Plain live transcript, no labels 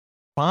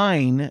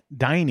Fine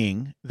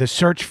Dining, the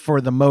search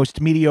for the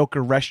most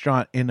mediocre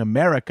restaurant in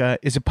America,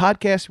 is a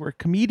podcast where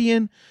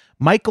comedian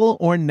Michael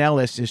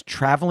Ornelas is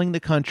traveling the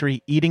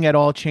country, eating at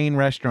all chain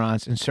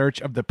restaurants in search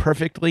of the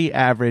perfectly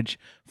average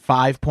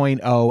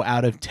 5.0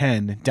 out of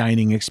 10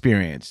 dining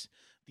experience,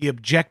 the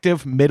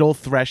objective middle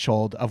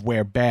threshold of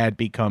where bad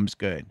becomes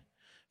good.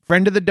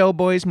 Friend of the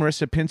Doughboys,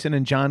 Marissa Pinson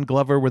and John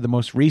Glover were the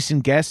most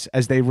recent guests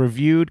as they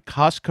reviewed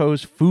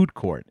Costco's food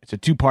court. It's a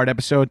two-part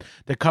episode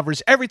that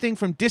covers everything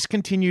from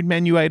discontinued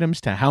menu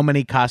items to how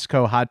many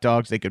Costco hot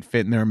dogs they could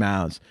fit in their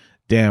mouths.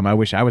 Damn, I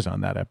wish I was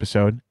on that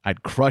episode.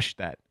 I'd crush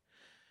that.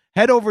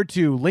 Head over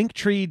to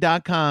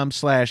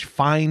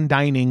linktree.com/fine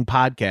dining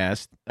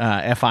podcast,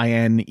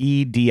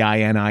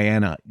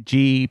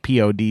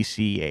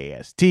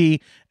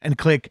 FINEDININGPODCAST, and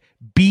click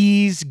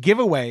Bees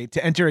Giveaway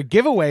to enter a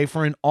giveaway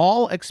for an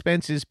all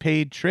expenses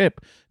paid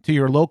trip to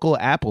your local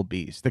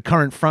Applebee's, the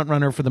current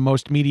frontrunner for the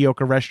most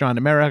mediocre restaurant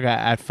in America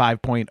at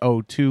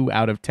 5.02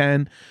 out of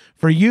 10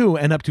 for you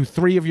and up to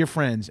 3 of your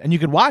friends. And you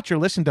can watch or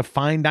listen to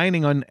Fine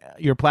Dining on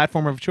your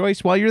platform of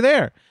choice while you're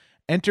there.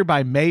 Enter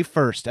by May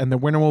 1st, and the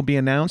winner will be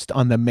announced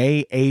on the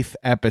May 8th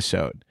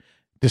episode.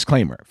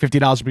 Disclaimer,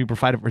 $50 will be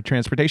provided for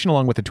transportation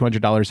along with a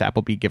 $200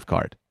 Applebee gift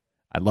card.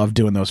 I love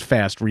doing those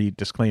fast read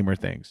disclaimer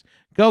things.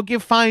 Go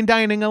give Fine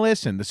Dining a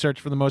listen. The search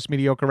for the most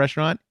mediocre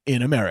restaurant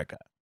in America.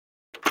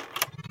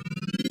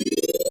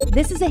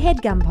 This is a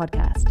HeadGum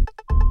podcast.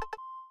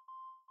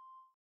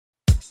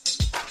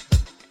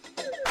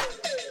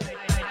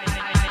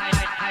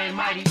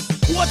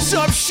 What's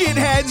up,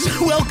 shitheads?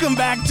 Welcome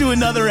back to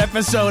another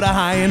episode of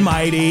High and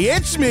Mighty.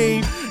 It's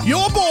me,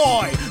 your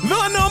boy,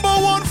 the number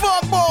one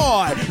fuck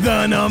boy,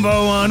 the number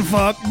one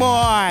fuck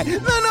boy, the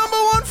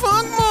number one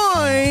fuck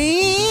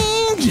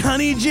boy,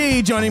 Johnny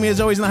G. Joining me as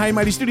always in the High and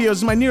Mighty studios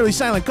is my nearly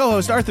silent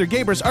co-host, Arthur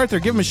Gabris. Arthur,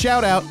 give him a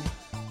shout out.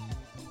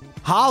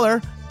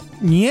 Holler.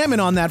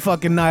 Yamming on that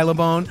fucking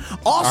Nylabone.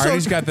 Also,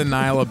 Artie's got the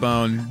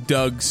Nylabone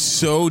dug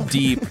so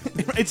deep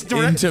it's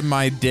into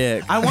my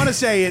dick. I want to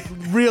say it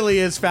really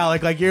is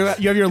phallic. Like you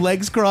have your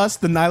legs crossed,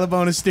 the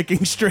Nylabone is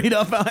sticking straight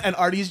up, and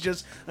Artie's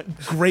just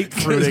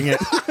grapefruiting it.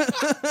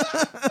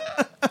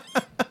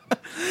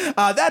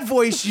 That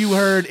voice you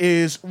heard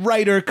is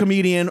writer,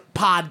 comedian,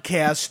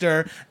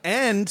 podcaster,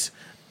 and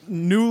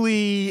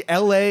newly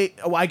LA.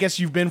 Well, I guess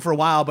you've been for a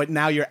while, but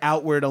now you're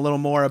outward a little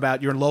more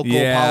about your local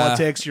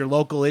politics, your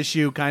local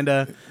issue, kind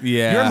of.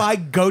 Yeah. You're my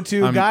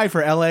go-to guy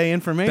for LA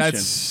information.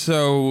 That's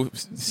so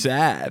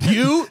sad.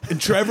 You and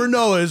Trevor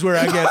Noah is where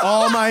I get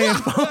all my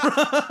info.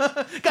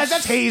 Guys,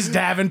 that's Hayes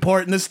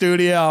Davenport in the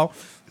studio.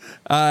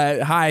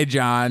 Hi,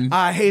 John.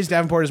 Hayes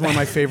Davenport is one of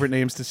my favorite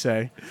names to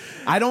say.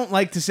 I don't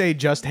like to say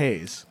just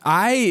Hayes.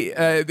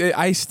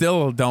 I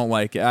still don't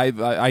like it.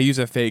 I use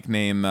a fake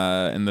name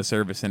in the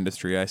service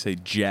industry. I say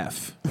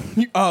Jeff.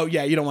 Oh,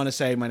 yeah, you don't want to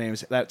say my name.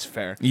 That's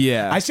fair.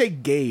 Yeah. I say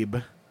Gabe.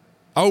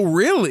 Oh,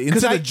 really?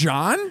 Instead of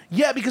John?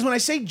 Yeah, because when I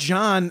say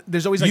John,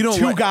 there's always like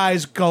two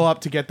guys go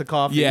up to get the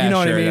coffee. Yeah, you know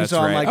what I sure, mean? that's So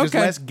I'm right. like, there's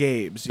Okay. less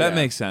Gabes. That Yeah.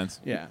 makes sense.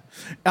 Yeah.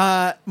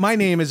 My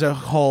name is a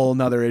whole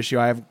nother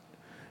issue.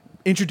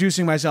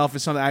 Introducing myself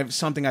is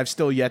something I've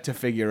still yet to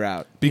figure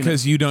out.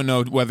 Because you don't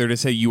know whether to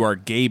say you are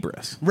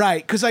Gabris.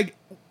 Right, because like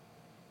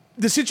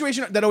the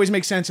situation that always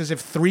makes sense is if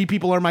 3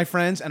 people are my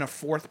friends and a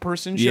 4th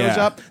person shows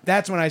up,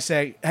 that's when I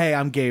say, hey,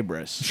 I'm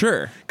Gabris.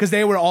 Sure. Because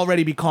they would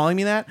already be calling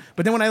me that.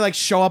 But then when I like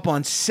show up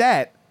on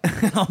set,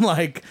 I'm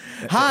like,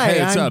 hi,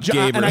 Hey, what's I'm up,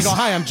 John, and I Gabris? go,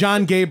 hi, I'm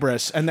John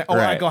Gabris, and I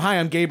Right. go, hi,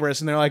 I'm Gabris,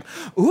 and they're like,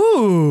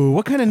 ooh,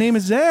 what kind of name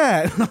is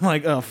that? And I'm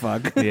like, oh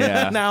fuck,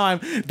 Yeah. Now I'm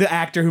the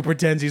actor who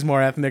pretends he's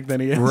more ethnic than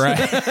he is. Right.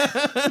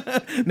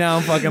 Now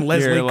I'm fucking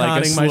Leslie You're like a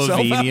conning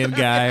myself. Slovenian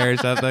guy or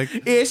something.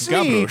 It's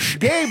me,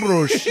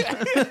 Gabrush.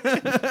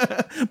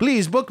 Gabrush.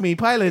 Please book me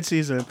pilot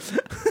season.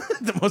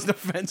 The most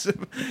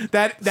offensive.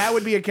 That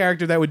would be a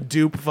character that would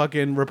dupe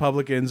fucking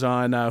Republicans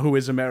on Who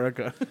Is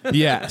America.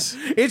 Yes.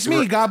 It's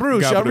me,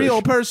 Gabrush, a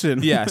real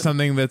person. Yeah,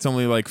 something that's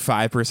only like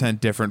 5%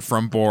 different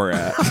from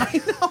Borat.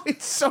 I know,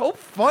 it's so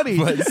funny.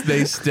 But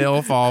they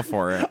still fall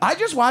for it. I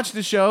just watched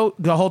the show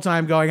the whole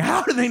time going,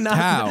 how do they not?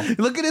 How?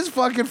 Look at his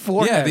fucking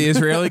forehead. Yeah, the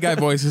Israeli guy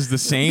voice is the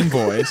same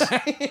voice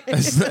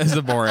as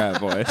the Borat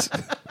voice.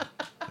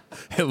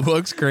 It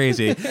looks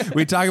crazy.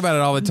 We talk about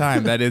it all the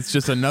time, that it's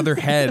just another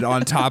head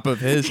on top of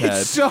his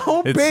head. It's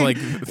so big. It's like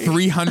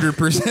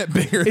 300%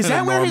 bigger Is than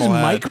that a where his normal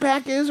head. mic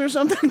pack is or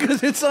something?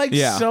 Because it's like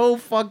so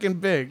fucking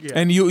big. Yeah.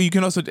 And you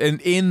can also, and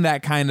in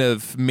that kind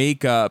of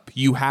makeup,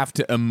 you have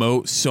to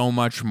emote so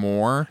much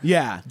more.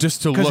 Yeah.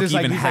 Just to 'Cause look it's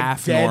like, even he's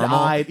half like normal.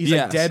 dead-eyed. He's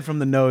like dead from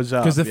the nose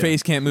up. Because the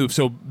face can't move.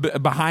 So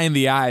behind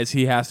the eyes,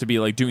 he has to be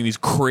like doing these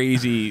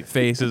crazy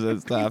faces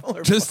and stuff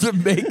just to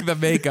make the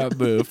makeup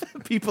move.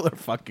 People are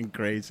fucking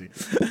crazy.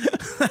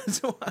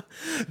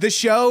 The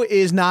show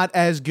is not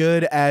as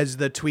good as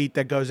the tweet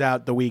that goes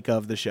out the week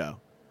of the show.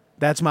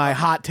 That's my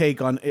hot take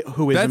on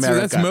who is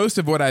America. That's most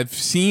of what I've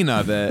seen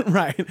of it.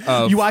 Right.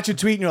 You watch a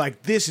tweet and you're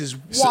like, this is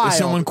wild.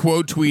 Someone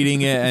quote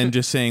tweeting it and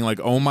just saying like,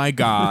 oh my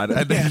God.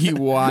 And then you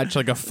watch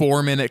like a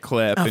 4-minute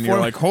clip and you're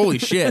like, holy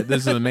shit,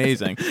 this is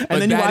amazing. But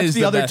and then you watch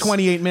the other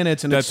 28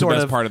 minutes and that's it's sort the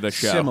best of part of the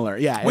show. Similar.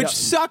 Yeah. Which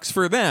sucks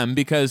for them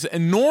because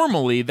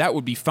normally that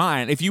would be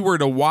fine. If you were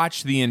to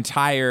watch the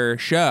entire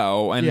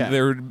show and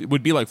there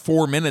would be like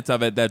 4 minutes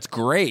of it, that's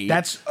great.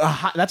 That's a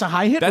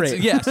high hit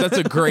rate. Yes, that's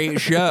a great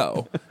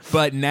show.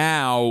 But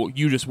now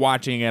you just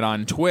watching it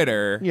on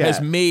Twitter has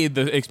made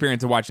the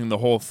experience of watching the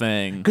whole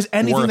thing because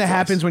anything worthless. that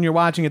happens when you're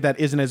watching it that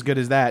isn't as good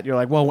as that, you're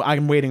like, well,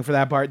 I'm waiting for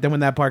that part. Then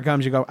when that part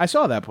comes, you go, I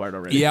saw that part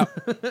already.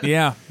 Yep.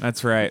 Yeah,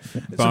 that's right.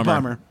 It's a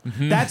bummer.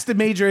 Mm-hmm. That's the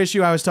major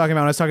issue I was talking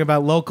about when I was talking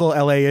about local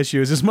LA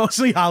issues. It's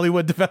mostly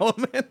Hollywood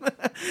development.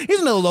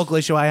 Here's another local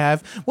issue I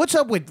have. What's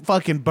up with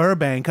fucking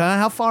Burbank, huh?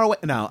 How far away?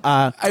 No.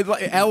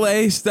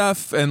 LA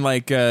stuff and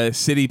like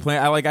city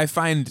plan. I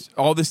find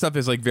all this stuff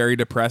is like very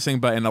depressing,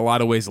 but in a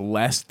lot of ways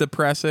less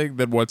depressing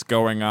than what's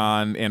going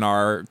on in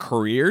our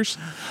careers,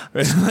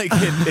 like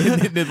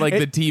in like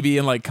the TV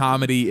and like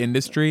comedy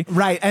industry,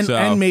 right?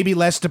 And maybe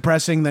less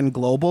depressing than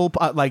global,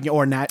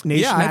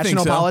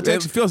 national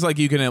politics. It feels like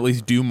you can at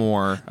least do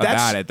more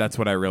about it. That's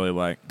what I really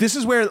like. This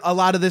is where a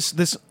lot of this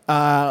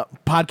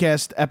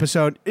podcast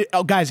episode.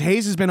 Guys,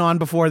 Hayes has been on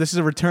before. This is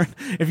a return.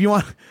 If you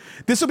want,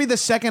 this will be the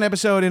second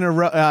episode in a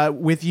row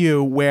with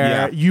you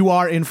where you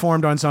are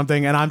informed on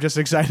something, and I'm just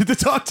excited to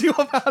talk to you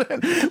about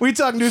it. We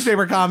talk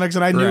newspaper comics,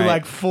 and I knew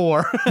like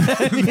 4.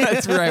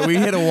 That's right. We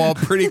hit a wall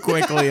pretty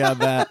quickly on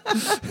that.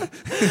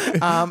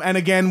 And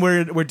again,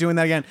 we're doing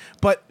that again.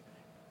 But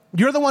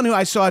you're the one who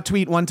I saw a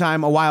tweet one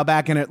time a while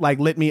back, and it like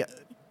lit me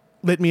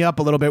up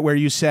a little bit, where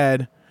you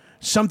said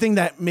something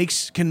that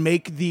can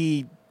make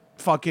the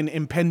fucking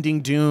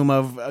impending doom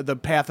of the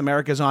path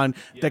America's on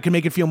that can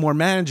make it feel more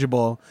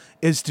manageable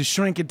is to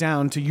shrink it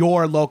down to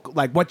your local,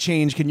 like what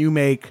change can you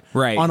make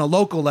on a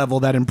local level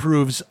that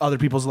improves other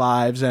people's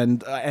lives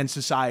and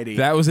society.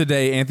 That was the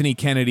day Anthony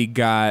Kennedy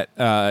got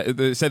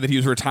said that he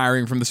was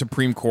retiring from the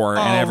Supreme Court,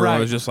 and everyone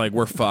was just like,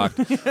 we're fucked.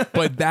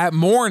 But that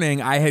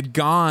morning I had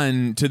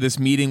gone to this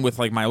meeting with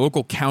like my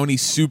local county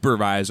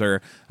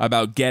supervisor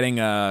about getting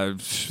a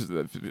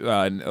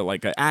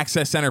like an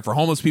access center for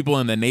homeless people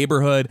in the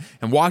neighborhood,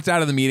 and walked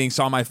out of the meeting,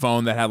 saw my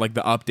phone that had like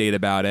the update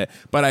about it,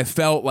 but I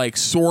felt like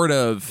sort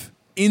of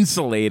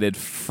insulated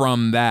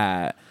from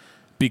that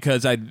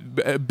because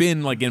I'd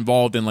been like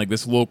involved in like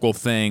this local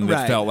thing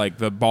that felt like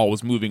the ball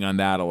was moving on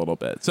that a little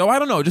bit. So I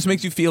don't know, it just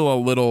makes you feel a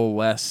little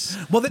less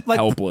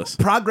helpless.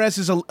 Progress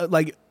is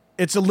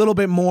it's a little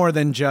bit more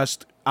than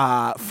just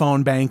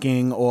phone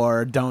banking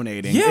or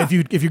donating. Yeah.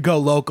 If you go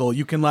local,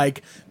 you can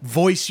like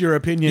voice your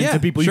opinion to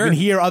people. Sure. You can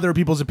hear other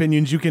people's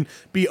opinions. You can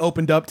be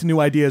opened up to new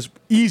ideas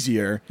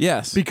easier.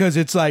 Yes, because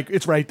it's like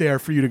it's right there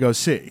for you to go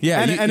see.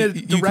 Yeah,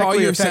 and you call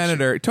your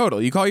senator.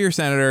 Totally, you call your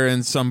senator,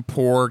 and some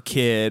poor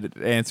kid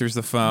answers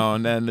the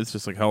phone, and it's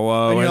just like,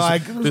 hello. And you're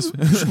like,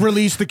 just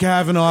release the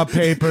Kavanaugh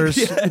papers.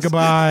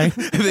 Goodbye.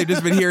 They've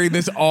just been hearing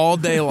this all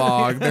day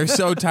long. They're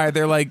so tired.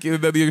 They're like,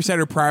 your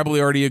senator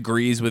probably already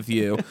agrees with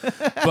you,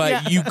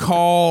 but you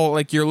call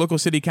like your local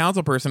city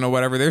council person or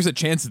whatever, there's a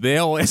chance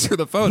they'll answer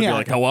the phone. You're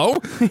like, hello?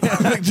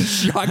 Like,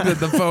 just shocked that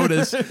the phone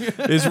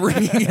is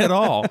ringing at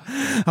all.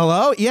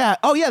 Hello? Yeah.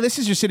 Oh, yeah, this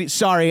is your city.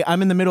 Sorry,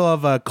 I'm in the middle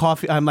of a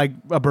coffee. I'm like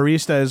a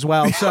barista as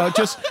well. So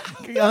just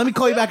let me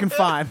call you back in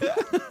 5.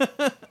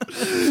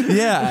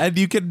 Yeah, and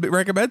you can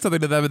recommend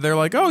something to them, and they're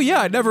like, oh,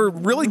 yeah, I never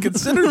really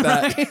considered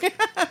that.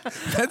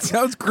 That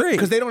sounds great.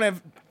 Because they don't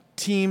have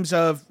teams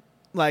of,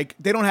 like,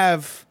 they don't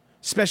have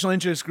special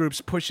interest groups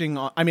pushing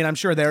on. I mean, I'm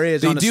sure there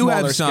is. They on a do smaller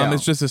have some. scale.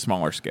 It's just a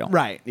smaller scale.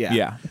 Right. Yeah.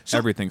 Yeah. So,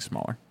 everything's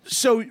smaller.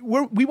 So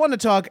we want to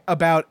talk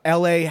about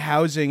LA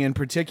housing in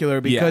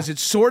particular because it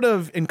sort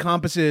of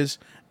encompasses,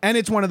 and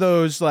it's one of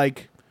those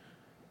like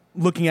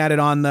looking at it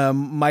on the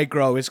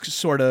micro is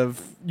sort of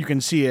you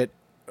can see it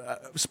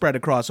spread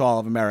across all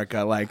of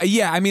America. Like,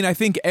 yeah, I mean, I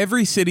think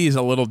every city is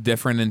a little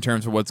different in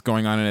terms of what's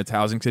going on in its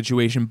housing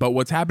situation, but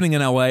what's happening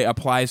in LA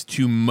applies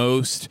to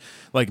most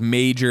like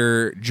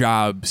major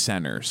job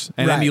centers,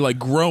 and any like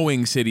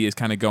growing city is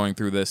kind of going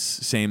through this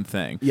same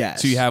thing.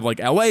 Yes. So you have like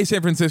LA,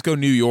 San Francisco,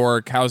 New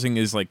York. Housing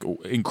is like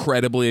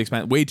incredibly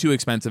expensive, way too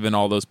expensive in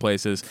all those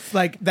places.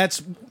 Like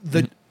that's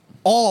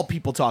all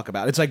people talk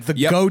about. It's like the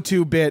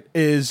go-to bit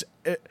is.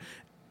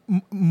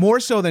 More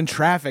so than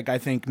traffic, I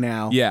think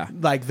now. Yeah,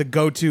 like the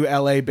go-to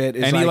LA bit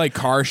is any like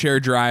car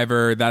share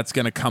driver that's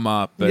going to come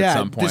up at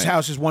some point. This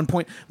house is 1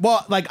 point.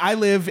 Well, like I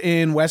live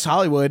in West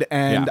Hollywood,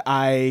 and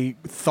I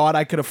thought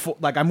I could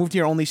afford. Like I moved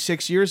here only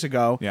 6 years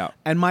ago. Yeah,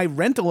 and my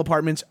rental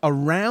apartments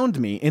around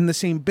me in the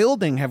same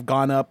building have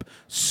gone up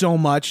so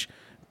much.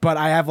 But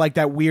I have like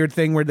that weird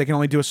thing where they can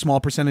only do a small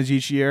percentage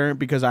each year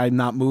because I'm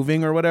not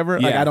moving or whatever.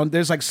 Yeah. Like I don't.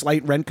 There's like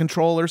slight rent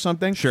control or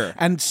something. Sure,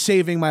 and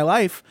saving my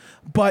life,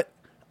 but.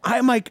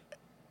 I'm like,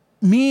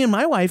 me and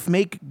my wife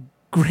make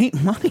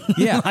great money.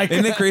 Yeah, Like,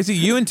 isn't it crazy?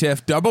 You and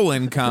Tiff, double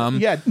income.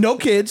 yeah, no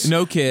kids.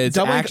 No kids.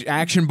 Double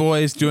Action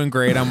Boys doing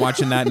great. I'm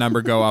watching that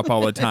number go up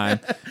all the time.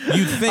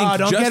 You think?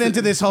 Don't get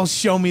into this whole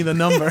show me the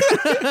number.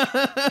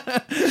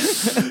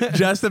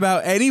 Just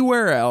about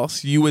anywhere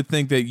else, you would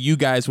think that you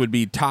guys would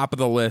be top of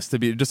the list to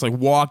be just like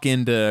walk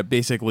into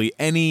basically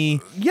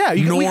any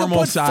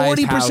normal size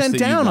 40%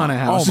 down on a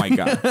house. Oh my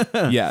god!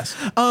 Yes.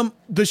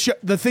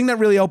 The thing that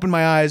really opened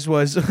my eyes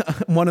was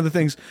one of the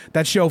things,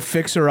 that show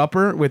Fixer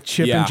Upper with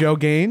Chip and Joe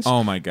Gaines.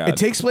 Oh my god! It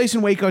takes place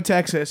in Waco,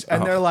 Texas,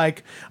 and they're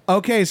like,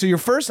 okay, so your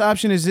first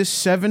option is this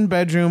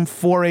 7-bedroom,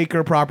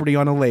 4-acre property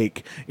on a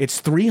lake.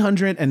 It's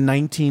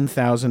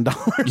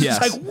 $319,000. Yes.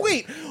 It's like,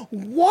 wait,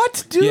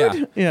 what,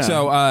 dude? Yeah.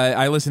 So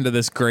I listened to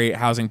this great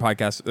housing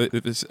podcast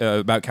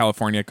about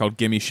California called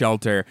Gimme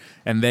Shelter,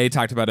 and they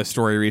talked about a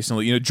story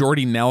recently. You know,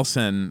 Jordy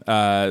Nelson,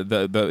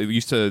 the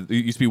used to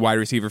be wide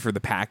receiver for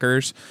the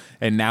Packers,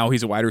 and now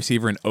he's a wide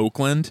receiver in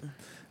Oakland.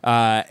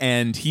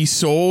 And he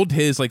sold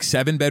his like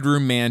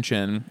 7-bedroom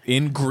mansion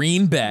in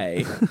Green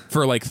Bay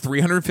for like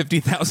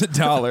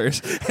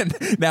 $350,000,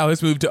 and now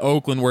has moved to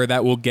Oakland, where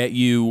that will get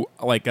you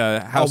like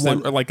a house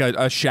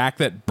a shack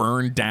that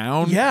burned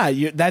down. Yeah,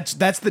 that's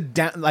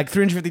the like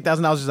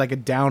 $350,000 is like a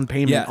down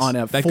payment on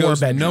a that 4-bedroom.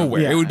 goes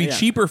nowhere. Yeah, it would be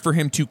cheaper for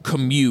him to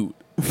commute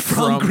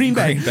from Green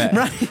Bay.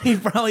 Right? He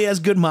probably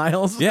has good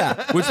miles.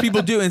 Yeah, which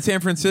people do in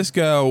San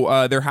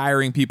Francisco. They're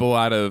hiring people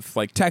out of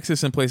like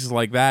Texas and places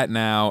like that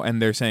now,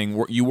 and they're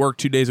saying you work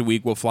 2 days a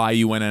week, we'll fly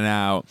you in and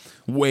out,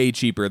 way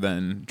cheaper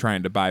than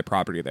trying to buy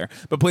property there.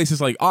 But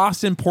places like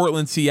Austin,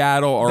 Portland,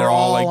 Seattle are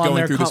all like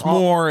going through this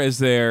more as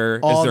they're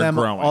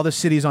growing. All the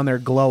cities on their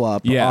glow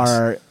up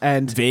are,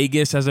 and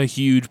Vegas has a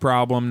huge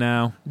problem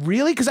now.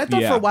 Really? Because I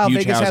thought for a while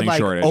Vegas had like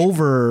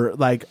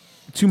shortage.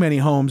 Too many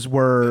homes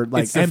were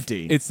like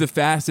empty. It's the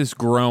fastest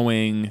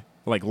growing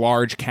like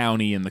large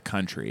county in the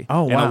country.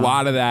 Oh, wow. And a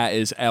lot of that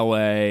is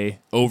LA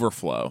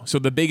overflow. So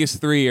the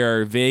biggest three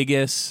are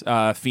Vegas,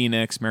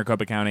 Phoenix,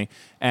 Maricopa County,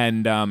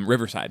 and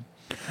Riverside.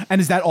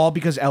 And is that all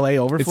because LA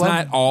overflow? It's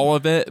not all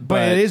of it,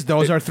 but it is.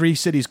 Those are 3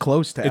 cities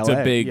close to LA. It's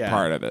a big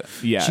part of it.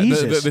 Yeah,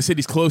 the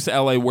cities close to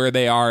LA where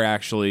they are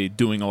actually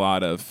doing a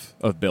lot of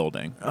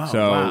building.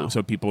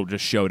 So people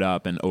just showed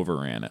up and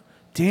overran it.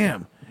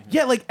 Damn.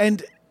 Yeah, like,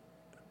 and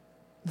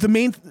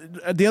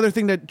the other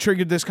thing that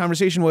triggered this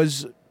conversation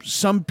was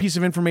some piece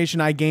of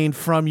information I gained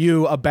from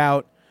you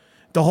about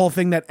the whole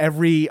thing that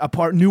every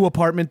new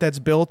apartment that's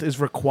built is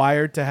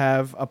required to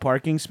have a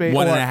parking space.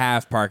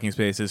 1.5 parking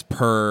spaces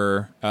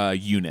per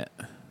unit.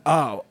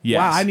 Oh, yes.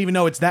 Wow! I didn't even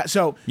know it's that.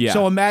 So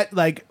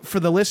like for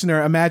the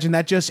listener, imagine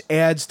that just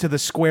adds to the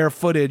square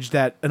footage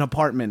that an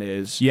apartment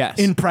is. Yes.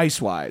 In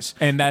price wise,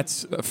 and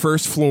that's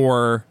first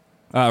floor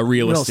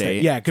real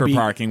estate for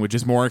parking, which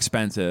is more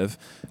expensive.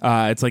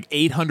 It's like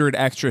 800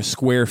 extra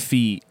square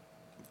feet.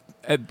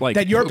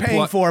 That you're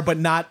paying for, but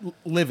not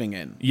living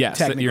in. Yes,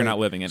 that you're not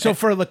living in. So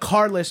for the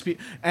carless,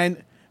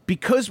 and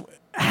because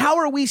how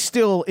are we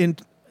still in?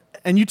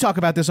 And you talk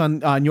about this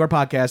on your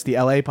podcast, the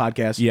LA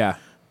podcast. Yeah.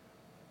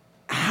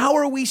 How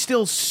are we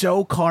still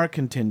so car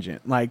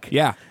contingent? Like,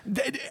 yeah.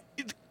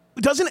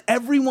 Doesn't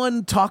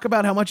everyone talk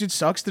about how much it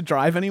sucks to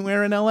drive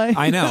anywhere in LA?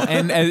 I know.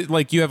 And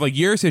like you have like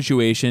your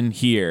situation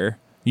here.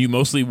 You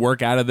mostly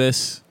work out of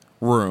this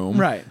room.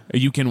 Right.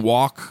 You can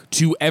walk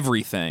to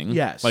everything.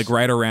 Yes. Like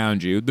right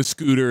around you. The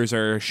scooters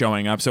are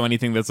showing up. So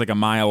anything that's like a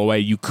mile away,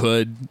 you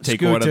could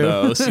take one of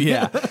those.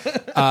 Yeah.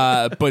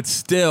 But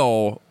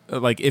still,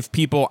 like if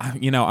people,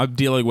 I'm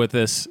dealing with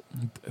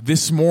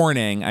this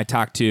morning. I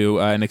talked to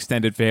an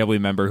extended family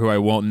member who I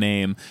won't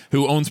name,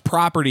 who owns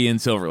property in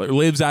Silver Lake,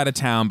 lives out of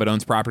town but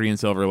owns property in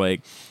Silver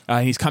Lake.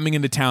 He's coming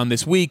into town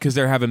this week because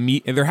they're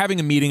having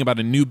a meeting about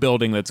a new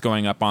building that's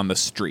going up on the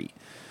street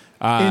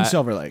in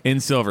Silver Lake. In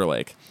Silver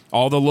Lake,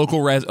 all the local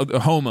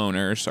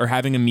homeowners are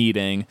having a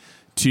meeting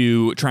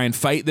to try and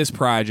fight this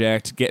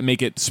project,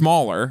 make it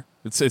smaller.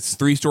 It's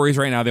 3 stories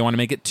right now. They want to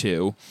make it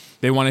 2.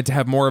 They want it to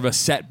have more of a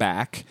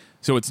setback,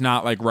 so it's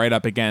not like right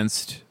up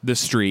against the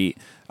street,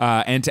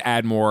 and to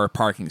add more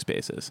parking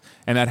spaces.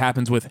 And that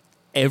happens with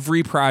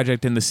every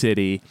project in the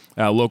city,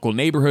 local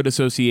neighborhood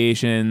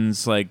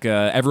associations, like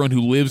everyone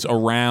who lives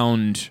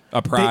around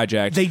a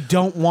project. They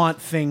don't want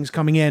things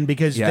coming in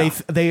because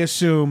they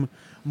assume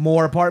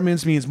more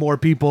apartments means more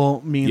people,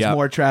 means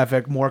more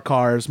traffic, more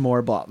cars,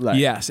 more blah, blah.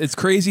 Yes, it's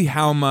crazy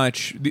how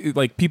much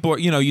like people,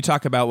 you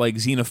talk about like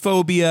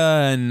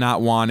xenophobia and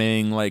not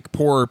wanting like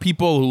poor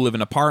people who live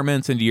in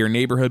apartments into your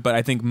neighborhood, but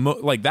I think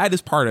like that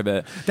is part of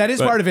it. That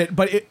is part of it,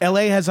 but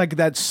LA has like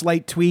that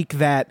slight tweak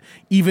that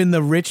even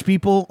the rich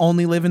people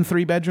only live in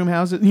 3-bedroom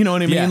houses. You know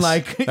what I mean? Yes,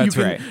 like that's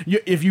right.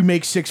 If you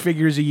make 6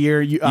 figures a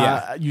year,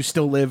 you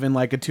still live in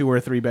like a 2 or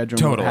 3-bedroom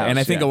totally house. And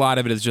I think a lot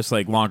of it is just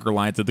like longer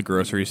lines at the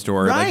grocery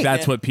store. Right. Like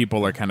that's what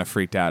people are kind of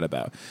freaked out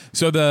about.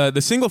 So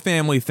the single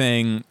family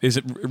thing is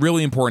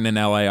really important in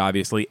LA.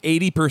 Obviously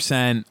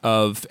 80%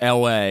 of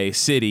LA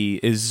city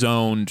is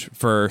zoned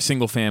for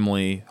single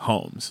family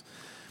homes.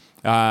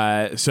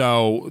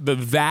 So the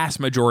vast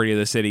majority of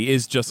the city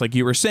is just like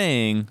you were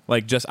saying,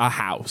 like just a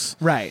house.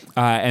 Right.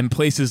 And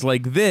places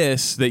like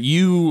this that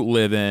you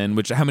live in,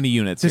 which how many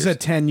units? This is a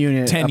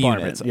 10-unit 10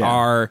 apartment. units Yeah.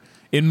 are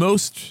in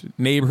most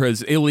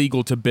neighborhoods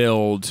illegal to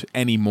build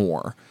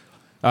anymore.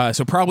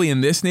 So probably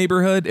in this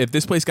neighborhood, if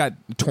this place got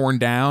torn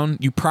down,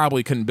 you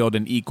probably couldn't build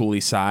an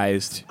equally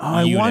sized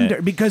I unit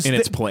wonder because in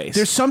its place.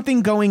 There's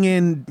something going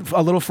in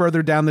a little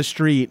further down the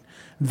street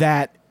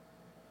that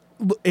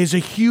is a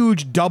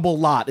huge double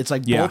lot. It's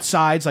like both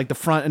sides, like the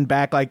front and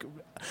back, like,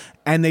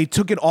 and they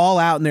took it all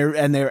out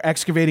and they're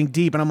excavating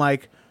deep. And I'm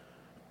like,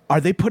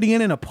 are they putting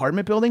in an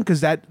apartment building?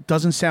 Because that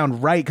doesn't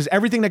sound right. Because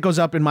everything that goes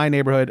up in my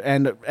neighborhood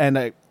and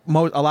a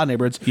lot of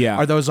neighborhoods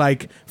are those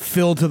like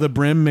filled to the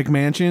brim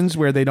McMansions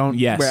where they don't.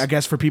 Yes. Where I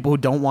guess for people who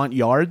don't want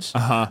yards.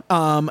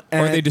 Or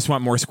they just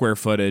want more square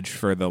footage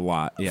for the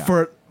lot. Yeah.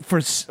 For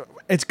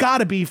it's got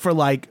to be for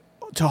like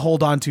to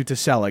hold on to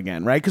sell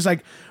again, right? Because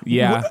like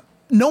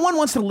no one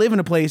wants to live in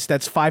a place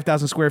that's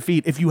 5,000 square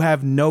feet if you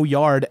have no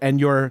yard and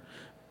your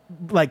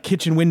like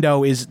kitchen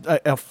window is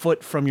a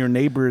foot from your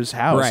neighbor's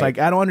house. Right. Like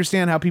I don't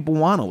understand how people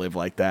want to live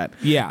like that.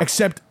 Yeah.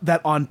 Except that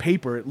on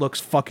paper it looks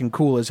fucking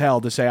cool as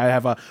hell to say I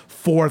have a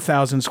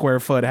 4,000 square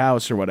foot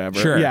house or whatever.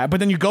 Sure. Yeah. But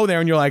then you go there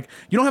and you're like,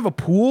 you don't have a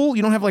pool,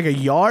 you don't have like a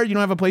yard, you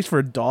don't have a place for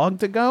a dog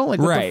to go. Like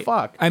what the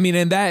fuck? I mean,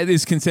 and that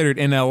is considered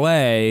in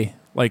LA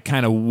like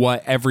kind of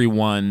what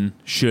everyone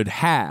should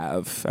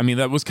have. I mean,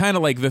 that was kind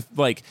of like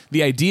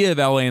the idea of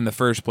LA in the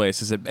first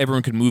place is that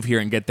everyone could move here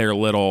and get their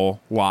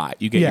little lot.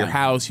 You get your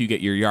house, you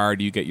get your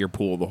yard, you get your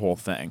pool, the whole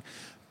thing.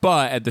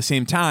 But at the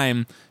same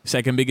time,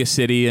 second biggest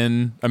city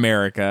in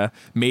America,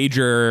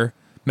 major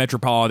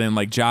metropolitan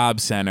like job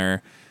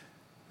center.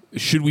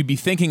 Should we be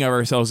thinking of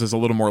ourselves as a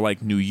little more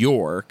like New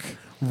York?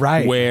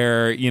 Right.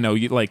 Where,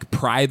 like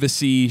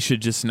privacy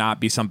should just not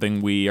be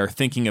something we are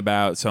thinking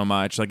about so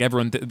much. Like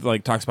everyone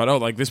like talks about, oh,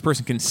 like this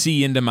person can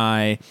see into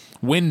my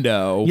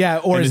window. Yeah,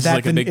 or is that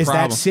like a big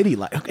problem. that city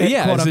life?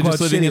 Yeah, it's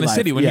just living in a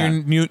city. When you're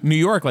you're in New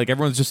York, like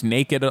everyone's just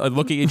naked,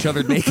 looking at each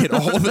other naked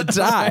all the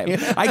time.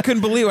 I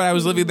couldn't believe when I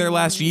was living there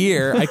last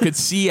year. I could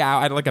see out.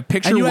 I had like a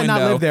picture and you window. had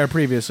not lived there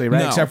previously, right?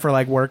 No. Except for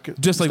like work,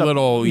 just like stuff.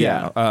 little,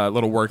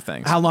 little work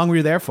things. How long were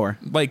you there for?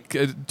 Like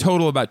a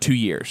total about 2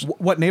 years.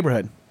 What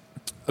neighborhood?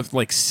 Of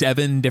like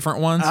 7 different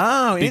ones.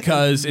 Oh,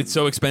 because it's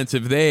so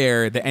expensive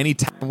there that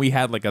anytime we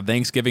had like a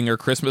Thanksgiving or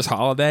Christmas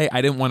holiday,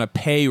 I didn't want to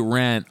pay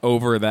rent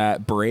over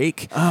that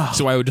break. Oh.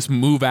 So I would just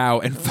move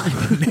out and find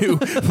a new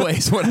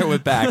place when I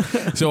went back.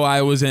 So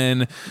I was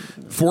in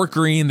Fort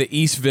Greene, the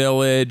East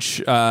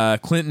Village,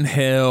 Clinton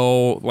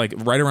Hill, like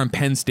right around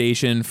Penn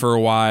Station for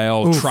a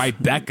while,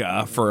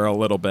 Tribeca for a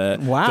little bit.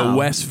 Wow. The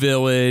West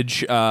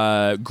Village,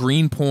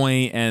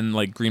 Greenpoint, and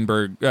like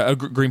Greenpoint,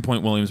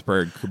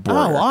 Williamsburg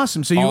border. Oh,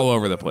 awesome. So you all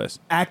over the place.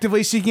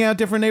 Actively seeking out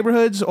different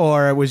neighborhoods,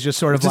 or it was just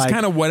sort of just like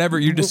kind of whatever.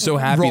 You're just so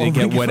happy to rolling.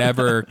 get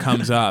whatever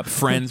comes up.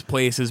 Friends'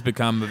 places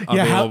become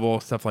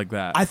available, stuff like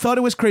that. I thought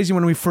it was crazy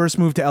when we first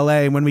moved to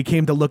LA. When we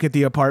came to look at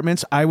the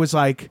apartments, I was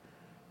like,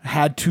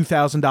 had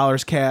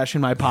 $2,000 cash in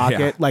my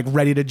pocket, like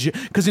ready to.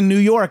 Because in New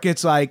York,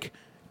 it's like,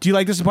 do you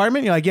like this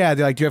apartment? You're like, yeah.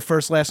 They're like, do you have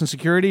first, last, and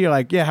security? You're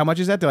like, yeah. How much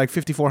is that? They're like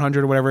 $5,400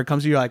 or whatever it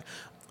comes to. You're like,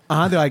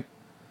 They're like,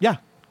 yeah,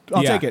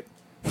 I'll take it.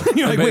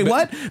 You're like, wait,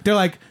 what? They're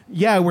like,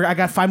 yeah, I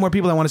got 5 more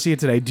people that want to see it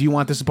today. Do you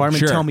want this apartment?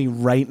 Sure. Tell me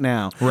right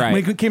now. Right.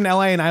 When we came to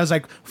LA and I was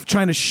like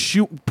trying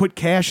to put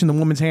cash in the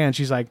woman's hand.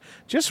 She's like,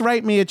 just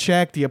write me a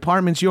check. The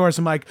apartment's yours.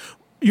 I'm like,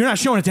 you're not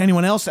showing it to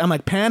anyone else. I'm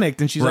like panicked.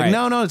 And she's like,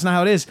 no, it's not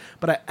how it is.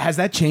 But has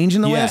that changed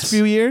in the last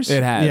few years?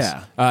 It has.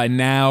 Yeah.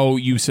 Now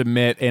you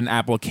submit an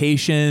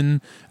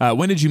application.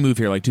 When did you move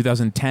here? Like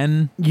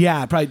 2010?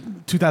 Yeah, probably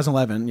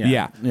 2011.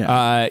 Yeah.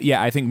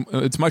 I think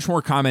it's much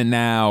more common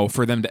now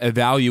for them to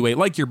evaluate,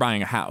 like you're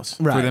buying a house,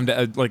 right. for them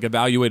to like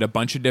evaluate a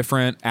bunch of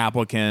different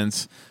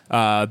applicants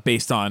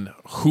based on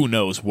who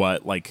knows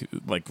what, like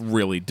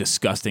really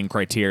disgusting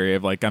criteria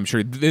of like, I'm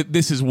sure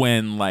this is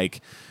when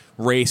like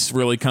race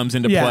really comes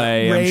into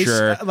play. Race, I'm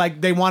sure like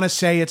they want to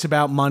say it's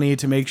about money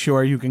to make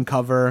sure you can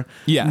cover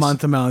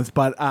month to month,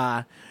 but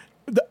I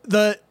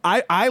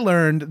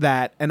learned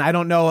that, and I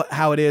don't know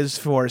how it is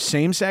for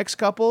same-sex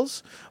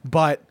couples,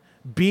 but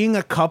being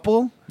a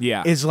couple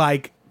is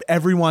like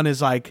everyone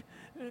is like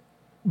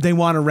they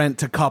want to rent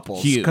to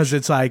couples because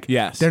it's like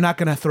they're not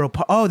going to throw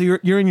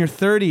you're in your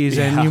 30s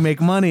and you make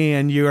money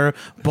and you're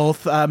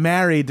both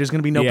married. There's going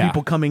to be no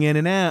people coming in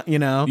and out,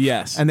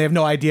 and they have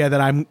no idea that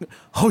I'm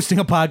hosting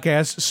a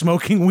podcast,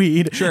 smoking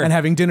weed and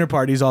having dinner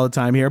parties all the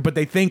time here, but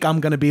they think I'm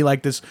going to be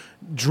like this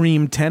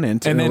dream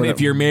tenant. And then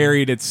if you're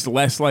married, it's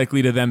less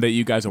likely to them that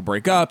you guys will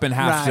break up and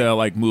have to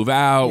like move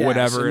out,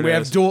 whatever it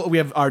is. We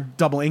have our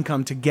double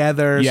income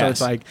together, so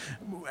it's like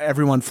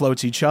everyone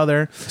floats each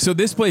other. So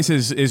this place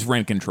is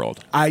rent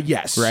controlled.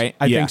 Yes. Right?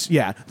 I think so,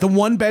 yeah. The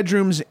 1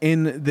 bedrooms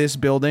in this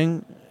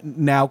building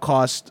now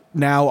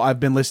I've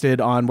been listed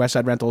on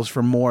Westside Rentals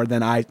for more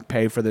than I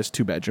pay for this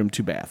 2-bedroom,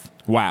 2-bath.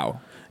 Wow.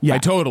 Yeah. I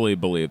totally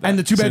believe that. And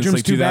the 2 bedrooms,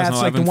 like 2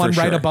 baths, like the one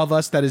right above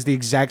us that is the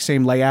exact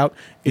same layout,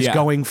 is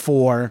going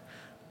for,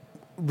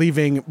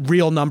 leaving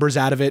real numbers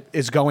out of it,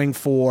 is going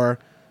for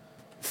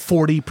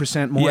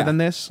 40% more than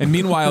this. And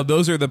meanwhile,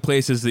 those are the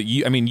places that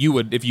you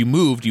would, if you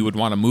moved, you would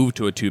want to move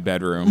to a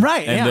 2-bedroom.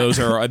 Right.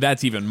 And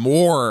that's even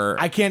more.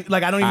 I can't,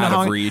 like, I don't even know out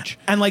how. of reach.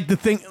 And like the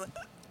thing,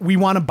 we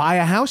want to buy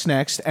a house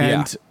next,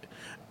 and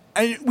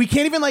we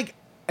can't even like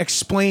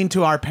explain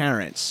to our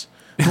parents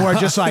who are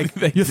just like,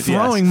 you're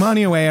throwing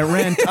money away at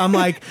rent. I'm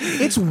like,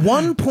 it's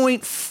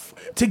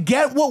to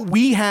get what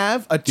we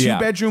have, a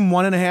 2-bedroom,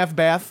 1.5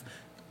 bath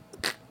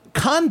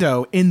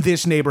condo in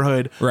this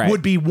neighborhood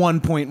would be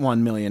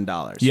 $1.1 million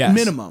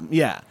minimum.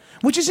 Yeah.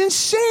 Which is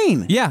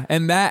insane. Yeah.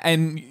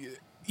 And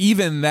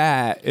even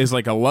that is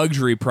like a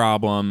luxury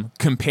problem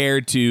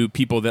compared to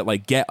people that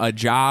like get a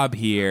job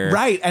here.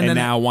 Right. And then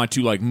now want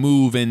to like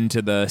move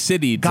into the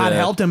city. God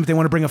help them if they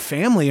want to bring a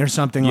family or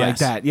something like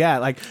that. Yeah.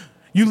 Like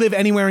you live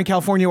anywhere in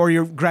California or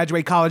you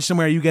graduate college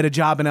somewhere, you get a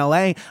job in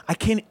LA.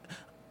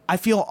 I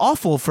feel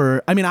awful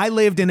I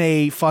lived in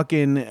a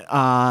fucking,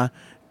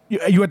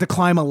 you had to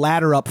climb a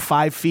ladder up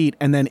 5 feet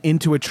and then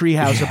into a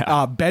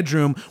treehouse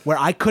bedroom where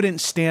I couldn't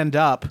stand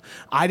up.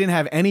 I didn't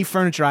have any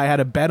furniture. I had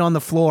a bed on the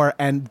floor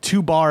and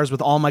 2 bars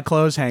with all my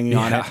clothes hanging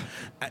on it.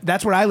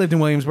 That's where I lived in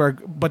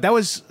Williamsburg, but that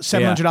was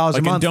 $700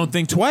 a month. Don't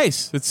Think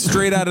Twice. It's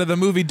straight out of the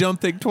movie Don't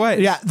Think Twice.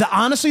 Yeah,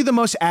 honestly, the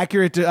most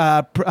accurate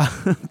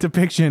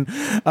depiction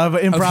of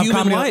improv human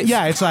comedy. life.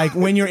 Yeah, it's like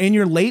when you're in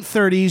your late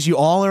 30s, you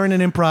all are in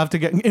an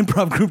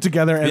improv group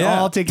together and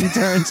all taking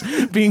turns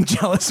being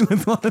jealous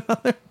with one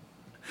another.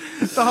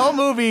 The whole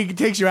movie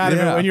takes you out of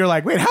it when you're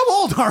like, wait, how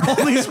old are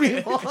all these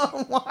people?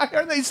 Why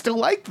are they still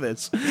like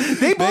this?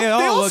 They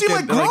all seem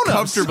like grown-ups.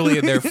 Comfortably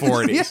in their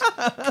 40s.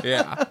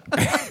 Yeah.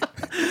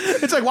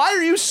 It's like, why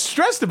are you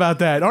stressed about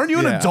that? Aren't you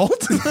an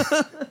adult?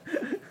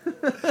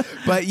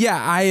 But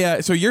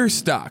so you're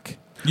stuck.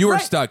 You are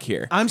stuck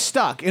here. I'm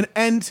stuck.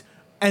 And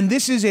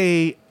this is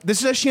a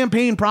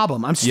Champaign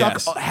problem. I'm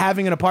stuck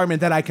having an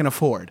apartment that I can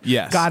afford.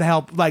 Yes. God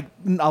help. Like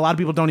a lot of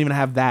people don't even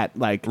have that.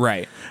 Like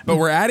right. But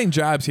we're adding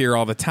jobs here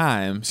all the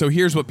time. So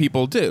here's what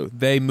people do.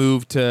 They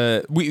move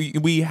to.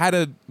 We've had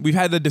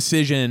a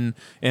decision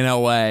in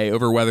LA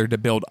over whether to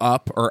build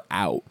up or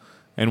out,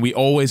 and we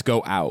always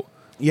go out.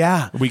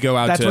 Yeah, we go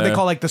out. That's to, what they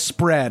call like the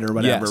spread or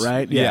whatever,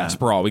 right? Yeah,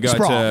 sprawl. We go to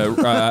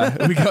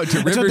we go to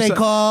Riverside. That's what they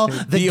call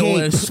the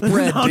gate.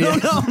 Spread. No.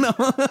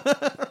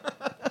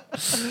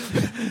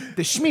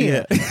 The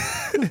schmear.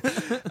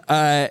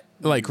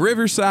 Like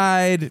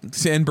Riverside,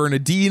 San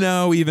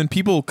Bernardino, even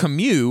people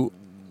commute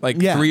like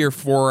 3 or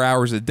 4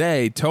 hours a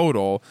day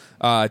total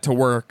to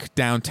work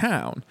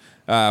downtown.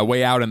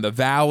 Way out in the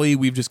valley,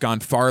 we've just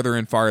gone farther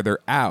and farther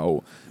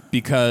out.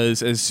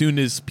 Because as soon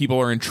as people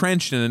are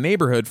entrenched in a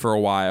neighborhood for a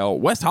while,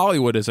 West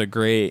Hollywood is a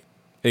great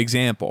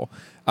example.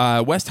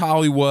 West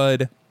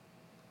Hollywood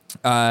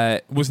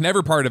was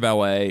never part of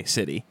LA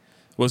City.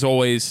 Was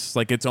always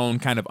like its own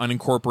kind of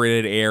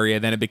unincorporated area.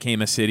 Then it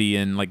became a city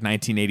in like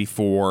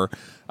 1984.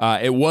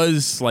 It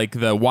was like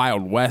the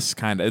Wild West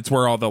kind of. It's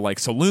where all the like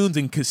saloons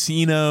and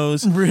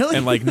casinos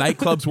and like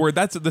nightclubs were.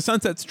 That's the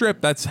Sunset Strip.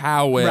 That's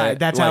how it right.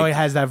 That's how it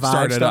has that vibe.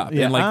 Started up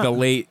in like the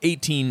late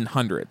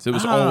 1800s. It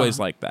was always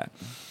like that.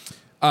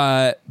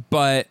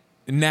 But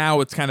now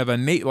it's kind of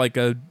like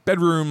a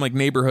bedroom, like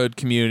neighborhood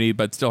community,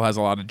 but still has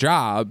a lot of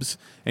jobs,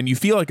 and you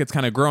feel like it's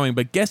kind of growing.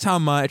 But guess how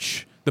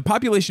much the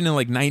population in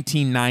like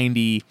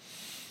 1990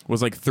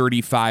 was like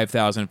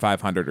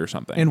 35,500 or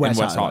something in West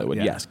Hollywood.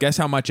 Yeah. Yes. Guess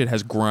how much it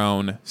has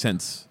grown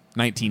since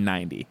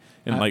 1990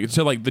 and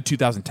like the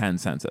 2010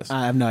 census.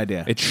 I have no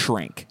idea. It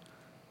shrank.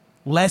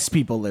 Less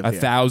people live here.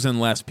 1,000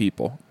 less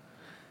people.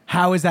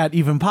 How is that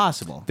even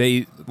possible?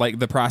 They like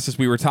the process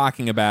we were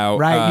talking about.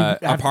 Right,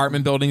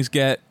 apartment buildings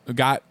got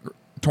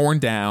torn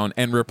down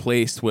and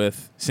replaced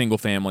with single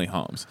family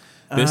homes.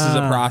 This is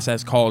a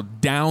process called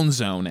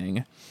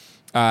downzoning.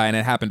 And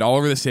it happened all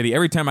over the city.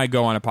 Every time I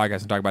go on a podcast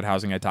and talk about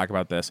housing, I talk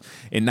about this.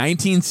 In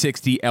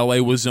 1960, LA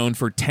was zoned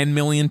for 10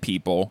 million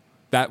people.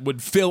 That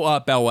would fill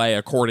up LA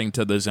according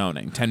to the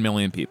zoning, 10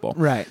 million people.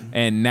 Right.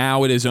 And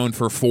now it is zoned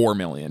for 4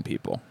 million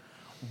people.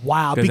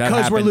 Wow,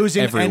 because we're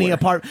losing any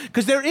apartment.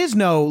 Because there is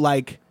no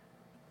like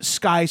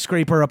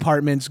skyscraper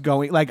apartments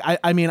going. Like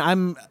I mean,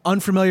 I'm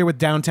unfamiliar with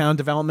downtown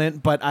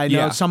development, but I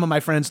know some of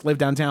my friends live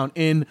downtown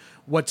in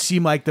what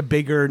seem like the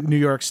bigger New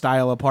York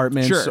style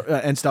apartments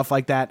and stuff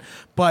like that.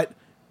 But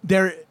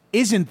there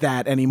isn't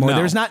that anymore. No.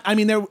 There's not. I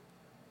mean,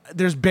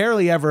 there's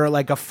barely ever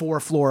like a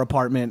 4-floor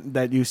apartment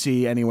that you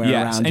see anywhere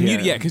around and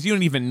here. because you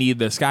don't even need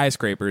the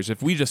skyscrapers.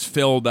 If we just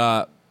filled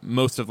up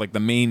most of like the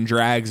main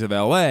drags of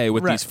LA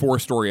with these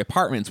 4-story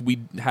apartments,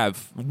 we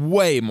have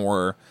way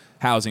more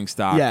housing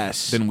stock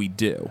than we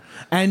do.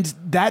 And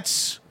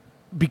that's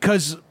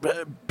because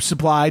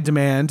supply,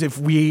 demand, if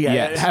we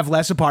have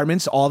less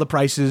apartments, all the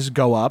prices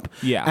go up.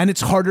 Yeah. And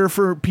it's harder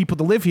for people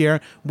to live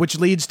here, which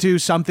leads to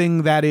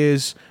something that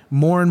is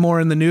more and more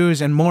in the news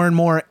and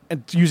more,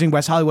 using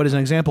West Hollywood as an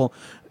example,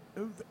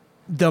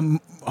 the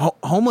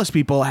homeless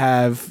people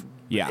have...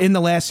 Yeah. In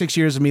the last 6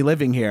 years of me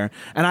living here,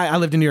 and I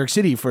lived in New York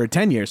City for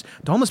 10 years,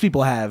 the homeless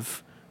people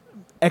have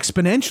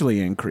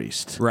exponentially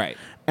increased. Right.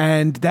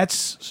 And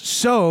that's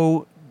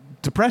so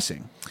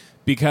depressing.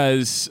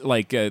 because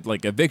like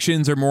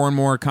evictions are more and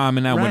more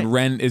common now. Right. When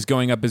rent is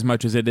going up as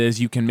much as it is,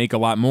 you can make a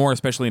lot more,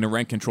 especially in a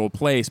rent-controlled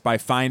place, by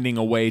finding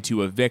a way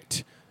to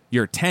evict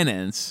your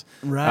tenants,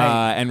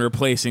 Right. and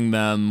replacing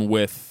them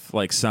with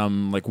like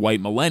some like white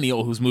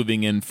millennial who's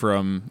moving in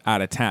from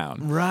out of town.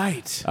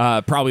 Right.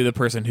 Probably the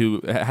person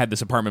who had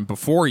this apartment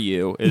before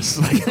you is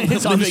like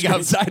living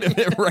outside of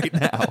it right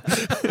now.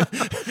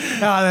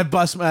 That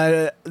bus.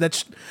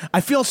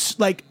 I feel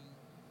like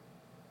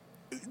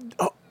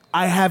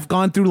I have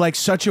gone through like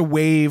such a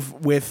wave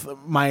with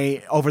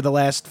my over the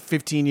last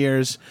 15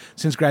 years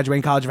since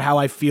graduating college of how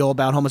I feel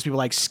about homeless people.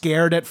 Like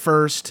scared at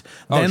first,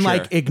 then sure.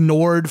 like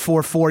ignored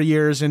for 4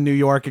 years in New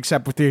York,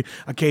 except with the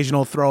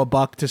occasional throw a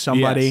buck to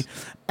somebody. Yes.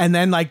 And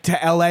then like to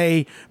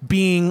LA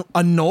being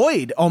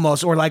annoyed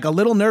almost or like a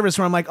little nervous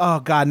where I'm like,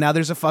 oh God, now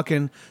there's a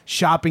fucking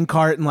shopping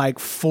cart and like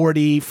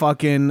 40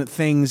 fucking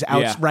things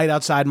right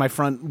outside my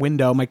front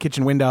window, my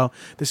kitchen window.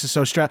 This is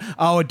so stressful.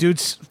 Oh, a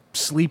dude's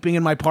sleeping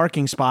in my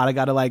parking spot. I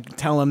got to like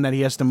tell him that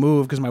he has to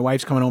move because my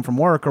wife's coming home from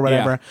work or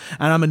whatever. Yeah.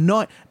 And I'm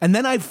annoyed. And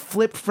then I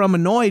flipped from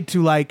annoyed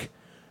to like,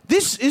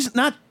 this is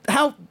not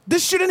how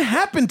this shouldn't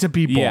happen to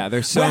people. Yeah,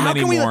 there's so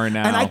many more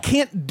now. And I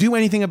can't do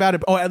anything about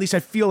it. Or at least I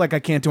feel like I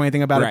can't do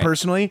anything about it Right.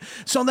 personally.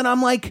 So then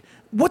I'm like,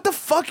 what the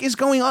fuck is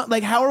going on?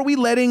 Like, how are we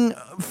letting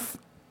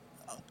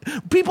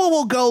people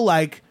will go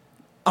like,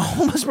 a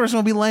homeless person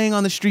will be laying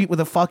on the street with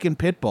a fucking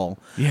pit bull.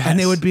 Yes. And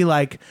they would be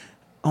like,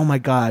 oh my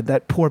God,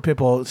 that poor pit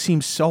bull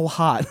seems so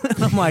hot.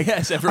 And I'm like,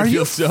 Yes, are everyone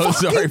you feels so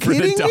sorry for the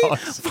kidding me?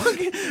 dogs.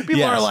 Fucking, people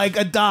Yes. are like,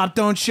 adopt,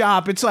 don't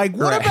shop. It's like,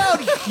 what Right.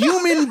 about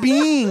human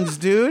beings,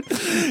 dude?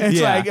 It's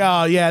Yeah. like,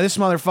 oh yeah, this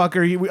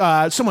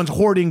motherfucker, someone's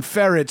hoarding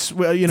ferrets.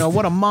 Well, you know,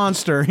 what a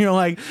monster. You know,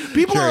 like,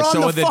 people are on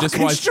someone the that just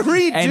fucking wants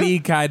street, any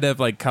dude. kind of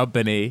like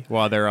company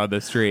while they're on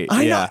the street.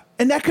 I yeah. know.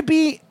 And that could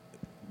be,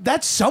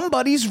 that's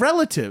somebody's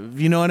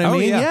relative. You know what I Oh,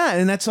 mean? yeah.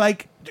 And that's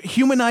like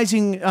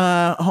humanizing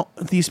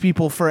these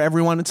people for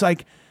everyone. It's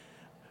like,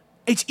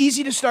 it's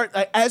easy to start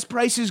as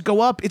prices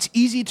go up. It's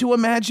easy to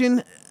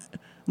imagine.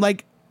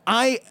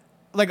 I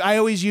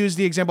always use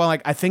the example.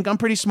 Like, I think I'm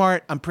pretty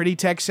smart. I'm pretty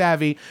tech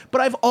savvy,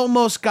 but I've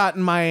almost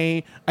gotten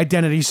my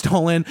identity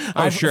stolen.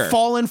 I've sure.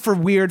 fallen for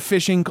weird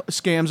phishing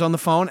scams on the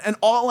phone, and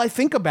all I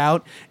think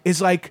about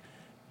is like.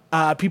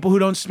 People who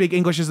don't speak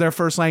English as their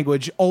first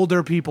language,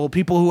 older people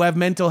who have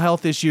mental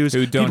health issues,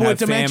 Who don't people have with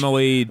dementia,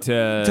 family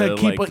to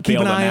keep like, keep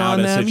bail an eye them out on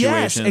of them.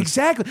 Yes, situations.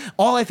 exactly.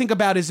 All I think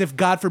about is if,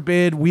 God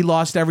forbid, we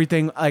lost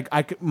everything.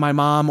 Like my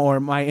mom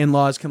or my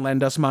in-laws can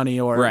lend us money,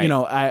 or Right. you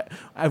know,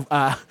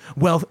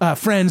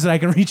 friends that I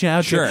can reach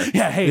out Sure. to.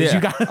 Yeah, hey, Yeah.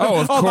 you got.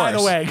 Oh, of by the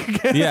course. way,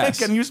 Yes.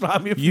 can you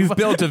spot me? You've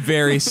built a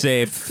very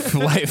safe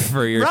life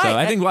for yourself. Right.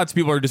 I think lots of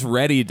people are just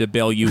ready to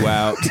bail you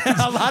out.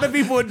 a lot of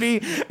people would be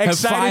Have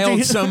excited filed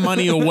to some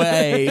money away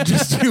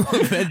just to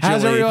eventually.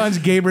 How's everyone's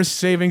Gabrus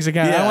savings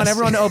account? I Yes. want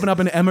everyone to open up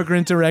an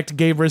Emigrant Direct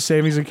Gabrus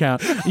savings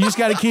account. You just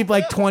got to keep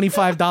like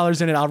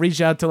 $25 in it. I'll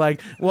reach out to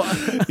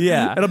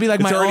Yeah, it'll be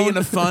like it's my already own in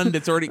a fund.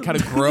 It's already kind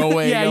of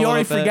growing. yeah, a you little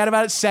already bit. forget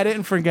about it, set it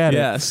and forget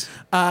Yes.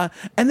 it.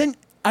 And then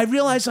I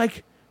realized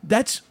like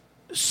that's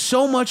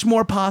so much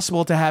more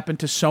possible to happen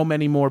to so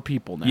many more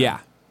people now. Yeah,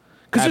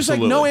 because there's like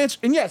no absolutely. answer.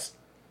 And yes,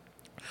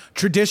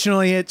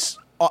 traditionally it's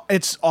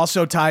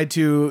also tied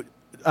to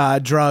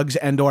drugs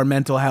and or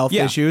mental health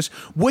Yeah. issues,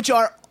 which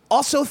are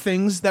also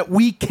things that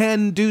we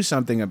can do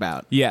something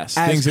about. Yes,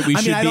 As- things that we I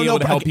mean, should I be don't able know,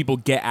 to help but- people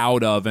get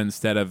out of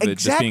instead of it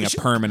just being a Exactly.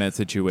 permanent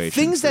situation.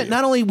 Things for that you.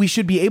 not only we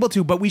should be able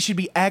to, but we should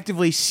be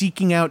actively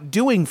seeking out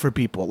doing for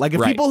people. Like if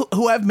Right. people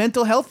who have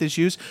mental health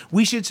issues,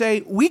 we should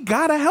say we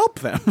gotta help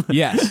them.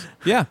 Yes.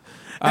 Yeah.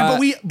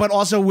 But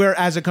also we're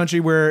as a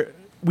country where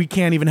we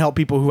can't even help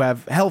people who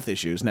have health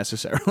issues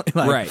necessarily.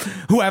 Like, Right.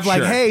 Who have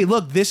like, Sure. hey,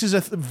 look, this is a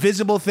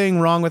visible thing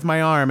wrong with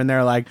my arm, and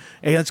they're like,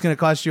 hey, that's going to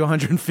cost you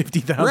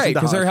 $150,000. Right,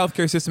 because our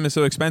healthcare system is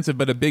so expensive,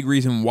 but a big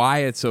reason why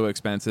it's so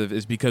expensive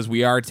is because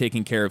we are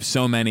taking care of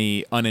so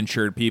many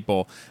uninsured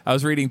people. I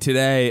was reading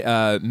today,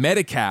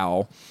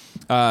 Medi-Cal,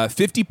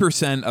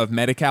 50% of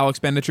Medi-Cal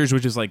expenditures,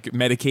 which is like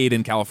Medicaid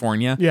in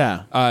California,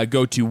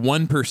 go to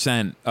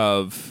 1%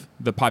 of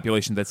the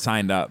population that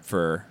signed up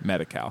for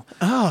Medi-Cal,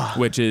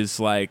 which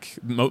is like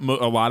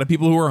a lot of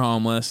people who are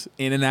homeless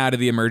in and out of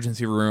the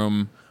emergency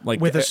room,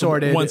 like with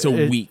assorted once a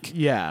week,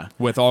 yeah,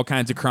 with all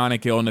kinds of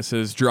chronic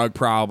illnesses, drug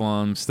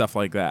problems, stuff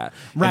like that.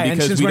 right.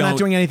 And since we're not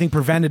doing anything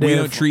preventative, we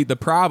don't treat the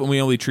problem. We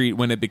only treat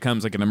when it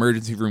becomes like an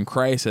emergency room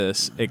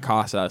crisis. It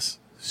costs us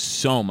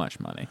so much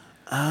money.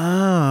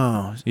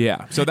 Oh,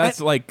 Yeah, so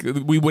that's like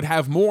we would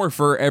have more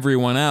for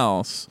everyone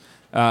else.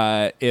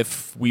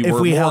 If we were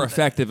more help-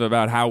 effective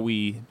about how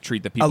we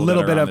treat the people, a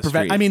little that are bit on of the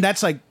street. I mean,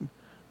 that's like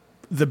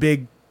the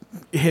big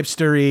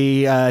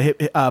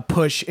hipstery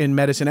push in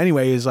medicine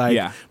anyway, is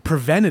like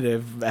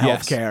preventative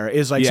healthcare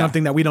is like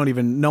something that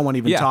no one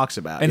even talks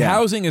about. And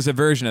housing is a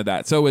version of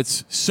that. So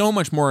it's so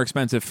much more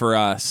expensive for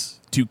us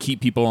to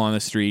keep people on the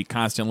street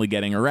constantly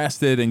getting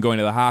arrested and going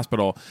to the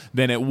hospital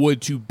than it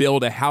would to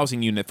build a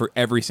housing unit for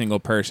every single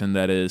person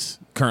that is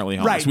currently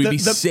homeless. Right. We'd be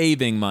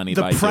saving money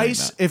the by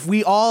price doing that.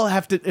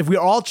 if we're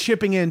all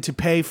chipping in to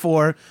pay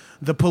for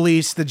the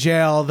police, the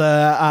jail,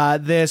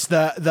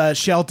 the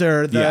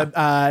shelter,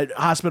 the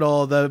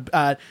hospital,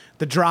 the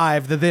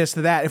drive, the this,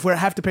 the that. If we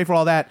have to pay for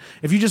all that,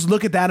 if you just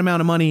look at that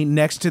amount of money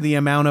next to the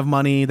amount of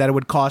money that it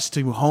would cost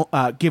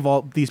to give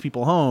all these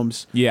people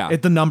homes,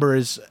 the number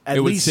is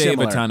at least save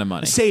similar. a ton of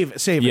money. Save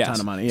a ton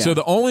of money. Yeah. So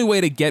the only way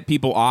to get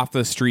people off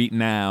the street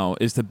now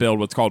is to build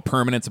what's called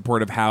permanent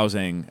supportive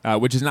housing,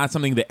 which is not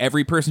something that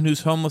every person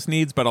who's homeless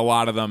needs, but a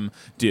lot of them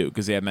do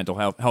because they have mental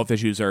health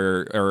issues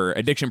or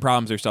addiction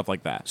problems or stuff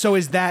like that. So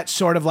is that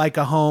sort of like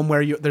a home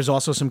where there's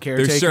also some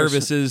caretakers? There's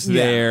services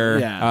there,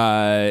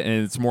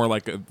 and it's more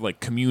like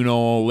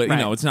communal. You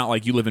know, it's not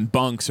like you live in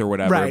bunks or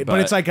whatever. Right,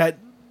 but it's like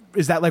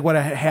is that like what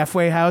a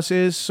halfway house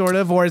is, sort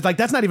of? Or is like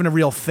that's not even a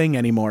real thing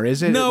anymore,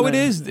 is it? No, it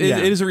is. It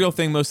is a real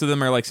thing. Most of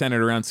them are like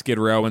centered around Skid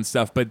Row and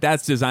stuff, but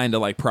that's designed to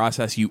like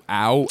process you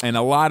out. And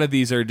a lot of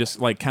these are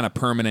just like kind of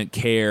permanent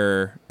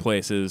care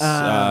places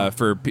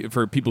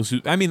for people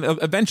who, I mean,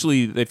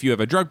 eventually if you have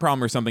a drug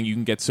problem or something, you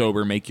can get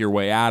sober, make your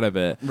way out of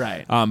it.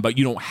 Right. But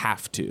you don't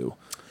have to.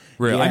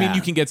 Really. Yeah. I mean,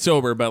 you can get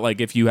sober, but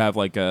like if you have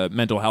like a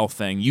mental health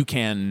thing, you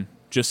can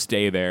just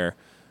stay there.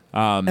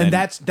 And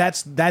that's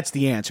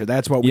the answer.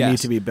 That's what we need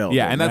to be building.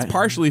 Yeah, and that's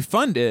partially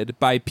funded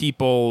by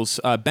people's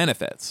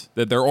benefits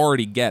that they're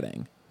already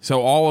getting.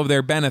 So all of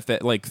their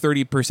benefit, like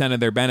 30% of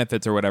their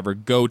benefits or whatever,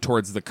 go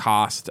towards the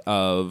cost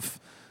of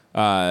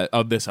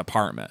this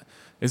apartment.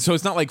 And so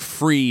it's not like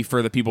free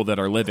for the people that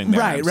are living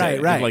there.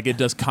 Right. Like it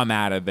does come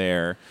out of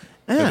their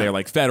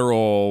like federal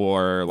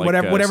or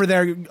like whatever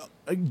they're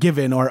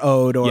given or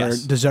owed or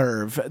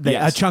deserve.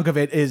 A chunk of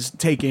it is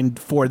taken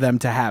for them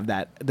to have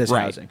this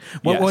housing.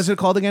 What was it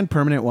called again?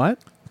 Permanent what?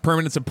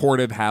 Permanent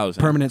supportive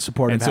housing. Permanent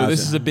supportive housing. And so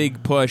this is a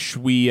big push.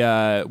 We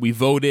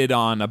voted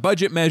on a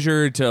budget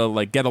measure to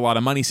like get a lot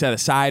of money set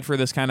aside for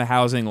this kind of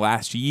housing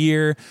last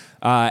year,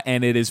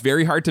 and it is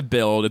very hard to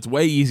build. It's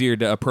way easier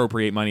to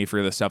appropriate money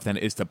for this stuff than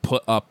it is to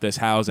put up this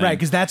housing. Right,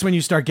 because that's when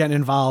you start getting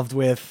involved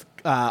with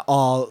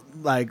all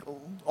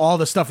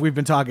the stuff we've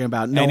been talking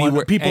about.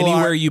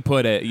 Anywhere you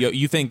put it,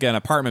 you think an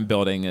apartment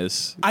building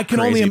is. I can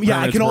only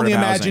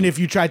imagine if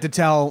you tried to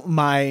tell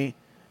my.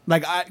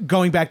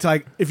 Going back to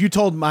like if you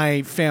told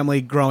my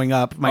family growing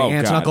up, my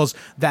aunts and uncles,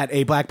 that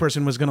a black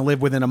person was going to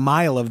live within a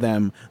mile of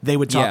them, they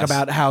would talk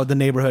about how the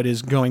neighborhood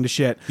is going to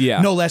shit.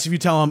 Yeah. No less if you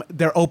tell them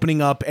they're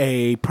opening up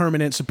a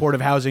permanent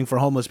supportive housing for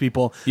homeless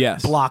people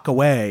block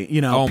away.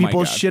 You know,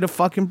 people shit a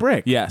fucking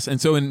brick. Yes.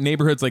 And so in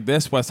neighborhoods like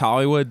this, West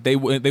Hollywood, they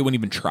wouldn't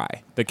even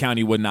try. The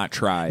county would not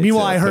try.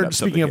 Meanwhile, I heard,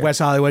 speaking of West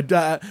Hollywood,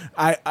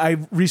 I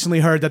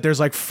recently heard that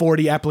there's like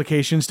 40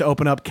 applications to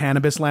open up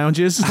cannabis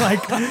lounges.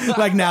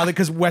 like now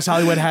because West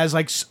Hollywood has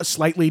like a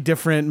slightly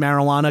different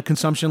marijuana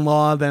consumption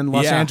law than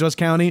Los Angeles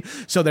County,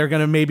 so they're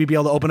going to maybe be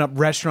able to open up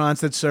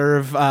restaurants that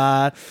serve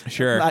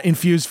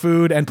infused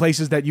food and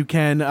places that you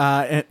can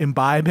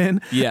imbibe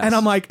in. Yes. And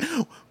I'm like,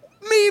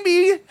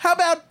 maybe how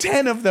about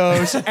 10 of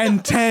those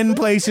and 10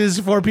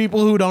 places for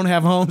people who don't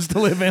have homes to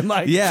live in? and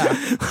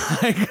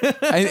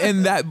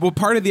that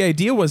part of the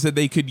idea was that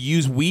they could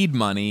use weed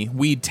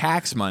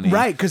tax money,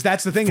 right? Because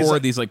that's the thing for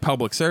these like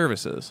public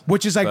services,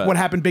 which is like what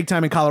happened big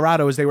time in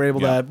Colorado is they were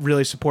able to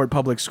really support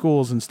public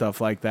schools and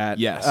stuff like that.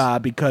 Yes,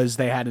 because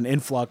they had an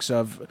influx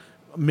of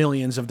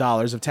millions of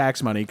dollars of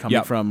tax money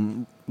coming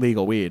from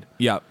legal weed.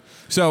 Yep.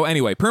 So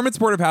anyway, permanent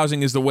supportive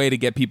housing is the way to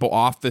get people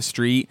off the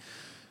street.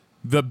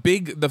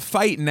 The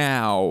fight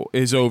now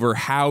is over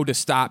how to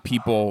stop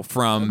people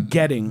from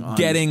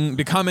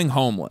becoming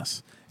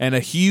homeless. And a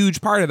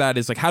huge part of that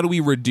is like, how do we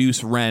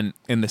reduce rent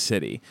in the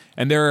city?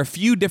 And there are a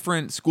few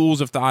different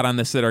schools of thought on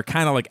this that are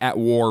kind of like at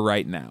war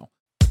right now.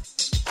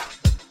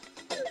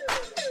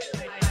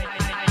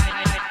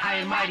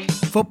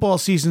 Football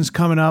season's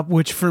coming up,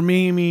 which for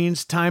me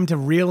means time to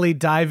really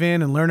dive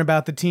in and learn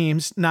about the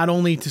teams, not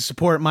only to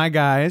support my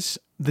guys,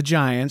 the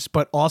Giants,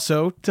 but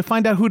also to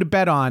find out who to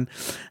bet on.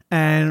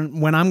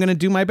 And when I'm going to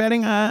do my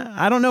betting,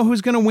 I don't know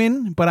who's going to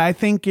win, but I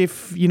think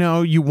if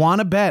you want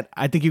to bet,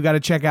 I think you got to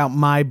check out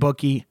my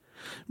bookie.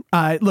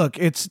 Look,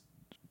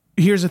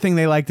 here's the thing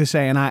they like to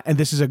say, and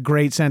this is a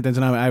great sentence,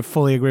 and I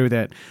fully agree with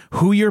it.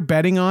 Who you're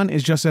betting on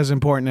is just as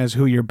important as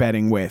who you're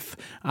betting with.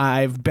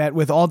 I've bet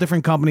with all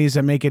different companies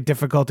that make it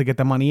difficult to get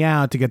the money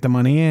out, to get the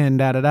money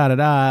in,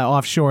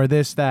 offshore,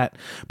 this, that.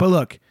 But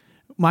look,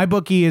 my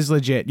bookie is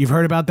legit. You've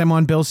heard about them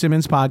on Bill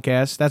Simmons'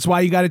 podcast. That's why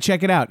you got to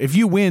check it out. If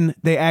you win,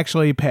 they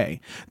actually pay.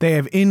 They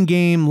have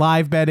in-game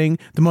live betting,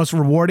 the most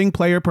rewarding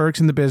player perks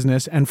in the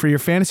business. And for your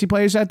fantasy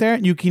players out there,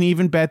 you can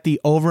even bet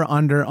the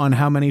over-under on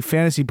how many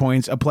fantasy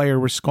points a player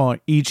will score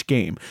each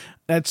game.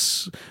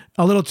 That's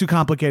a little too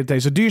complicated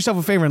today. So do yourself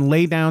a favor and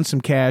lay down some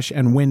cash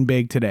and win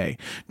big today.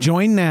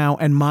 Join now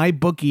and my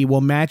bookie will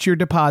match your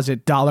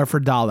deposit dollar for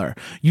dollar.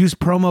 Use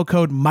promo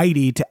code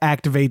MIGHTY to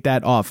activate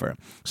that offer.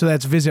 So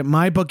that's visit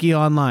MyBookie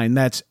online.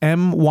 That's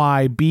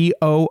MYBOOKIE.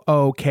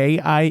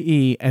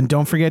 And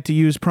don't forget to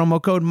use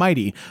promo code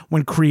MIGHTY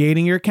when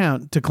creating your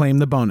account to claim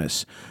the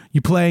bonus.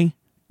 You play,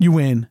 you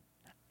win,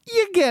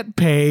 you get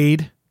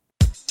paid.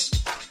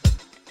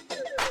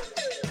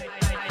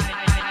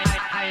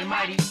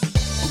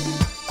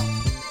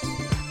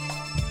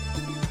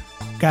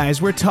 Guys,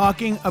 we're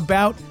talking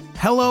about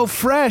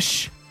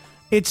HelloFresh.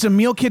 It's a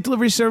meal kit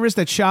delivery service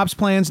that shops,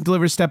 plans, and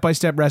delivers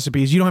step-by-step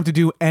recipes. You don't have to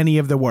do any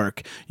of the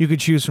work. You could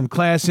choose from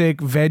classic,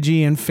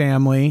 veggie, and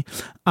family.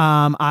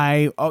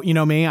 You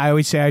know me, I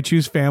always say I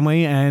choose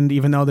family, and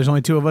even though there's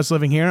only 2 of us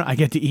living here, I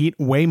get to eat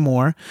way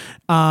more.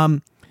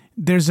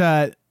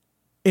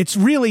 It's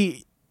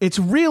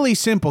really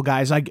simple,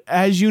 guys. Like,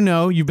 as you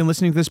know, you've been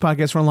listening to this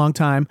podcast for a long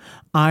time.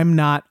 I'm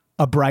not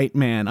a bright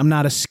man. I'm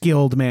not a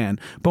skilled man.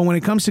 But when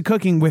it comes to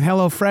cooking with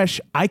HelloFresh,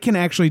 I can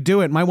actually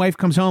do it. My wife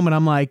comes home and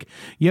I'm like,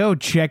 yo,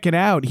 check it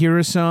out. Here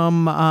are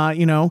some,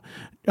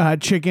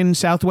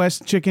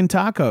 Southwest chicken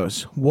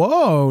tacos.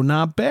 Whoa,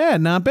 not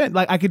bad, not bad.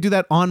 Like, I could do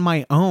that on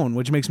my own,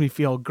 which makes me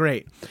feel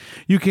great.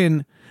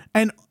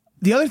 And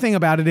the other thing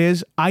about it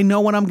is I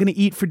know what I'm going to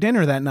eat for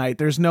dinner that night.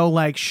 There's no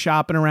like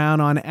shopping around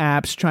on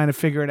apps trying to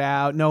figure it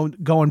out. No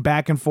going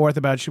back and forth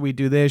about should we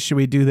do this? Should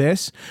we do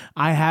this?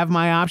 I have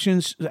my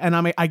options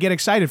and I get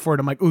excited for it.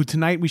 I'm like, ooh,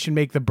 tonight we should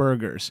make the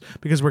burgers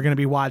because we're going to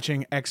be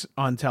watching X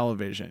on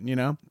television, you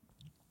know?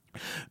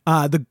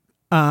 All the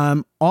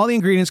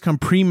ingredients come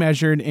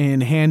pre-measured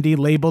in handy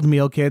labeled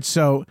meal kits.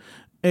 So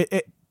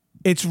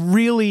it's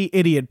really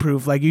idiot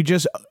proof. Like you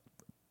just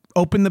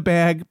open the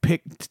bag,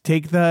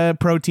 take the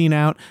protein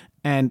out,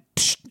 and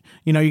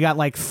you got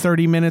like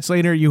 30 minutes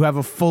later, you have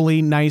a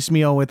fully nice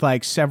meal with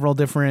like several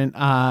different,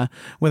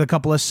 with a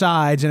couple of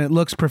sides, and it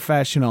looks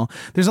professional.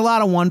 There's a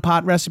lot of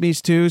one-pot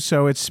recipes too,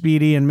 so it's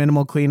speedy and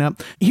minimal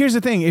cleanup. Here's the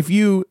thing. If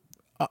you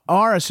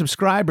are a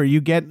subscriber,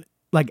 you get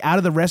like out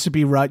of the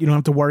recipe rut. You don't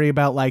have to worry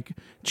about like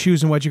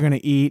choosing what you're going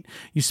to eat.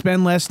 You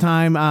spend less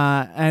time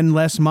and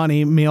less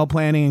money meal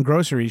planning and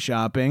grocery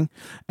shopping,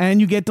 and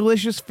you get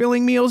delicious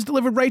filling meals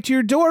delivered right to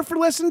your door for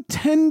less than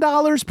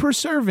 $10 per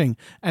serving,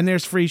 and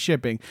there's free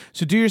shipping.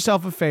 So do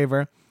yourself a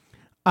favor.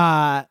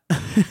 I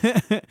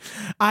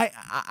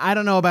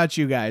don't know about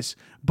you guys,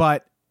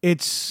 but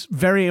it's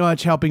very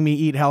much helping me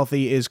eat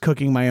healthy is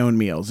cooking my own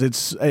meals.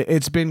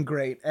 It's been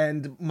great.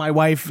 And my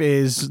wife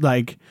is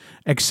like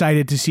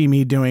excited to see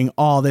me doing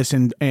all this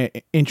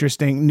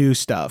interesting new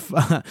stuff,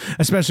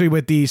 especially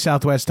with the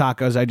Southwest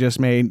tacos I just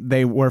made.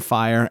 They were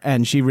fire,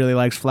 and she really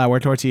likes flour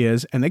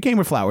tortillas, and they came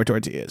with flour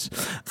tortillas.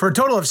 For a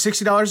total of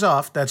 $60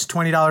 off, that's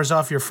 $20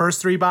 off your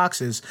first 3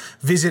 boxes,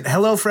 visit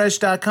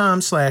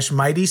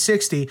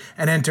HelloFresh.com/Mighty60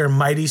 and enter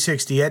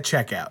Mighty60 at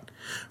checkout.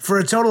 For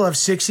a total of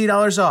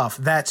 $60 off,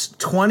 that's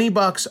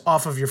 $20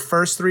 off of your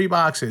first 3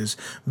 boxes.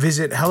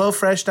 Visit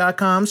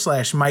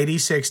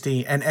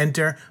HelloFresh.com/Mighty60 and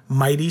enter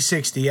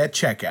Mighty60 at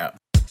checkout.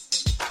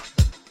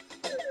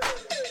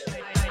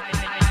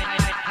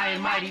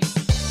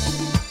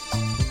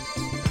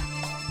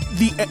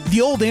 The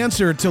old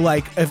answer to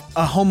like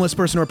a homeless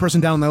person or a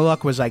person down on their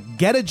luck was like,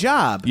 get a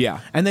job. Yeah.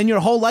 And then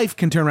your whole life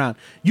can turn around.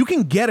 You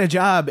can get a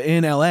job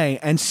in LA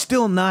and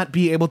still not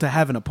be able to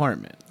have an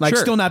apartment. Like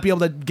still not be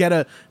able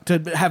to to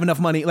have enough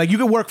money. Like you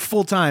could work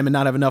full time and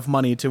not have enough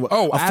money to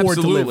afford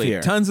to live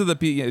here. Tons of the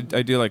people,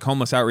 I do like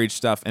homeless outreach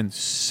stuff, and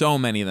so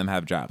many of them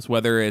have jobs,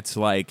 whether it's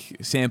like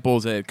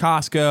samples at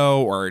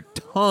Costco or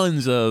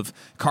tons of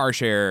car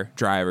share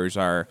drivers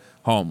are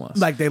homeless.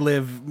 Like they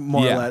live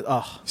more or less.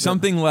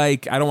 Something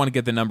like, I don't want to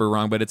get the number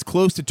wrong, but it's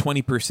close to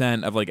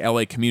 20% of like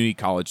LA community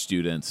college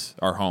students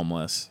are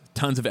homeless.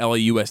 Tons of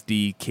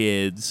LAUSD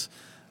kids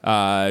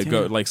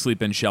go like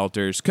sleep in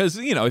shelters because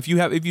if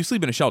you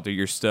sleep in a shelter,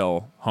 you're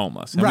still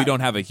homeless, and we don't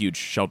have a huge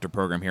shelter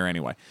program here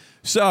anyway.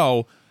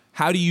 So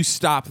how do you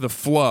stop the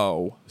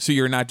flow so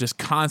you're not just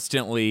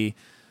constantly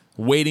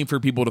waiting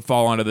for people to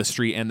fall onto the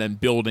street and then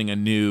building a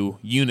new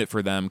unit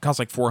for them? It costs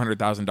like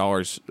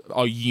 $400,000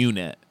 a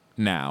unit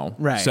now.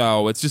 Right.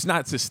 So it's just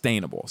not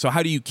sustainable. So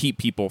how do you keep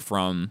people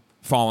from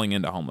falling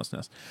into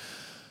homelessness?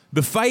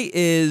 The fight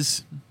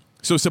is,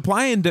 so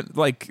supply and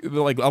like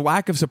a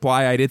lack of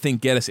supply, I did think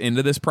get us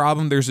into this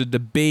problem. There's a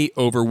debate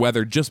over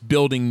whether just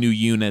building new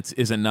units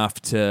is enough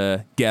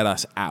to get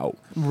us out.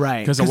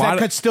 Right. Because that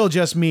could still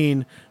just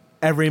mean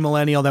every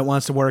millennial that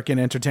wants to work in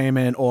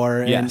entertainment or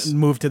and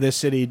move to this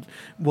city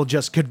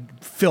could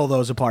fill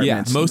those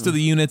apartments. Yeah, most of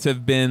the units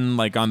have been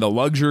like on the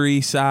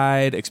luxury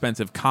side,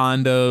 expensive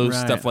condos,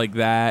 stuff like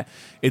that.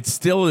 It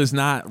still is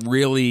not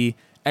really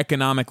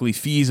economically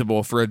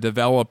feasible for a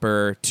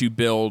developer to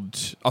build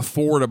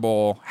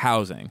affordable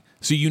housing.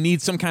 So you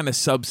need some kind of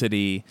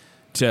subsidy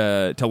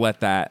to let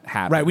that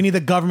happen. Right. We need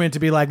the government to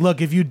be like, look,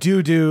 if you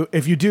do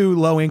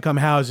low income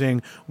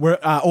housing,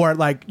 or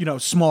like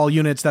small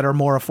units that are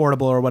more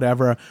affordable or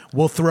whatever,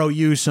 we'll throw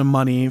you some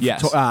money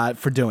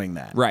for doing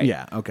that. Right.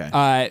 Yeah.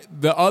 Okay.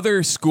 The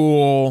other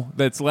school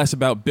that's less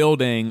about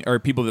building are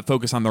people that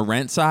focus on the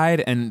rent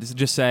side and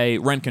just say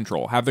rent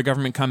control. Have the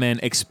government come in,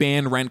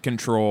 expand rent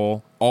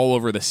control all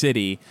over the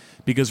city.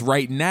 Because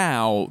right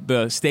now,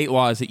 the state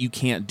law is that you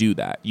can't do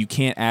that. You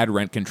can't add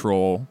rent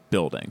control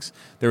buildings.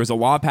 There was a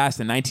law passed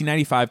in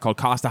 1995 called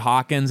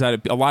Costa-Hawkins. A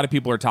lot of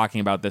people are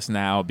talking about this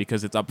now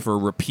because it's up for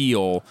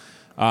repeal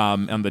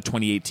on the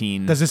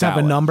 2018 Does this ballot.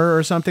 have a number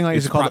or something? Like,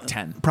 it's is it called Prop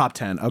 10. Prop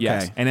 10, okay.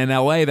 Yes. And in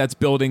LA, that's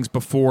buildings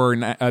built before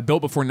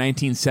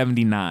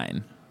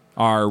 1979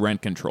 are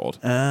rent controlled.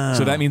 Oh.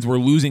 So that means we're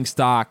losing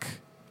stock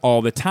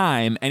all the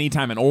time.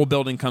 Anytime an old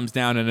building comes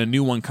down and a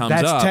new one comes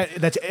up,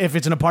 that's if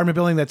it's an apartment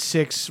building, that's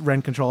 6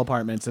 rent control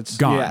apartments. That's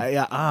gone.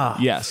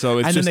 Yeah. So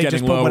it's and just then getting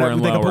just put lower whatever,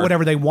 and they lower. can put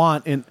whatever they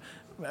want in,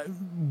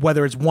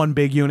 whether it's 1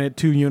 big unit,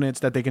 2 units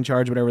that they can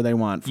charge whatever they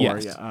want for.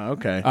 Yes. Yeah.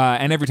 Okay.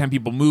 And every time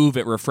people move,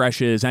 it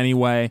refreshes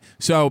anyway.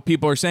 So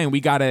people are saying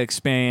we got to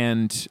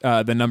expand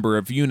the number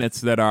of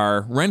units that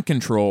are rent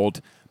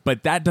controlled,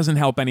 but that doesn't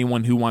help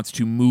anyone who wants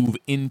to move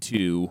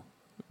into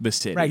the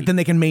city. Right. Then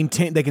they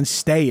can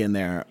stay in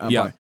there.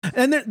 Yeah.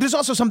 And there's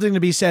also something to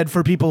be said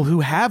for people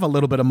who have a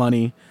little bit of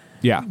money.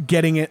 Yeah.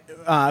 Getting it,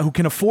 who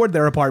can afford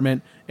their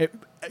apartment.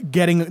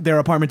 Getting their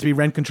apartment to be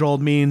rent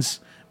controlled means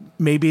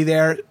maybe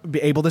they're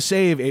able to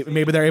save.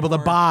 Maybe they're able to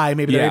buy.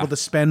 Maybe they're able to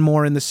spend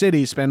more in the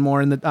city. Spend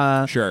more in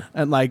the sure.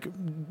 And like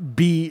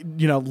be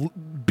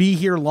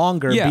here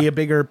longer. Be a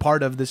bigger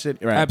part of the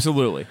city. Right.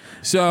 Absolutely.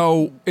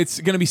 So it's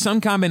going to be some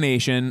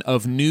combination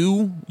of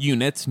new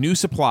units, new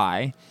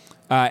supply,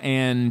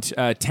 and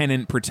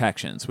tenant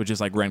protections, which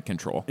is like rent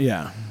control.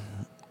 Yeah.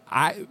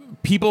 A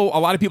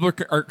lot of people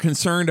are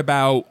concerned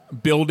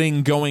about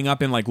building going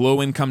up in like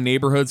low income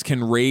neighborhoods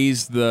can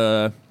raise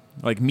the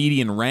like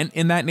median rent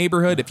in that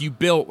neighborhood. If you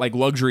built like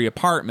luxury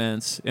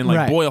apartments in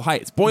like Boyle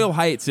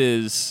Heights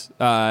is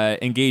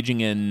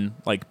engaging in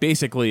like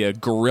basically a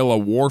guerrilla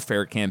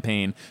warfare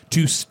campaign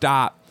to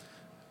stop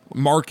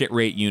market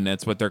rate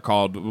units, what they're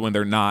called when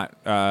they're not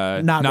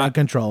rent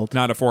controlled,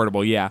 not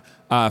affordable. Yeah.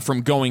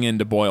 From going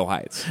into Boyle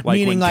Heights, like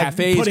meaning when like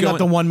cafes putting up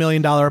the $1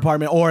 million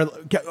apartment, or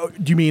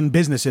do you mean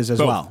businesses as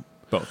well?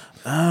 Both.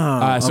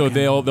 Oh, So okay.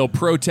 they'll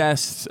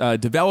protest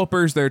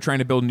developers that are trying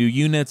to build new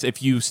units.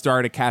 If you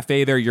start a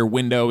cafe there, your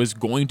window is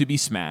going to be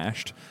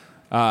smashed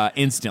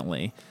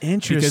instantly.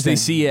 Interesting. Because they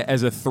see it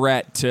as a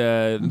threat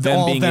to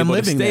them being able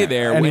to stay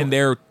there, and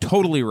they're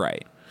totally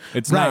right.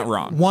 It's not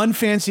wrong. One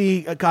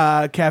fancy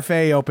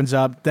cafe opens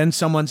up, then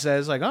someone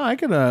says like, "Oh, I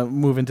could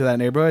move into that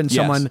neighborhood," and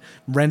someone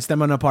rents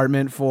them an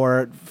apartment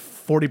for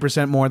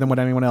 40% more than what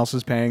anyone else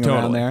is paying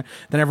around there.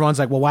 Then everyone's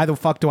like, "Well, why the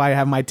fuck do I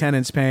have my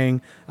tenants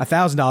paying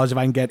 $1,000 if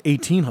I can get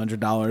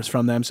 $1,800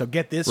 from them? So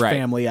get this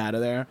family out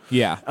of there."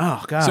 Yeah.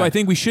 Oh God. So I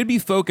think we should be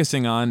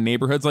focusing on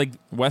neighborhoods like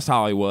West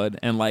Hollywood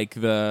and like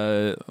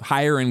the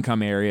higher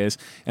income areas.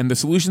 And the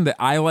solution that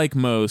I like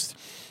most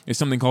is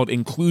something called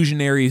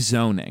inclusionary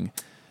zoning.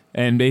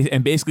 And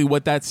basically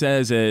what that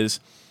says is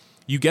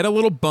you get a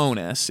little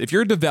bonus. If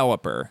you're a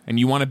developer and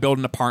you want to build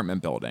an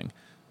apartment building,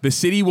 the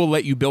city will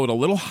let you build a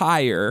little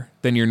higher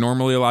than you're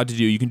normally allowed to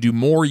do. You can do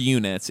more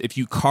units if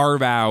you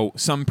carve out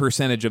some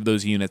percentage of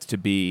those units to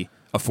be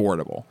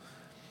affordable.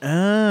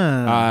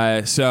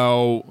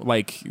 So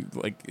like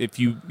if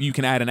you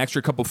can add an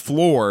extra couple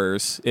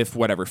floors if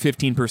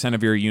 15%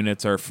 of your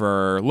units are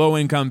for low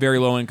income, very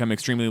low income,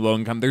 extremely low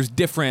income. There's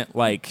different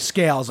like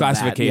scales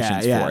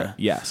classifications for it.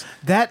 Yes.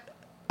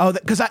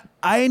 Because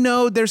I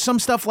know there's some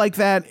stuff like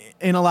that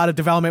in a lot of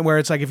development where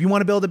it's like if you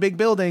want to build a big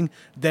building,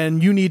 then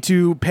you need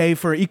to pay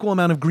for equal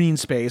amount of green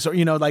space, or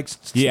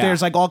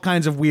there's like all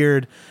kinds of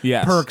weird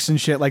perks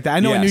and shit like that. I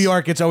know in New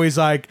York it's always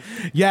like,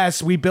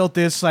 yes, we built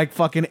this like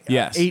fucking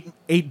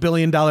 $8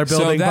 billion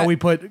building, but we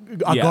put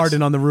a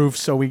garden on the roof,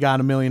 so we got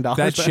 $1 million.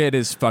 That shit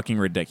is fucking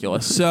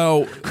ridiculous.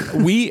 So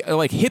we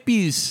like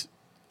hippies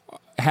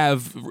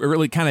have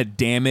really kind of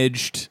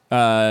damaged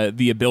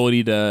the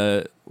ability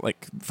to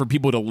like for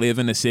people to live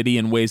in a city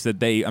in ways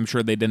that I'm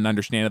sure they didn't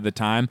understand at the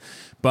time.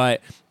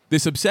 But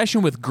this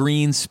obsession with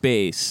green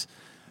space,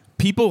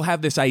 people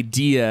have this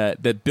idea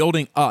that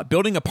building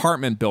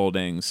apartment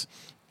buildings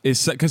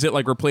is because it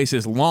like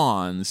replaces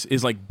lawns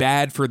is like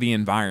bad for the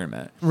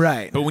environment.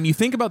 Right. But when you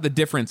think about the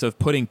difference of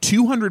putting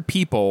 200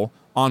 people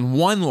on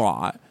one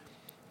lot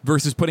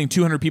versus putting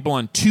 200 people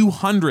on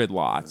 200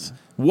 lots,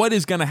 what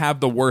is going to have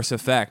the worst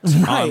effect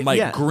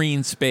on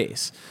green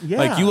space? Yeah.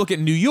 Like you look at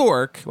New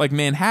York, like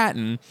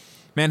Manhattan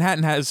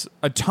has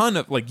a ton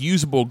of like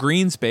usable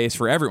green space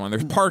for everyone.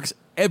 There's parks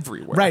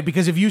everywhere. Right,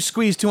 because if you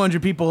squeeze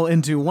 200 people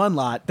into one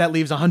lot, that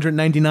leaves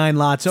 199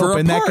 lots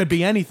open. That could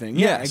be anything.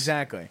 Yes. Yeah,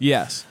 exactly.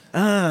 Yes.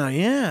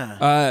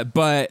 Yeah.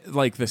 But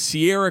like the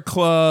Sierra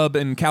Club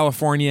in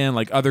California and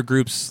like other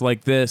groups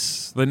like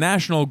this, the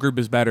national group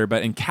is better.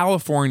 But in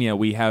California,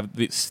 we have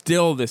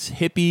still this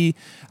hippie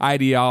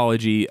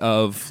ideology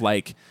of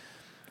like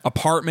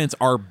apartments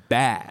are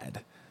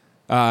bad.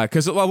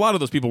 Because a lot of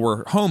those people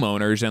were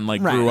homeowners and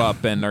like grew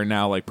up and are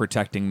now like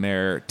protecting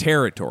their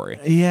territory.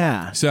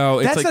 Yeah. So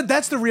it's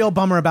that's the real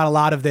bummer about a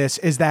lot of this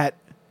is that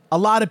a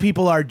lot of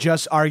people are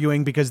just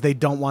arguing because they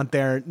don't want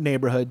their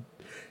neighborhood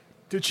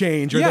to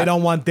change, or they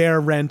don't want their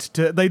rent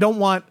to. They don't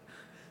want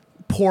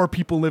poor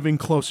people living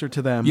closer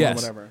to them, or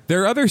whatever.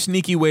 There are other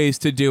sneaky ways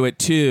to do it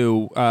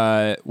too.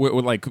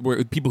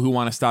 With people who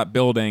want to stop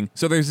building.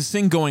 So there's this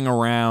thing going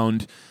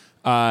around.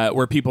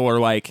 Where people are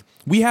like,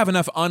 we have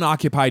enough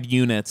unoccupied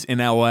units in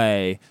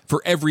LA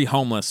for every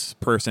homeless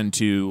person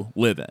to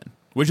live in,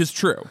 which is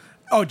true.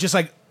 Oh, just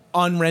like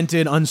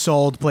unrented,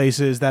 unsold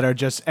places that are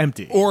just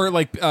empty. Or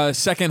like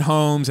second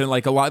homes and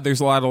like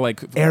there's a lot of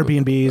like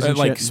Airbnbs and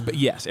like shit.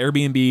 yes,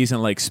 Airbnbs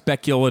and like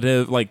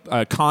speculative like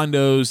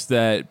condos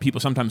that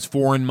people sometimes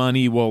foreign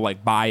money will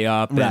like buy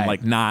up and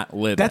like not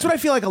live That's in. what I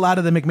feel like a lot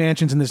of the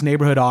McMansions in this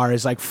neighborhood are,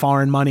 is like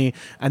foreign money,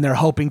 and they're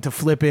hoping to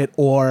flip it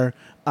or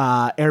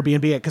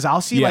Airbnb it, because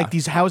I'll see like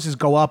these houses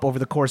go up over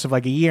the course of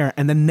like a year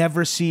and then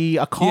never see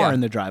a car in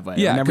the driveway.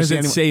 Yeah, never because see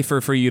it's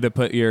safer for you to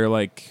put your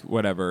like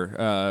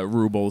whatever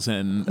rubles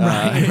in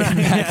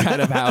that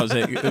kind of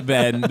housing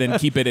than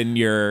keep it in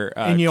your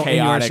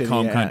chaotic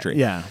home country.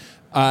 Yeah,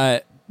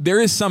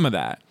 there is some of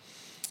that.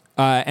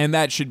 And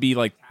that should be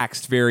like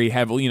taxed very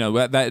heavily. You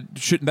know, that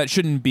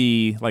shouldn't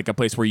be like a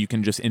place where you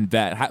can just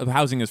invest.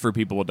 Housing is for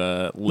people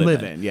to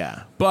live in.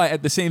 Yeah. But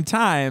at the same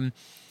time,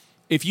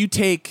 if you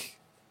take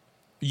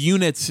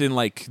units in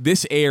like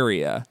this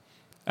area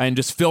and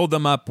just fill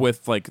them up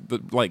with like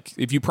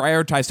if you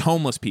prioritized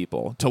homeless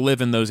people to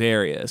live in those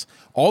areas,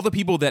 all the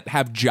people that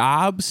have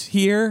jobs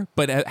here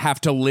but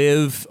have to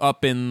live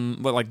up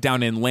in like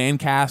down in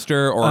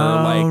Lancaster or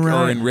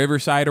or in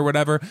Riverside or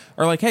whatever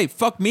are like, hey,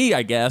 fuck me,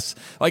 I guess.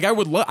 Like I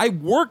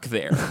work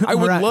there. I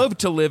would love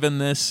to live in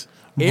this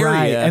area.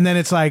 Right. And then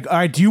it's like, all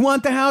right, do you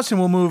want the house? And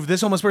we'll move this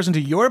homeless person to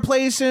your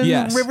place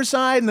in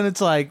Riverside. And then it's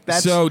like,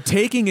 that's so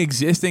taking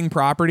existing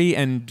property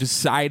and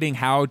deciding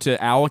how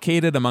to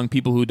allocate it among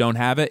people who don't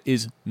have it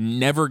is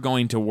never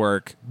going to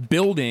work.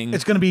 Building,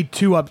 it's going to be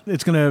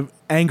it's going to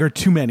anger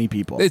too many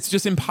people. It's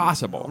just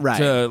impossible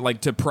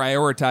to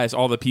prioritize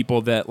all the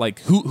people that like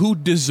who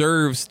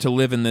deserves to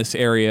live in this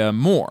area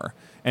more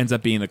ends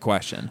up being the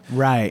question.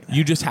 Right.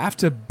 You just have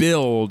to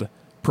build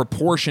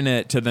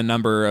proportionate to the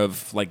number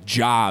of like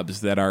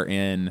jobs that are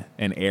in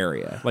an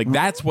area. Like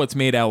that's what's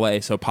made LA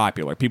so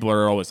popular. People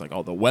are always like,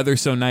 oh, the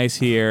weather's so nice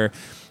here.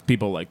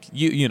 People like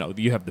you know,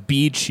 you have the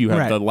beach, you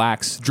have the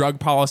lax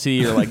drug policy.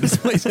 You're like, this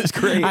place is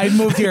great. I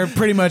moved here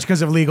pretty much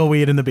because of legal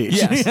weed in the beach.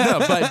 Yes, no,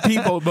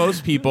 but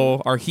most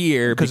people are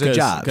here because of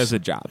jobs.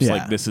 Yeah.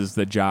 Like this is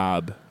the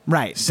job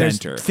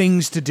center. There's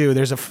things to do.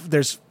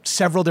 There's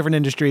several different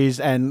industries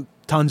and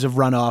tons of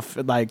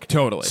runoff, like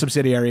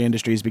subsidiary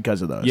industries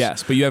because of those.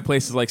 Yes, but you have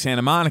places like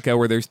Santa Monica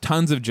where there's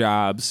tons of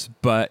jobs,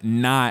 but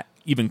not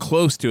even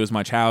close to as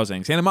much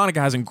housing. Santa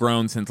Monica hasn't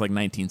grown since like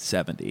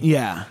 1970.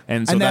 Yeah,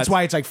 and so that's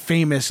why it's like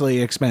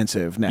famously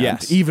expensive now.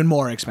 Yes, even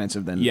more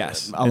expensive than a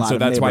lot and so of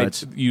that's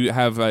neighborhoods. why you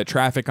have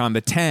traffic on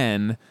the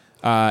 10.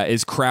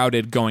 Is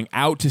crowded going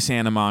out to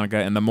Santa Monica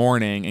in the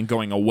morning and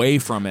going away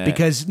from it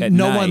because at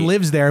no night. one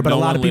lives there, but no a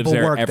lot of people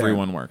work there.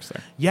 Everyone works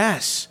there.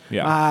 Yes.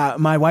 Yeah.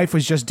 My wife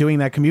was just doing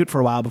that commute for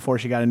a while before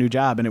she got a new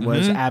job, and it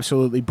was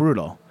absolutely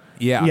brutal.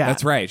 Yeah,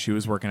 that's right. She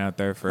was working out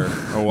there for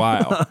a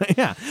while.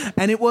 Yeah,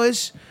 and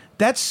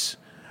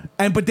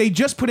but they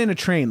just put in a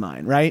train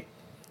line, right?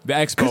 The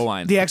Expo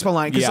line. The Expo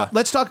line.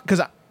 Let's talk,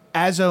 because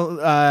as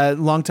a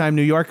longtime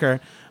New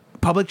Yorker,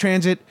 public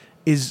transit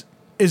is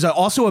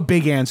also a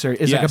big answer.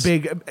 Is like a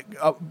big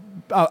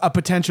a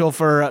potential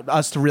for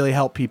us to really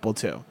help people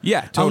too.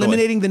 Yeah, totally.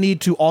 Eliminating the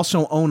need to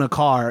also own a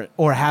car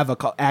or have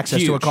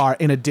access to a car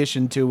in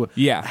addition to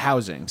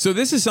housing. So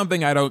this is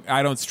something I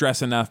don't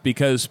stress enough,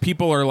 because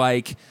people are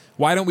like,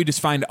 why don't we just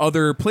find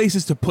other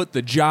places to put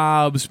the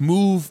jobs,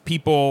 move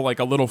people like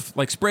a little,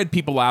 like spread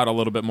people out a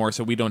little bit more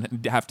so we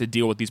don't have to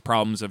deal with these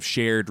problems of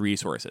shared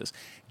resources.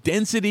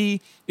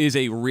 Density is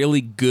a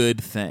really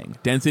good thing.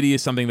 Density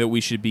is something that we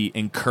should be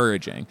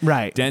encouraging.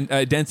 Right.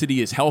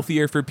 Density is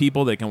healthier for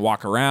people. They can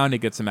walk around. It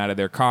gets them out of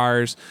their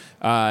cars.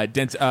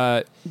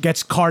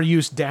 Gets car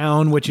use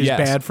down, which is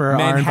bad for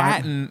our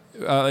environment.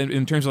 Manhattan,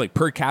 in terms of like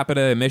per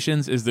capita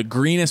emissions, is the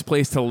greenest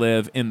place to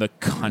live in the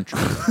country.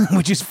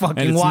 Which is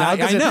fucking wild.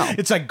 I know.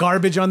 It's like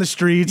garbage on the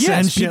streets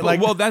and shit. People,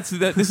 well, this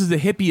is the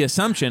hippie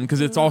assumption,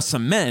 because it's all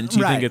cement.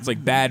 You think it's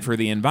like bad for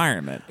the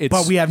environment.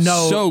 But we have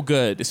so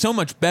good. It's so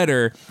much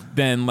better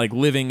than like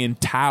living in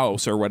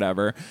Taos or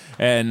whatever,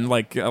 and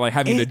like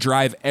having to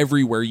drive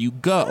everywhere you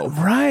go.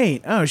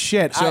 Right. Oh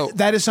shit. So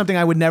that is something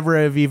I would never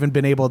have even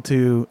been able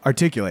to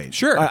articulate.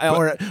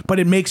 Sure. But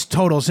it makes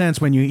total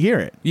sense when you hear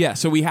it. Yeah.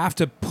 So we have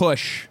to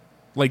push.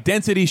 Like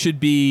density should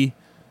be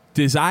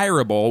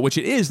desirable, which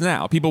it is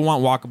now. People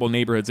want walkable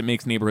neighborhoods. It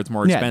makes neighborhoods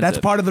more expensive. Yeah, that's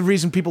part of the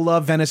reason people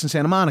love Venice and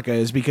Santa Monica,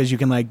 is because you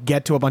can like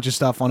get to a bunch of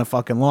stuff on a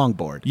fucking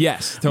longboard.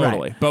 Yes,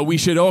 totally. Right. But we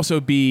should also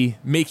be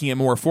making it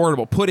more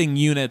affordable, putting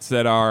units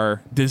that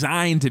are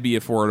designed to be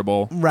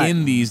affordable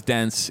in these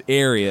dense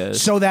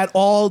areas, so that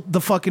all the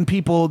fucking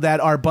people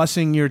that are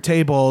bussing your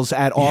tables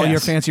at all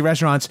your fancy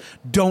restaurants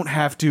don't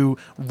have to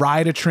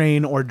ride a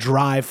train or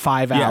drive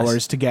 5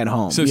 hours to get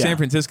home. So San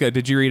Francisco,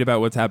 did you read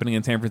about what's happening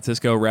in San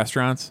Francisco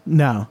restaurants?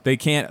 No.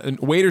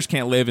 Waiters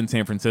can't live in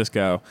San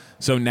Francisco,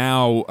 so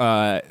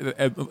now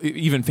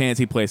even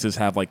fancy places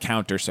have like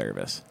counter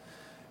service.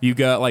 You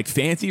got like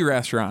fancy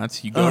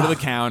restaurants. You go to the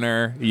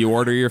counter, you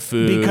order your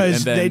food,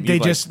 because and then they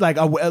just like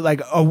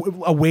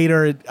a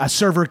waiter, a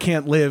server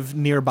can't live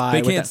nearby.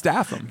 They can't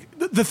staff them.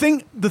 The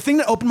thing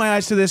that opened my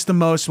eyes to this the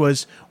most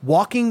was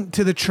walking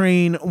to the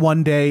train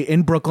one day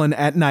in Brooklyn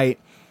at night.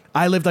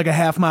 I lived like a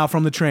half mile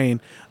from the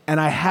train, and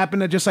I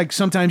happened to just like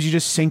sometimes you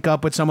just sync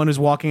up with someone who's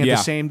walking at the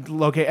same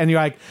location, and you're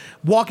like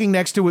walking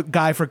next to a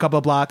guy for a couple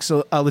of blocks,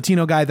 a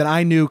Latino guy that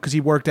I knew because he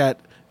worked at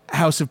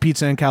House of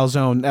Pizza and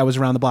Calzone that was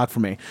around the block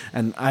from me,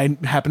 and I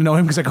happen to know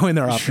him because I go in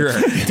there often.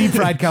 Sure. Deep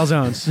fried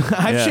calzones.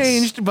 I've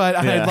changed, but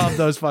I love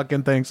those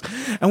fucking things.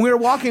 And we were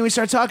walking, we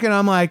started talking, and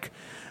I'm like,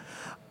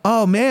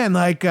 oh man,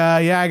 like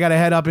I gotta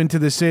head up into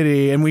the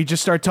city, and we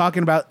just start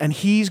talking about, and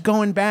he's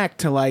going back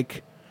to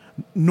like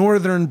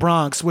northern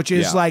Bronx, which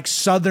is like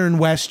southern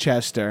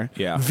Westchester,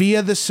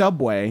 via the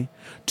subway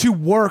to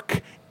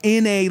work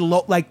in a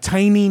like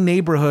tiny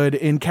neighborhood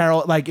in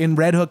in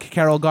Red Hook,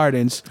 Carroll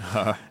Gardens,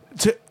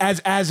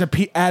 as a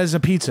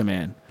pizza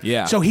man.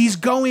 Yeah. So he's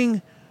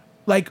going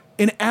like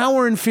an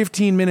hour and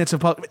 15 minutes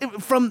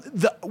from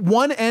the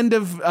one end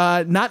of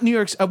not New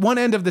York's one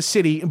end of the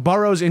city,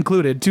 boroughs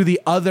included, to the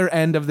other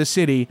end of the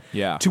city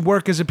to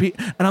work as a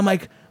and I'm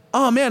like,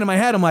 oh man, in my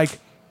head I'm like,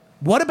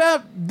 what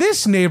about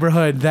this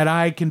neighborhood that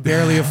I can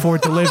barely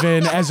afford to live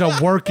in as a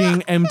working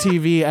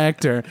MTV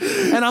actor?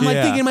 And I'm like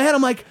thinking in my head,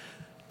 I'm like,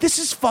 this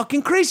is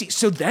fucking crazy.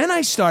 So then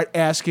I start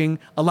asking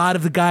a lot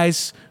of the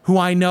guys who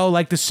I know,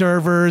 like the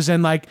servers,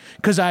 and like,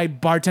 because I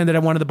bartended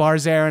at one of the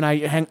bars there, and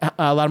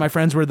a lot of my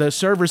friends were the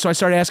servers. So I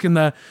started asking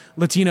the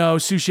Latino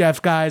sous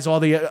chef guys, all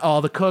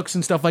the cooks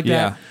and stuff like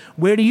that.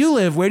 Where do you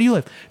live? Where do you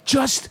live?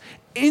 Just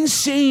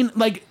insane,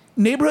 like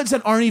neighborhoods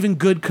that aren't even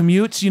good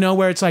commutes, you know,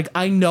 where it's like,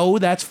 I know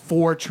that's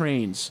 4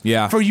 trains.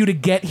 Yeah. For you to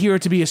get here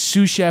to be a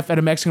sous chef at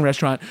a Mexican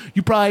restaurant,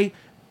 you probably,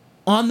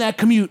 on that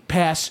commute,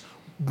 pass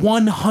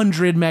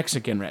 100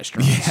 Mexican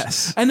restaurants.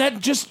 Yes. And that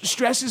just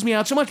stresses me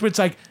out so much. But it's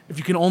like, if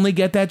you can only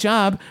get that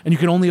job and you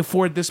can only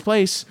afford this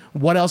place,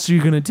 what else are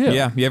you going to do?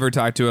 Yeah. You ever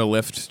talk to a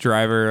Lyft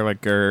driver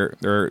like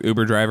or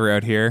Uber driver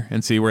out here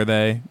and see where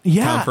they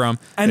come from?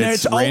 And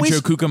it's Rancho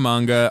always,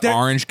 Cucamonga,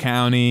 Orange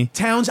County.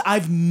 Towns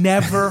I've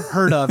never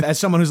heard of as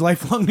someone who's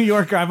lifelong New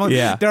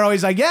Yorker. They're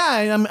always like,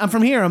 I'm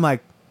from here. I'm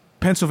like,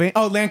 Pennsylvania.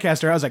 Oh,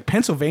 Lancaster. I was like,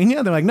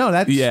 Pennsylvania? They're like, no,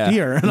 that's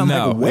here. And I'm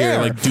like,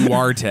 where? Like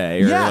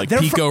Duarte or like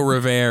Pico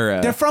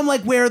Rivera. They're from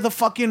like where the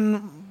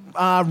fucking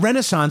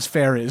Renaissance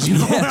Fair is. You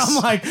know? Where I'm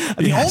like,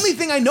 the only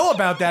thing I know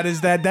about that is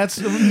that's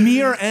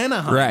near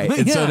Anaheim. Right.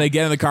 And so they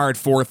get in the car at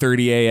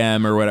 4:30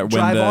 a.m. or whatever.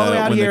 Drive all the way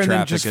out here and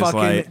then just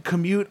fucking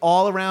commute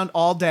all around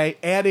all day,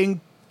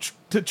 adding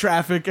to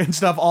traffic and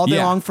stuff all day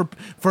long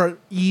for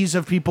ease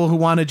of people who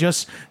want to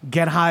just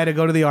get high to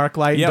go to the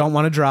ArcLight and don't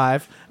want to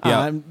drive.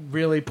 I'm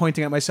really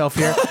pointing at myself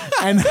here.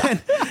 and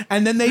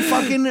then they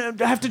fucking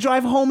have to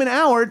drive home an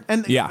hour,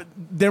 and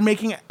they're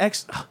making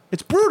it's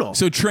brutal.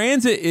 So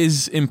transit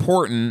is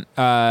important.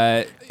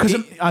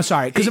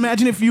 Because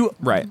imagine if you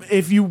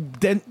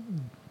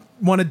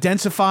want to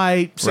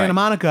densify Santa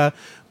Monica,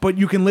 but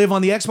you can live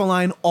on the Expo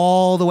line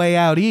all the way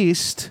out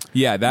east.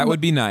 Yeah, that would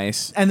be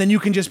nice. And then you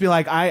can just be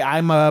like,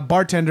 I'm a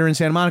bartender in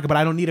Santa Monica, but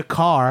I don't need a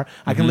car.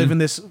 I can live in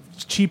this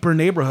cheaper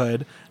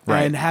neighborhood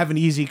and have an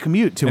easy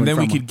commute to and then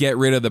we from could get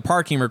rid of the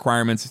parking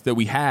requirements that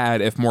we had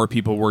if more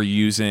people were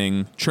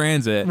using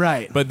transit.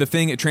 Right. But the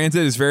thing,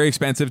 transit is very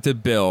expensive to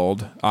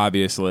build,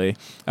 obviously.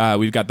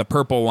 We've got the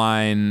Purple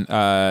Line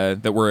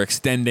that we're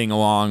extending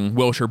along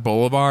Wilshire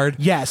Boulevard.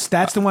 Yes,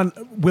 that's the one.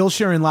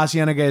 Wilshire and La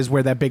Cienega is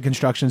where that big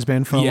construction's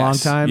been for a long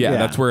time. Yeah,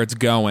 that's where it's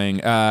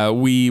going.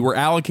 We were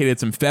allocated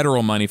some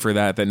federal money for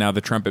that now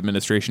the Trump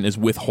administration is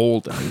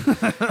withholding.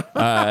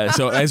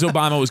 So as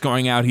Obama was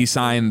going out, he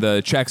signed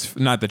the checks,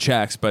 not the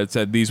checks, but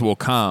said these will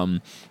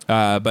come.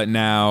 But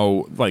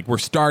now, like, we're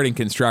starting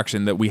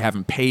construction that we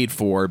haven't paid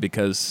for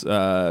because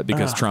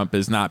Trump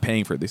is not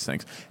paying for these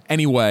things.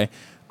 Anyway,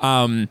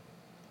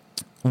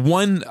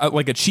 one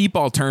like a cheap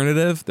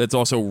alternative that's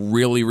also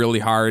really, really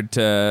hard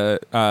to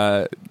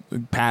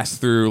pass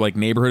through, like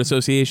neighborhood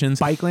associations.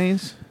 Bike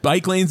lanes?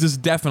 Bike lanes is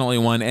definitely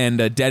one,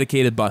 and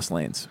dedicated bus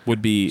lanes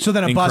would be so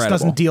then a incredible. Bus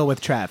doesn't deal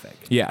with traffic.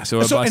 Yeah, so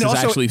a bus is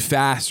actually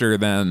faster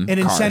than it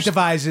cars.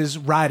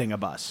 Incentivizes riding a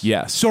bus.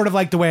 Yes. Sort of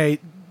like the way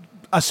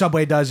a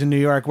subway does in New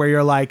York, where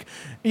you're like,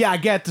 I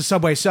get the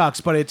subway sucks,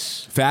 but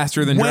it's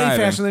faster than driving. Way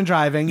faster than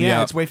driving.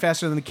 Yeah, it's way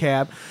faster than the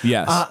cab.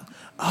 Yes.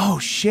 Oh,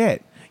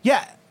 shit.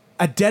 Yeah.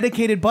 A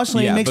dedicated bus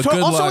lane makes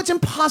total. Also, it's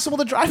impossible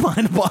to drive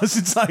behind a bus.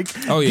 It's like,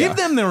 give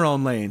them their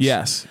own lanes.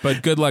 Yes,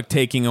 but good luck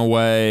taking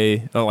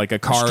away like a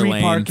car street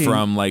lane parking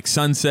from like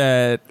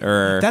Sunset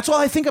or. That's all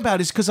I think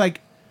about is because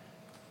like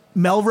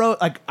Melrose,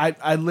 like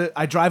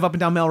I drive up and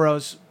down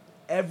Melrose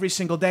every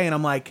single day, and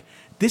I'm like,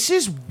 this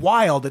is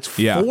wild. It's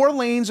 4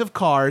 lanes of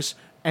cars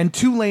and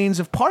 2 lanes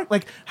of park.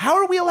 Like, how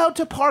are we allowed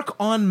to park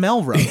on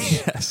Melrose?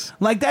 Yes.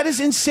 Like, that is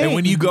insane. And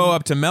when you go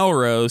up to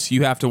Melrose,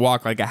 you have to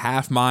walk like a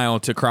half mile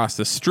to cross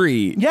the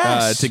street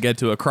to get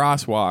to a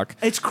crosswalk.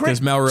 It's crazy.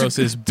 Because Melrose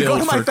is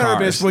built for cars. To go to my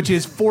therapist, which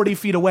is 40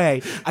 feet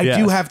away, I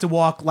do have to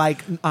walk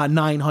like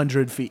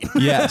 900 feet.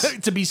 Yes.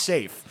 To be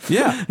safe.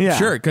 Yeah.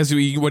 Sure. Because what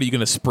are you going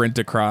to sprint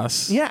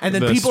across? Yeah, and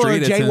then people are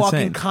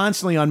jaywalking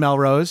constantly on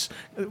Melrose,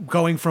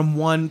 going from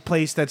one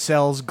place that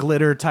sells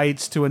glitter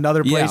tights to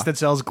another place that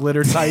sells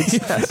glitter tights.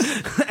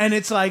 And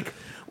it's like,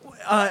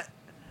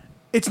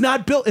 it's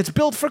not built. It's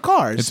built for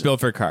cars. It's built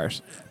for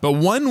cars. But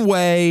one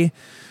way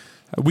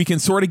we can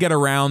sort of get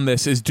around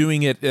this is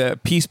doing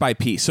it piece by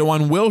piece. So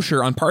on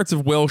Wilshire, on parts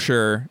of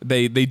Wilshire,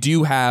 they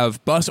do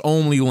have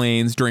bus-only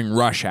lanes during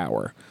rush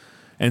hour.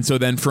 And so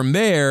then from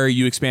there,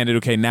 you expanded,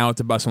 okay, now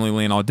it's a bus-only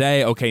lane all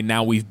day. Okay,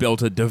 now we've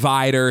built a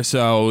divider,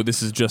 so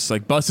this is just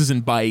like buses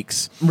and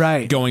bikes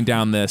going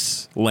down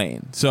this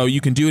lane. So you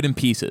can do it in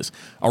pieces.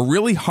 A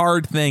really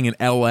hard thing in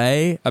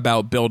L.A.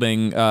 about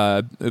building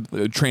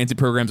transit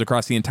programs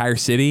across the entire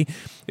city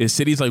is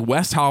cities like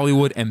West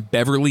Hollywood and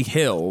Beverly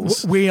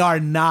Hills. We are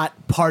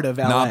not part of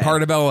L.A. Not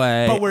part of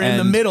L.A. But we're in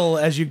the middle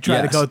as you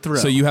try to go through.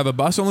 So you have a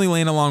bus-only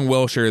lane along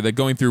Wilshire that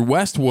going through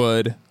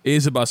Westwood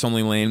is a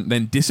bus-only lane,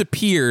 then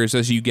disappears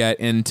as you get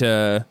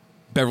into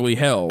Beverly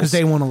Hills. Because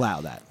they won't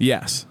allow that.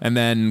 Yes, and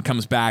then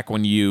comes back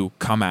when you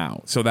come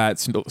out. So that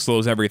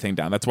slows everything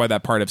down. That's why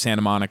that part of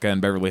Santa Monica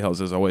and Beverly Hills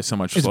is always so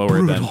much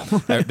slower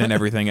than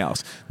everything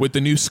else. With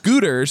the new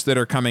scooters that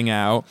are coming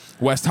out,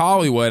 West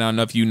Hollywood, I don't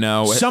know if you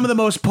know. Some of the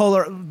most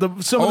polar...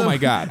 my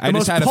God. I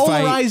just had a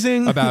fight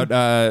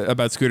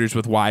about scooters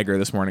with Weiger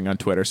this morning on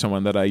Twitter,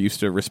 someone that I used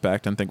to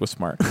respect and think was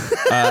smart.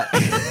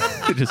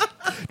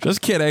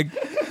 Just kidding.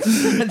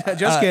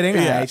 Just kidding.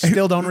 I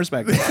still don't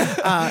respect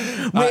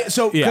it. Wait,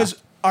 so because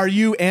are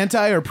you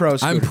anti or pro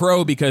scooter? I'm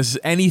pro because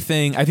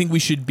anything, I think we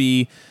should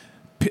be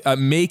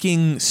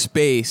making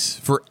space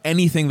for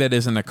anything that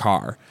isn't a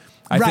car.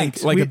 I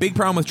think like a big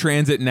problem with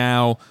transit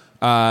now,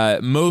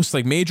 most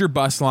like major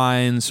bus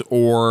lines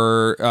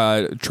or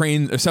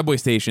subway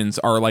stations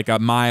are like a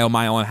mile and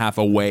a half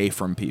away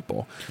from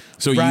people.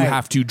 So you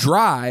have to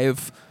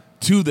drive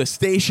to the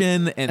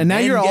station and now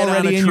then you're get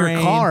already in train.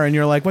 your car and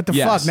you're like, what the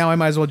fuck? Now I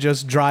might as well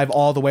just drive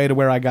all the way to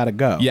where I gotta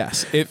go.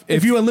 Yes.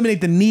 If you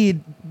eliminate the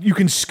need, you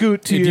can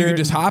scoot to you can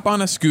just hop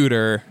on a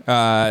scooter,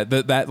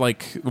 that like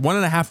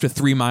 1.5 to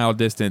 3 mile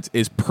distance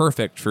is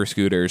perfect for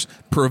scooters,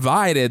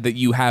 provided that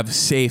you have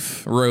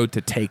safe road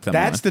to take them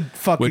That's on, the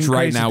fucking which right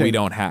crazy now thing. we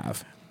don't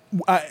have.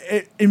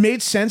 It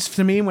made sense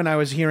to me when I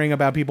was hearing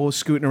about people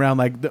scooting around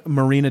like the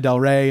Marina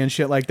Del Rey and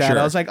shit like that. Sure.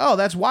 I was like, oh,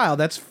 that's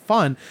wild. That's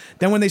fun.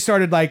 Then when they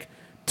started like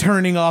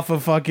turning off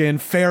of fucking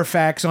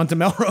Fairfax onto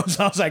Melrose,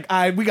 I was like,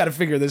 we got to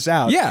figure this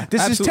out. Yeah,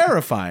 this absolutely. is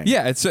terrifying.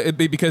 Yeah, it's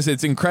because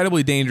it's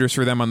incredibly dangerous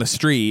for them on the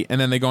street,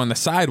 and then they go on the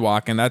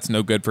sidewalk, and that's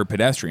no good for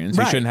pedestrians.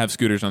 You shouldn't have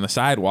scooters on the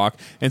sidewalk,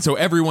 and so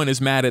everyone is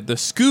mad at the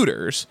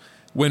scooters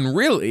when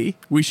really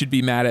we should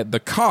be mad at the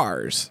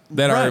cars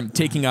that are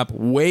taking up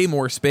way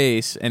more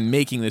space and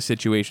making the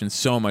situation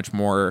so much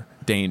more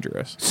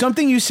dangerous.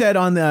 Something you said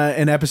on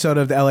an episode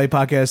of the LA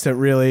podcast that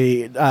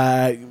really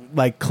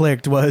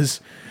clicked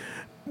was,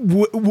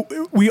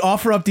 we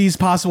offer up these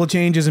possible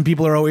changes and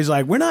people are always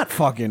like, we're not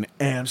fucking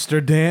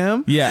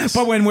Amsterdam. Yes.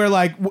 But when we're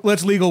like,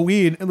 let's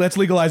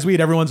legalize weed,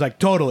 everyone's like,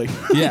 totally.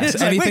 Yes.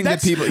 It's Anything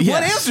like, that people,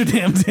 what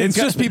Amsterdam did. It's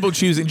just people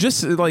choosing,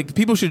 just like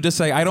people should just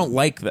say, I don't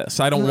like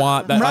this. I don't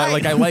want that.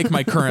 I like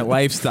my current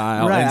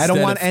lifestyle. Right. I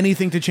don't want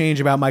anything to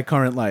change about my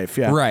current life.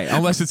 Yeah. Right.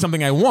 Unless it's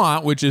something I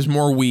want, which is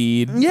more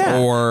weed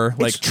or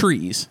like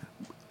trees.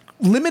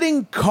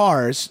 Limiting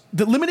cars,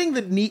 eliminating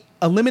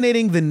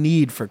the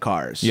need for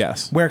cars.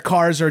 Yes. Where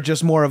cars are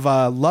just more of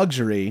a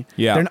luxury.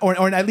 Yeah.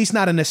 Or at least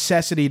not a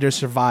necessity to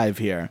survive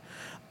here.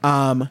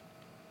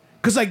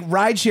 Because like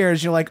ride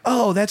shares, you're like,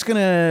 oh, that's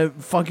gonna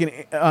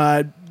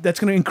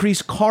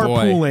increase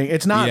carpooling.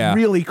 It's not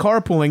really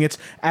carpooling. It's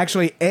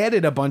actually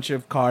added a bunch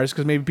of cars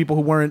because maybe people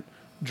who weren't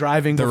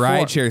driving the before.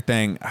 rideshare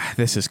thing.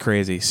 This is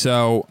crazy.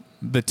 So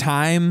the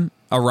time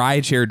a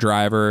rideshare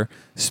driver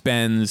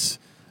spends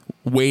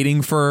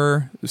waiting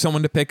for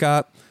someone to pick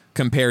up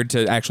compared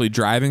to actually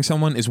driving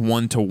someone is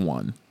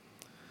 1-to-1.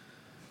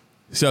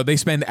 So they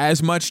spend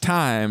as much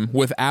time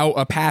without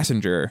a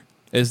passenger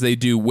as they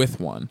do with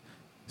one.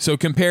 So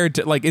compared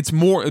to like, it's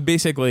more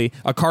basically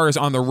a car is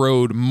on the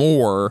road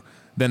more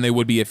than they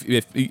would be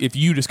if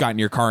you just got in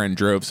your car and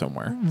drove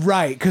somewhere.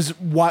 Right, because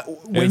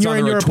when you're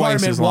in your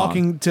apartment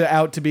walking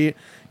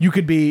you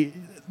could be,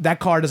 that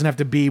car doesn't have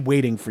to be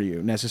waiting for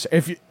you necessarily.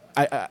 If you,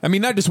 I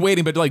mean, not just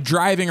waiting, but like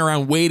driving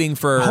around waiting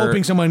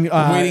for someone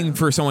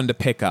to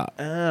pick up.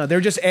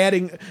 They're just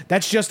adding.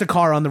 That's just a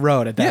car on the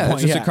road at that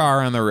point. It's just a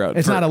car on the road.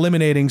 It's not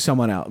eliminating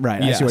someone out.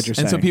 Right. Yes. I see what you're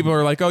saying. And so people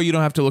are like, oh, you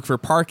don't have to look for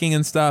parking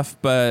and stuff,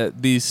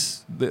 but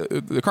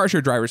the car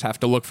share drivers have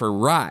to look for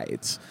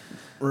rides.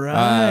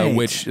 Right.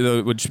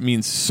 Which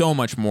means so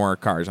much more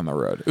cars on the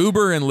road.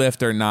 Uber and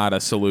Lyft are not a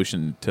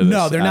solution to this.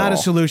 No, they're not a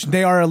solution.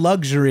 They are a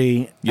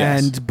luxury.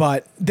 Yes.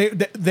 But they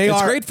it's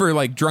are great for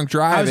like drunk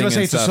driving. I was going to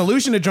say it's a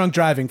solution to drunk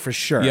driving for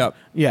sure. Yep.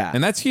 Yeah.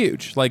 And that's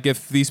huge. Like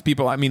if these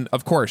people, I mean,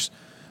 of course,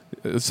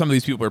 some of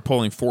these people are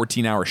pulling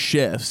 14-hour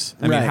shifts.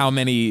 I mean, how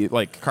many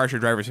like car share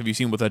drivers have you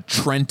seen with a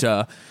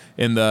Trenta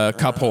in the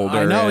cup holder?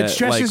 I know, it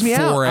stresses me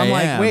out. I'm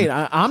like, wait,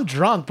 I'm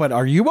drunk, but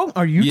are you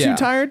too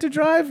tired to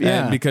drive?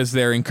 Yeah, and because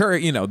they're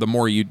encouraged. The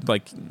more you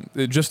like,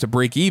 just to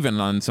break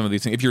even on some of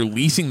these things. If you're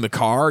leasing the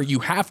car, you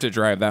have to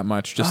drive that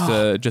much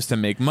just to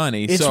make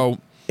money.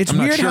 It's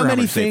weird how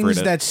many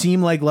things that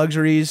seem like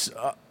luxuries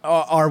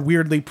are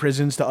weirdly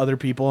prisons to other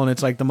people, and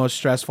it's like the most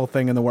stressful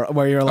thing in the world.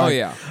 Where you're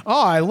like,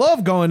 oh, I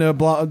love going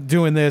to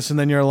doing this, and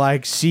then you're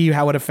like, see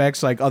how it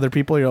affects like other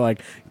people. You're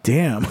like,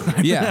 damn,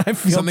 yeah, I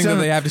feel something that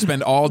they have to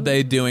spend all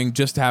day doing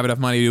just to have enough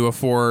money to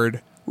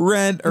afford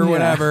rent or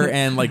whatever,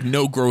 and like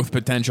no growth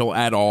potential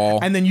at all,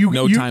 and then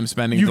time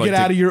spending. You get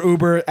out of your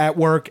Uber at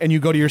work and you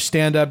go to your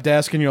stand-up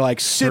desk and you're like,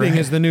 sitting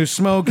is the new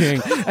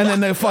smoking, and then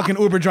the fucking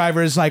Uber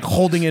driver is like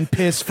holding in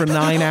piss for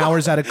 9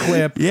 hours at a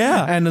clip,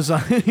 and it's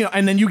like,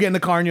 and then you get in the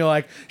car and you're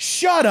like,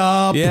 shut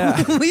up,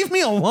 leave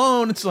me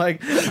alone. It's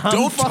like,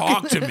 don't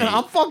talk to me.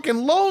 I'm fucking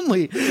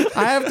lonely.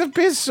 I have to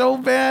piss so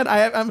bad.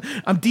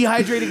 I'm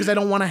dehydrated because I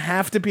don't want to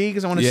have to pee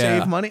because I want to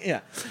save money.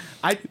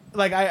 I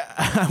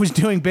was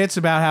doing bits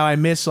about how I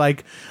miss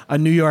like a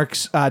New York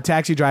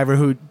taxi driver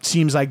who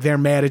seems like they're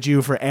mad at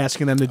you for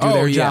asking them to do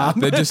their job.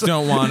 They just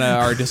don't want to,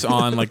 are just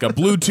on like a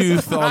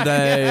Bluetooth all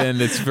day,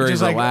 and it's very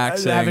just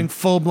relaxing. Like, having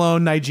full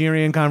blown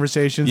Nigerian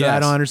conversations that I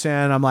don't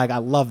understand. I'm like, I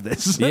love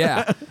this.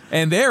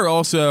 And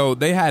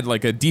they had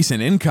like a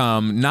decent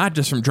income, not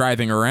just from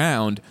driving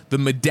around. The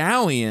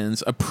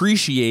medallions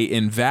appreciate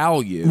in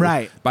value,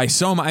 by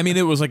so much. I mean,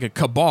 it was like a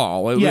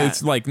cabal.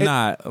 It's like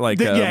not like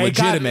a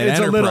legitimate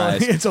enterprise.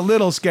 It's a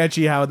little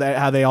sketchy how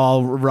they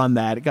all run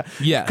that.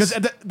 Yes,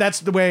 because that's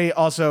the way.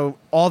 Also,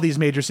 all these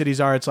major cities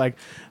are. It's like,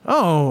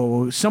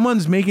 oh,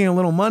 someone's making a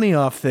little money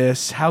off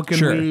this. How can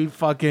we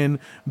fucking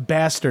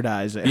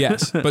bastardize it?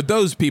 Yes, but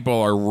those people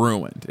are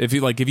ruined. If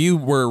you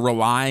were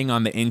relying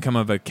on the income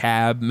of a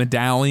cab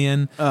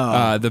medallion,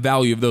 the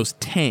value of those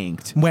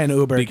tanked when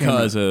Uber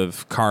because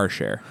of car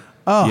share.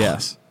 Oh,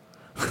 yes.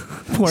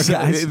 Poor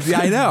guys.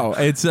 I know.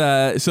 It's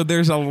so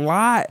there's a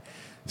lot.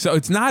 So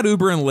it's not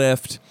Uber and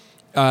Lyft.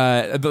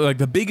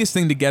 The biggest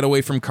thing to get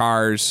away from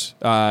cars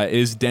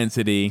is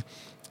density,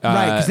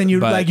 right? Because then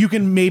you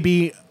can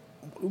maybe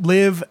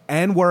live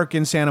and work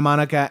in Santa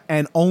Monica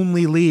and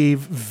only leave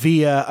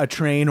via a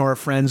train or a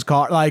friend's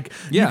car. Like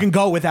you can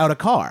go without a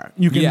car.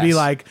 You can be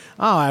like,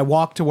 oh, I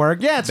walk to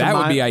work. Yeah, that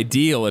would be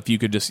ideal if you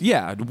could just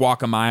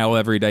walk a mile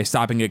every day,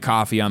 stop and get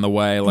coffee on the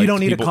way. Like, you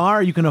don't need a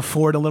car. You can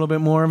afford a little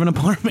bit more of an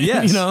apartment.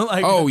 Yes. You know,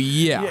 like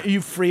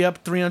you free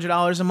up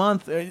 $300 a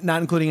month,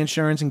 not including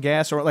insurance and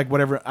gas or like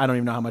whatever. I don't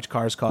even know how much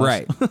cars cost.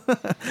 Right.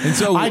 And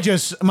so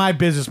my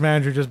business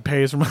manager just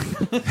pays for my.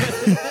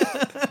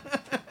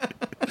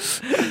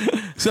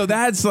 So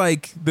that's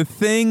like the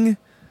thing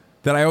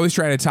that I always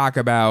try to talk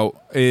about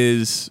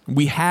is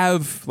we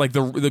have like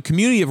the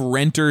community of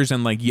renters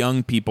and like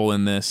young people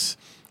in this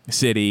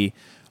city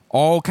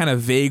all kind of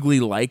vaguely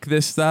like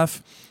this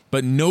stuff,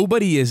 but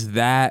nobody is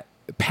that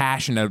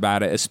passionate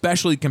about it,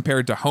 especially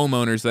compared to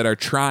homeowners that are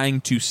trying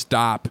to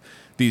stop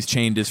these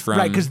changes from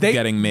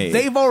getting made.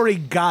 They've already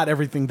got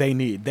everything they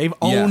need. They've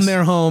owned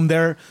their home.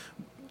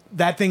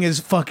 That thing is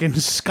fucking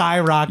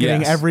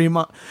skyrocketing every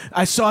month.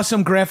 I saw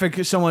some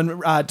graphic someone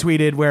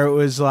tweeted where it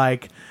was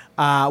like,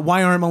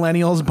 why aren't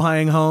millennials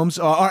buying homes?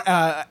 Or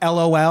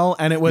LOL.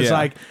 And it was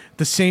like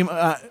the same...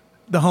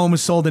 the home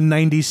was sold in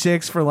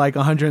 96 for like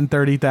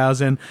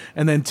 130,000,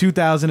 and then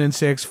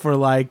 2006 for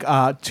like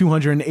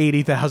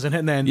 280,000,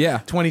 and then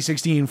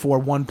 2016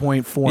 for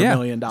 1.4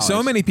 million dollars.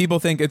 So many people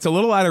think it's a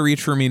little out of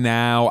reach for me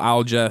now.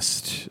 I'll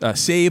just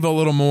save a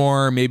little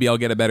more. Maybe I'll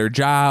get a better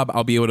job.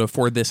 I'll be able to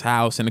afford this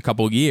house in a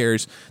couple of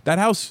years. That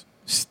house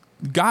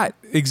got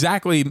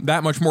exactly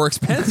that much more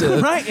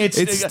expensive. Right?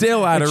 It's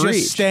still out of reach.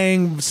 Just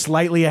staying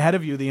slightly ahead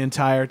of you the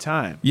entire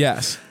time.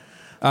 Yes.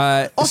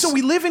 Also,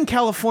 we live in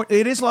California.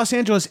 It is Los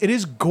Angeles. It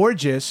is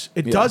gorgeous.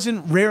 It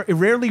it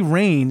rarely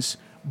rains.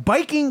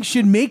 Biking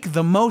should make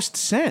the most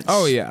sense.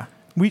 Oh yeah.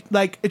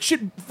 It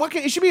should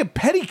be a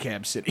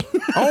pedicab city.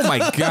 Oh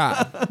my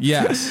god.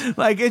 Yes.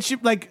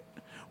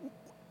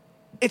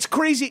 It's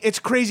crazy. It's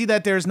crazy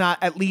that there's not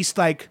at least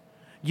like,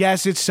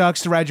 yes, it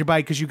sucks to ride your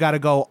bike because you got to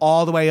go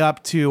all the way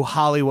up to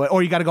Hollywood,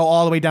 or you got to go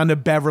all the way down to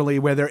Beverly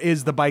where there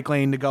is the bike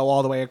lane to go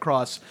all the way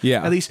across.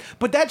 Yeah. At least,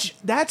 but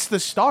that's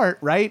the start,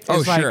 right?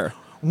 Oh, sure.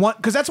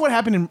 Because that's what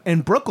happened in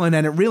Brooklyn,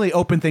 and it really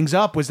opened things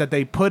up, was that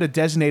they put a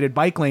designated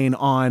bike lane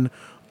on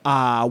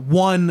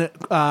one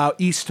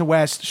east to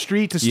west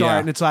street to start,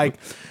 and it's like,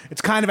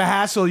 it's kind of a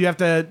hassle. You have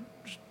to,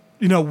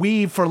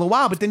 weave for a little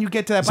while, but then you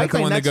get to that bike lane. Is that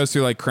the one that goes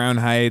through like Crown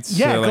Heights?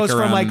 Yeah, it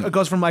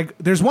goes from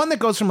there's one that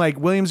goes from like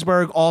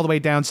Williamsburg all the way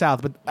down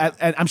south, but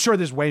I'm sure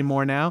there's way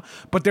more now.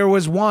 But there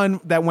was one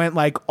that went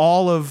like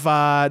all of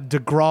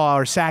DeGraw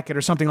or Sackett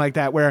or something like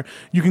that, where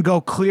you can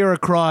go clear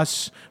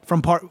across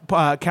from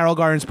Carroll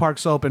Gardens, Park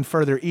Slope, and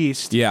further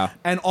east. Yeah,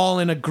 and all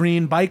in a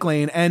green bike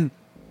lane. And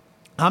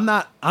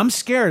I'm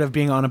scared of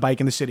being on a bike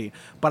in the city,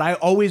 but I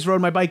always rode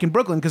my bike in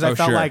Brooklyn because I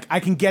felt like I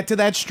can get to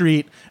that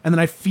street and then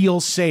I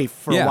feel safe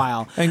for a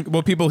while. And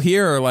well, people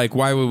here are like,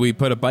 why would we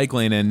put a bike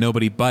lane in?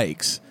 Nobody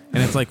bikes.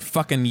 And it's like,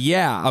 fucking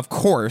of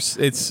course.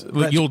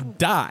 You'll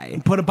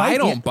die. Put a bike. I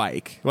don't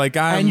bike.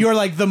 And you're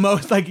like the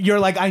most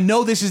I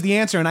know this is the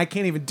answer and I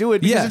can't even do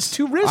it because it's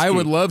too risky. I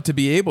would love to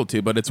be able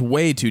to, but it's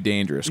way too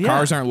dangerous.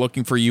 Cars aren't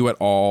looking for you at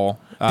all.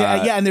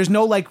 And there's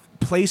no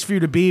place for you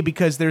to be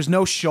because there's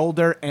no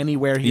shoulder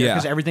anywhere here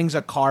because everything's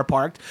a car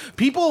parked.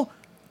 People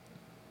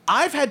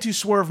I've had to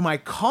swerve my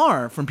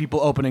car from people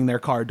opening their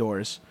car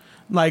doors.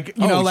 Like,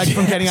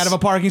 from getting out of a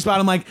parking spot.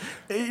 I'm like,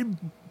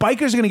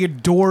 bikers are going to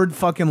get doored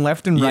fucking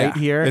left and right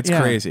here. It's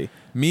crazy.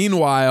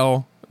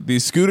 Meanwhile,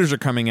 these scooters are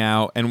coming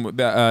out, and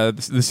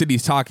the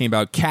city's talking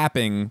about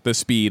capping the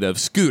speed of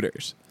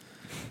scooters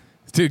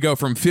to go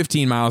from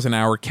 15 miles an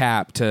hour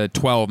cap to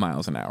 12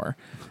 miles an hour.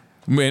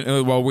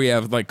 Well, we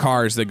have like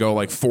cars that go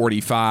like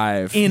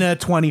 45 in a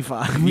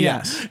 25.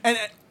 Yes. And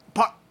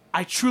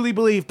I truly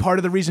believe part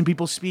of the reason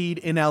people speed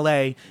in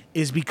LA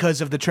is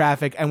because of the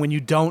traffic. And when you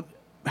don't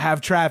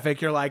have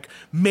traffic, you're like,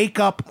 make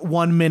up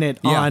 1 minute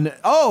on,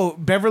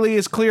 Beverly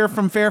is clear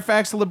from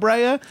Fairfax to La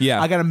Brea.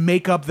 Yeah. I got to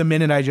make up the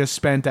minute I just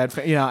spent at,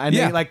 and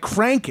they like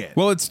crank it.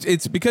 Well,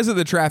 it's because of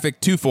the traffic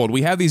twofold.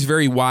 We have these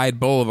very wide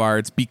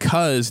boulevards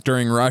because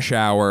during rush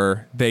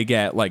hour, they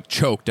get like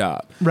choked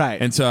up.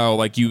 Right. And so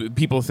like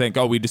people think,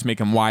 we just make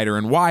them wider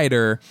and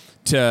wider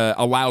to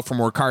allow for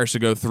more cars to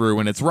go through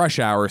when it's rush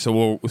hour.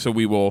 So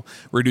we will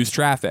reduce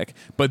traffic.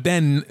 But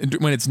then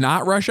when it's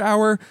not rush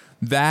hour,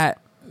 that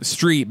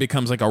street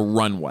becomes like a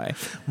runway,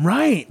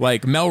 right?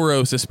 Like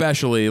Melrose,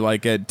 especially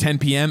like at 10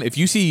 p.m. If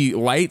you see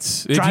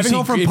lights, if you're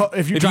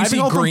driving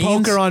home from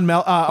poker on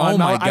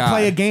I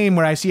play a game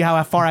where I see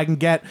how far I can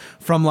get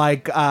from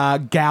like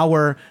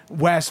Gower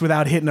West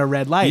without hitting a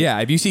red light. Yeah,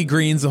 if you see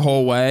greens the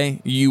whole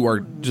way, you are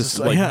just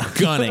like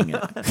gunning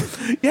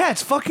it. Yeah,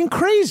 it's fucking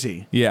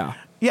crazy. Yeah,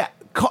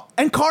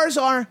 and cars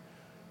are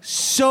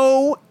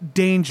so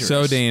dangerous.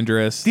 So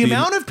dangerous. The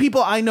amount of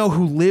people I know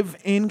who live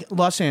in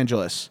Los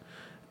Angeles,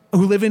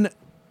 who live in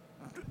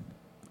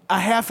a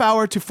half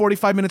hour to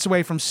 45 minutes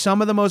away from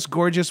some of the most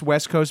gorgeous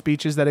West Coast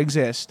beaches that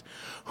exist,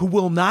 who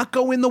will not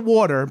go in the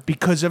water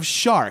because of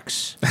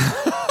sharks,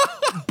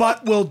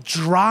 but will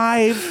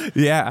drive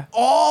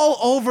all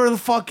over the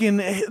fucking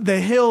the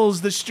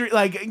hills, the street,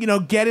 like,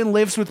 get in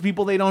lifts with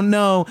people they don't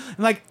know.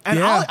 Like, and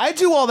I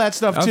do all that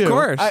stuff too. Of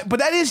course. But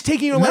that is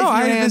taking your life in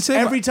your hands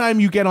every time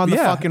you get on the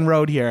fucking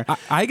road here.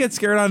 I get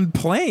scared on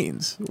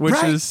planes,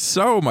 which is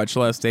so much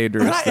less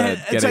dangerous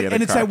than getting in a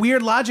car. It's that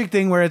weird logic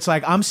thing where it's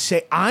like, I'm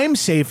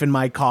safe in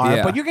my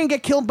car, but you're going to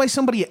get killed by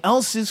somebody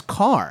else's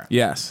car.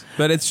 Yes.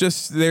 But it's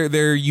just,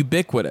 they're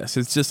ubiquitous.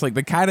 It's just like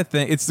the kind of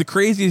thing, it's the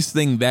craziest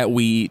thing that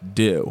we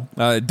do.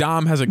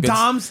 Dom has a good...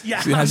 I was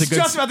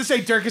just about to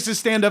say Dirkus'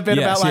 stand-up bit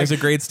about like... he has a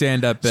great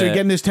stand-up bit. So you're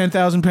getting this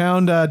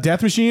 10,000-pound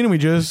death machine and we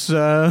just...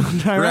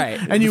 right.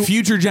 And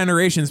future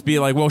generations be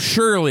like, well,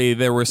 surely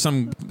there was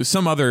some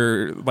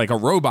other, like a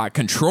robot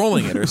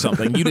controlling it or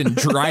something. You didn't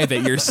drive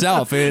it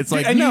yourself. It's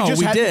like, no,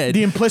 we did.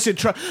 The implicit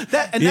trust...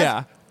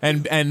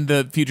 And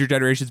the future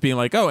generations being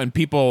like, and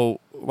people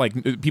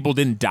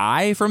didn't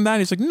die from that.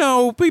 He's like,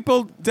 no,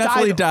 people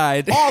definitely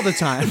died all the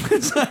time.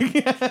 It's like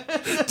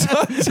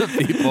tons of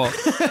people.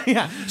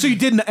 So you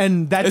didn't,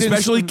 and that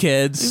especially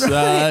kids.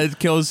 It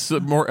kills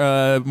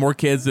more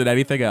kids than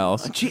anything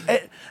else.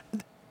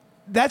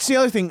 That's the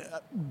other thing.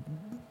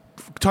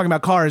 Talking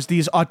about cars,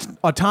 these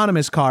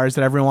autonomous cars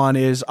that everyone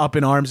is up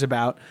in arms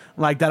about,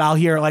 like that I'll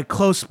hear like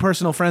close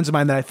personal friends of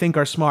mine that I think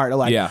are smart are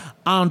like, I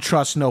don't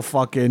trust no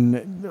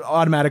fucking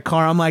automatic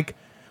car. I'm like,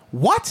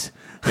 what?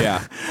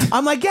 Yeah.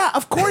 I'm like,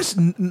 of course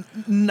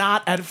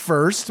not at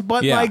first,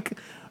 but like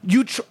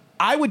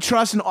I would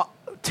trust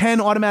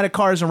 10 automatic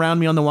cars around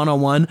me on the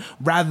 101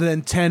 rather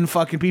than 10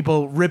 fucking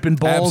people ripping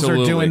bowls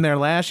or doing their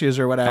lashes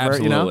or whatever.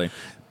 Absolutely.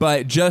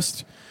 But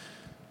just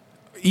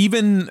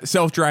even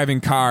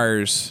self-driving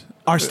cars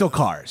are still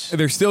cars.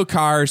 They're still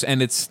cars,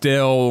 and it's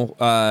still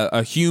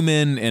a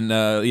human in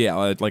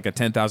like a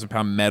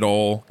 10,000-pound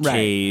metal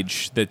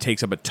cage that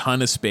takes up a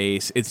ton of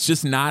space. It's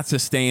just not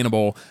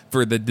sustainable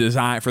for the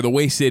design, for the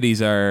way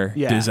cities are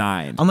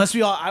designed. Unless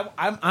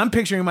I'm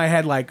picturing in my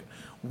head like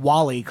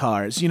Wall-E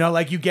cars,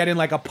 like you get in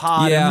like a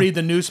pod and read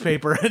the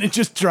newspaper and it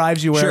just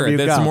drives you wherever you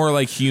go. Sure, that's more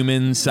like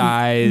human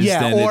sized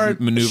and or it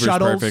maneuvers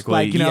shuttles,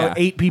 perfectly. Like,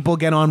 8 people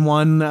get on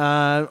one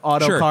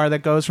auto car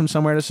that goes from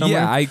somewhere to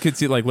somewhere. Yeah, I could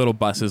see like little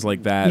buses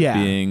like that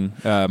being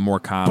more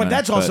common. But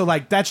that's also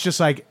like, that's just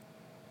like,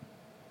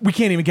 we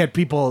can't even get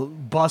people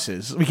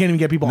buses. We can't even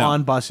get people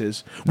on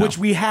buses, which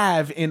we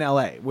have in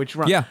LA.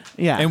 Yeah.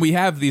 And we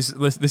have these.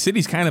 The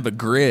city's kind of a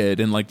grid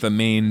in like the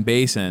main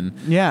basin.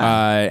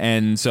 Yeah.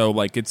 And so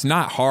like it's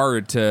not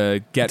hard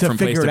to get from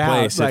place to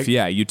place. If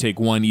you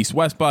take one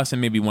east-west bus and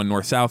maybe one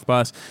north-south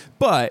bus,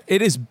 but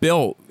it is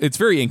built. It's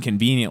very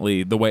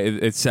inconveniently the way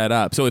it's set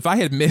up. So if I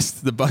had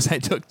missed the bus I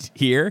took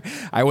here,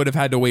 I would have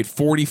had to wait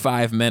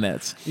 45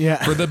 minutes.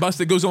 For the bus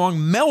that goes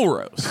along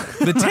Melrose,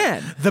 the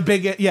 10, the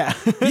big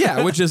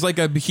which is like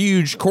a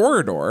huge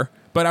corridor,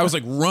 but I was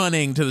like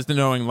running to this,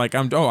 knowing like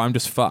I'm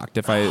just fucked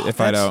if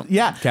I don't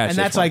catch and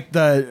that's one. like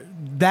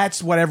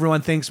that's what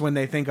everyone thinks when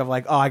they think of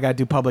like, I gotta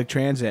do public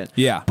transit.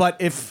 But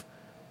if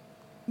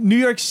New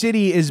York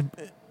City is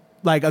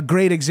like a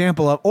great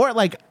example of, or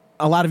like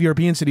a lot of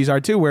European cities are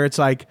too, where it's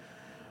like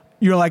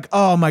you're like,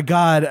 oh my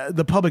god,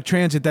 the public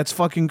transit, that's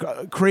fucking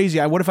crazy.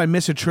 What if I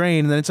miss a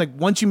train? And then it's like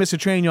once you miss a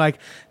train, you're like,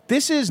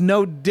 this is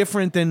no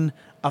different than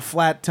a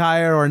flat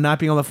tire or not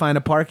being able to find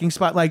a parking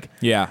spot. Like,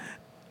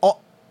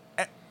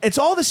 It's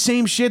all the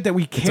same shit that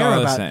we care all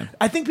the about. same.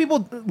 I think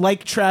people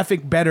like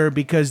traffic better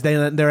because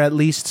they're at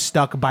least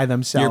stuck by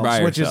themselves,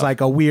 by which is yourself.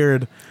 like a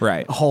weird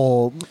Right.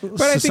 whole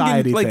But I think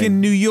society in, thing.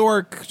 in New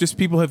York, just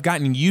people have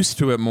gotten used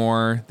to it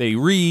more. They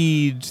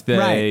read.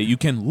 Right. You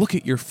can look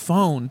at your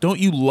phone. Don't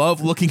you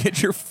love looking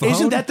at your phone?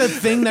 Isn't that the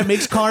thing that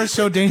makes cars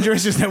so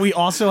dangerous? Is that we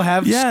also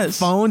have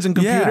phones and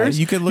computers?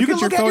 Yeah, you can look at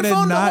your phone and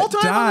the whole not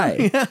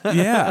time. die.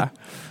 Yeah.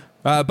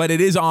 But it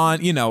is on,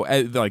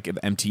 like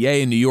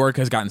MTA in New York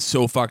has gotten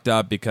so fucked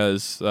up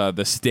because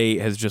the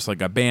state has just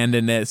like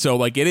abandoned it. So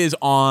like it is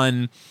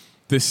on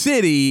the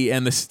city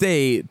and the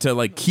state to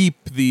like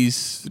keep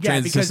these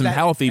transit systems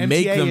healthy, MTA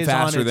make them is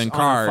faster on than its,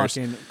 cars. On a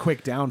fucking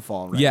quick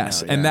downfall right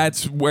Yes, now. and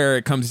that's where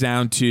it comes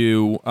down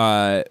to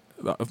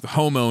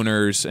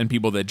homeowners and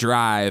people that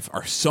drive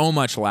are so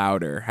much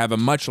louder, have a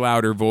much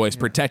louder voice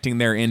protecting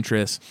their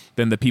interests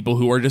than the people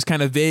who are just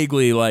kind of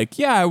vaguely like,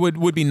 yeah, it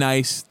would be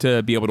nice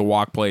to be able to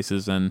walk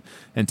places and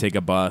take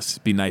a bus.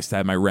 Be nice to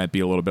have my rent be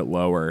a little bit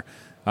lower.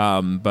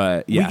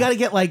 But yeah. We got to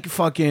get like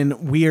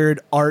fucking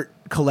weird art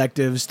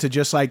collectives to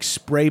just like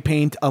spray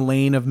paint a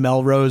lane of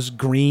Melrose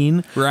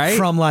green, right?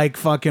 From like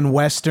fucking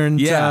Western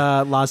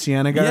to La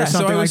Cienega or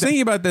something. So I was like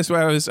thinking about this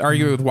when I was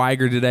arguing with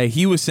Weiger today.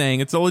 He was saying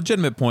it's a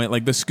legitimate point.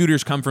 Like the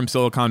scooters come from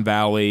Silicon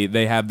Valley.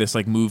 They have this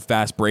like move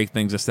fast, break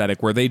things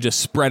aesthetic where they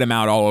just spread them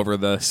out all over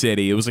the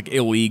city. It was like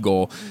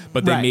illegal,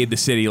 but they made the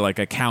city like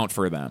account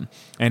for them.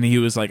 And he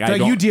was like, so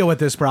you deal with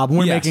this problem.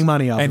 We're making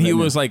money off of it. And he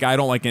was like, I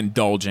don't like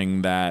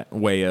indulging that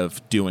way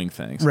of doing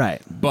things. Right.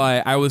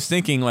 But I was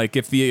thinking like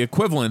if the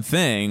equivalent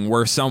thing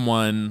where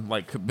someone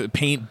like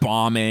paint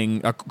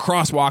bombing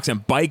crosswalks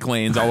and bike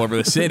lanes all over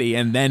the city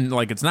and then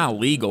like it's not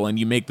legal and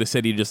you make the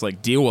city just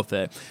like deal with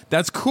it,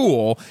 that's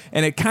cool,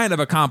 and it kind of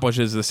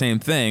accomplishes the same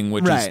thing,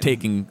 which is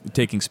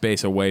taking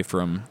space away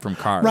from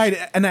cars. Right.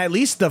 And at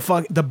least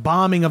the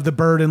bombing of the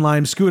bird and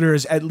lime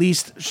scooters at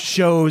least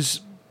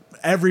shows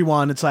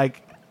everyone, it's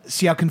like,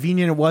 see how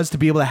convenient it was to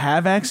be able to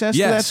have access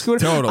to that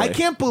scooter? Totally. I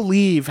can't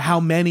believe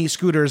how many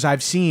scooters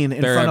I've seen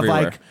in They're front everywhere.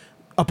 of like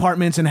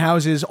apartments and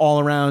houses all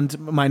around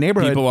my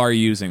neighborhood. People are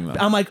using them.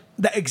 I'm like,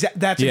 that's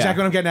exactly what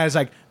I'm getting at. Is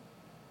like,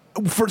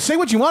 say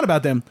what you want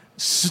about them,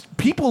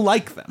 people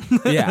like them.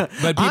 Yeah,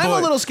 but people I'm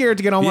a little scared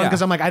to get on one Yeah.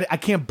 because I'm like, I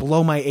can't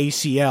blow my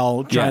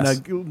ACL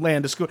trying to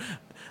land a scooter,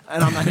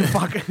 and I'm like,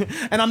 fuck,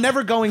 and I'm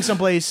never going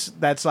someplace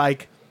that's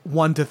like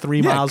 1 to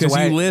 3 miles because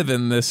away. you live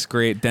in this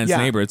great dense Yeah.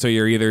 neighborhood, so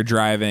you're either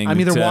driving. I'm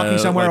either to, walking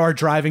somewhere like, or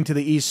driving to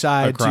the east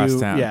side across to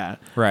town.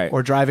 Right.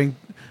 or driving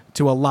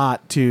to a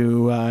lot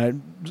to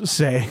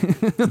say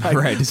like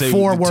Right, to say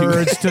 4 two-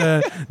 words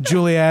to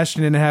Julie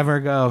Ashton and have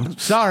her go,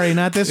 sorry,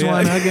 not this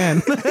one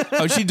again.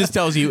 Oh, she just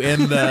tells you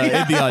in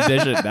the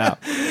audition now.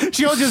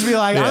 She'll just be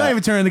like, I'm not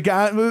even turning the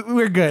guy.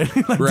 We're good.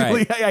 Like,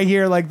 Right. I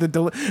hear like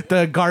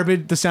the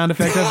garbage, the sound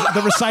effect of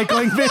the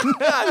recycling bin.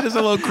 Just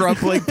a little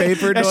crumpling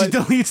paper And she noise.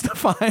 deletes the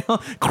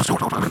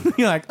file.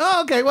 You're like,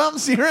 oh, okay, well,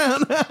 see you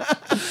around.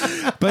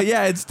 But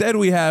yeah, instead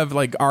we have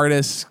like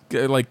artists,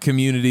 like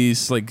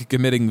communities, like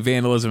committing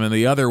vandalism in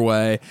the other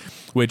way,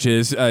 which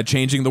is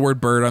changing the word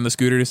bird on the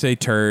scooter to say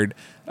turd,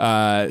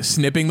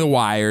 snipping the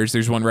wires.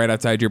 There's one right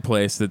outside your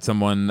place that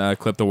someone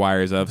clipped the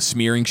wires of,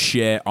 smearing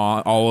shit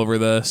all over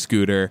the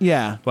scooter.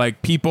 Yeah.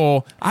 Like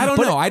people, I don't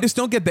know. I just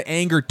don't get the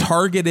anger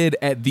targeted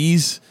at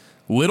these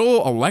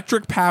little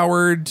electric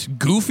powered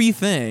goofy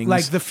things.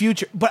 Like the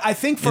future. But I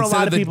think for a instead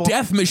lot of the people.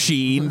 death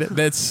machine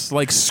that's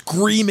like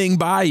screaming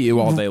by you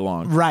all day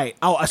long. Right.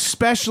 Oh,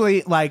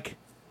 especially like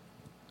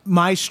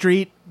my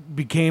street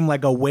became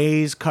like a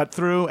Waze cut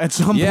through at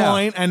some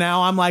point, and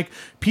now I'm like,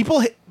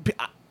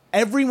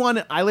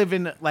 everyone. I live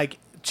in like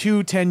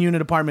 2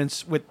 10-unit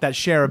apartments that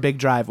share a big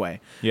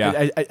driveway.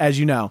 Yeah. As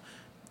you know,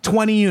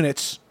 20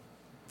 units,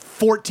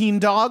 14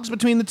 dogs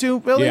between the two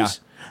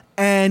buildings,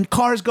 and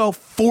cars go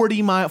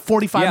 45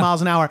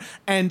 miles an hour,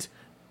 and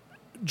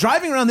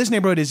driving around this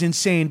neighborhood is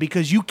insane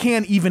because you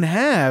can't even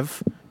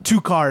have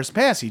 2 cars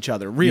pass each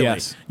other. Really,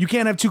 Yes. you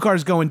can't have 2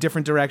 cars go in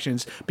different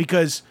directions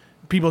because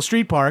people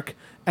street park,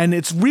 and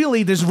it's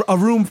really there's a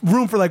room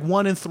for like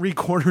 1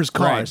 3/4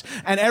 cars,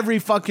 and every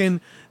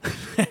fucking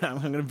I'm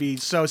gonna be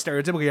so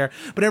stereotypical here,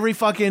 but every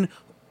fucking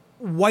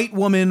white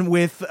woman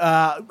with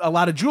a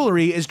lot of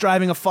jewelry is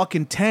driving a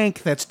fucking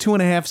tank that's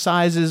 2.5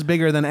 sizes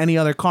bigger than any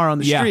other car on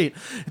the street.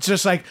 It's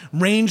just like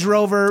Range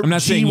Rover. I'm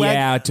not saying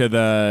G-Wagon. to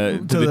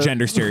the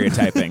gender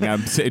stereotyping.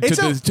 I'm to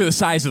the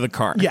size of the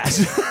car.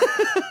 Yes.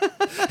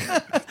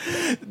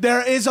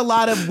 There is a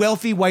lot of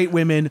wealthy white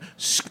women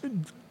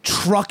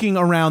trucking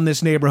around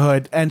this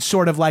neighborhood and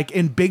sort of like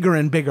in bigger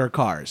and bigger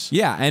cars.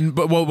 Yeah,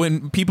 but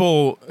when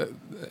people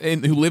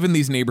who live in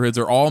these neighborhoods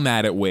are all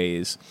mad at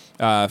Waze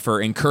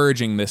for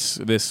encouraging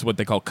this what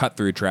they call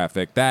cut-through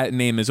traffic. That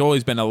name has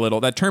always been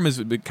that term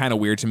is kind of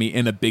weird to me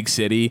in a big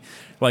city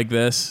like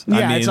this. Yeah,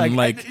 I mean, it's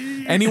like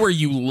anywhere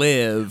you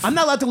live. I'm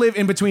not allowed to live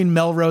in between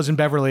Melrose and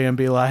Beverly and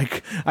be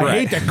like, I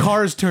hate that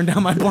cars turn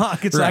down my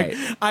block. It's Right.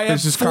 like I have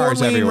There's just cars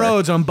 4-lane everywhere.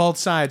 roads on both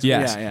sides.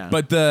 Yes, Yeah.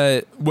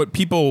 but what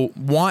people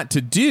want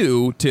to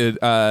do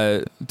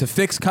to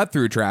fix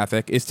cut-through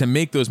traffic is to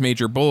make those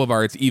major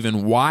boulevards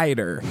even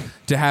wider,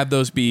 to have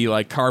those be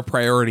like car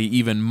priority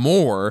even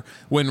more,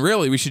 when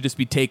really we should just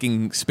be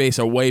taking space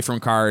away from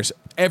cars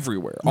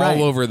everywhere, Right.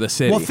 all over the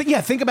city. Well,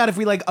 think about if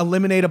we like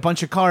eliminate a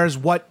bunch of cars,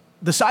 what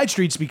the side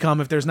streets become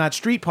if there's not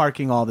street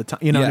parking all the time.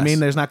 You know what I Yes. mean?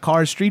 There's not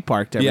cars street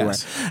parked everywhere.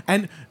 Yes.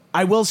 And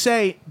I will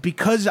say,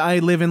 because I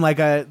live in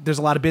there's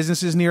a lot of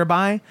businesses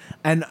nearby,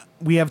 and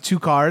we have 2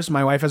 cars.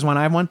 My wife has one,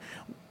 I have one.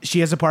 She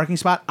has a parking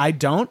spot. I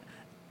don't.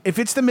 If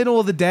it's the middle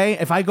of the day,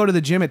 if I go to the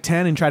gym at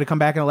 10 and try to come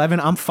back at 11,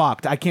 I'm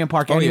fucked. I can't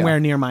park anywhere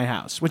near my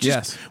house, which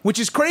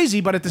is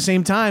crazy, but at the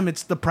same time,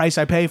 it's the price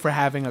I pay for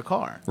having a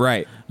car.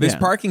 Right. This Yeah.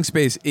 parking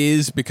space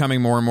is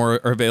becoming more and more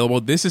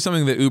available. This is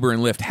something that Uber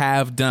and Lyft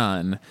have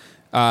done.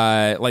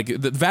 Like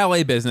the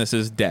valet business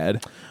is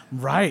dead.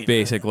 Right.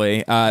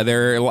 Basically,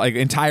 their like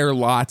entire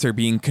lots are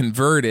being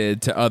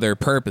converted to other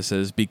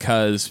purposes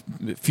because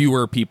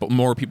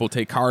more people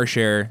take car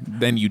share,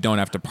 then you don't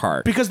have to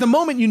park. Because the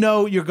moment you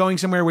know you're going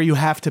somewhere where you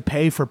have to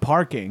pay for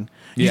parking,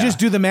 you Yeah. just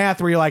do the math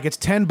where you're like, it's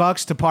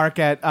 $10 to park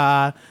at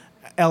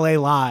LA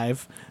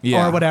Live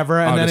Yeah. or whatever,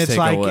 and I'll then just it's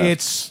take a like Lyft.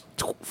 it's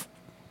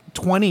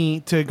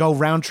 20 to go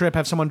round trip,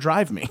 have someone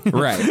drive me.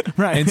 Right.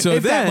 Right. And so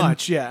If then, that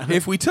much, yeah.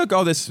 if we took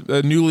all this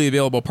newly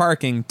available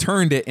parking,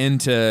 turned it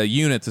into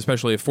units,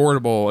 especially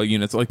affordable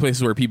units, like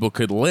places where people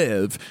could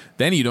live,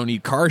 then you don't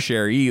need car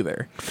share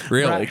either,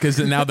 really, Right. because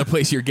now the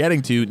place you're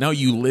getting to, now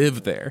you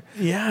live there.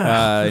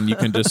 Yeah. And you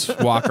can just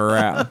walk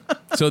around.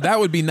 So that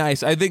would be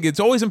nice. I think it's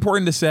always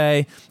important to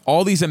say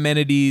all these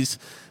amenities,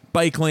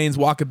 bike lanes,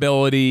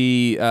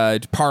 walkability,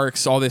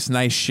 parks, all this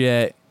nice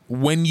shit.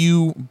 When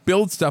you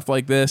build stuff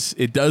like this,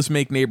 it does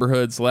make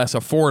neighborhoods less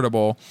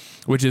affordable,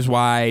 which is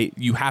why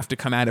you have to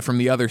come at it from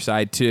the other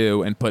side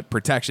too and put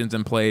protections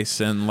in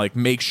place and like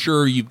make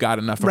sure you've got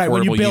enough affordable Right,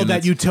 when you build units.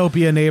 that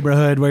utopia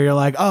neighborhood where you're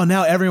like, oh,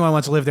 now everyone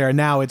wants to live there, and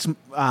now it's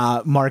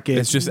market.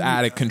 It's just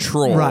out of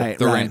control. Right,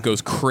 the right. rent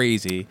goes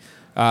crazy.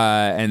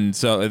 And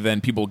so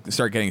then people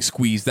start getting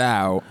squeezed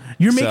out.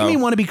 You're making So- me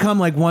want to become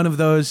like one of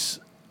those,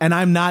 and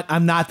I'm not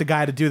the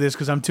guy to do this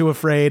because I'm too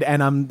afraid,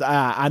 and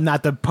I'm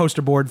not the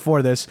poster board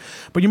for this.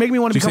 But you're making me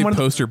want to Did you become say one of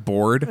poster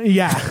board?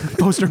 yeah,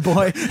 poster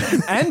boy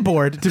and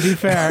board. To be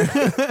fair,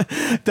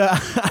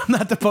 I'm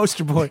not the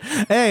poster boy.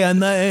 Hey, I'm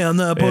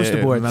the poster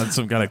Yeah, board. not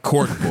some kind of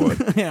cork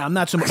board. Yeah, I'm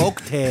not some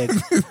oak tag.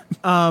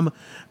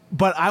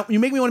 But you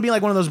make me want to be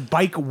like one of those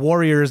bike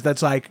warriors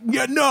that's like,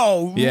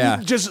 Yeah.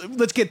 just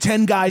let's get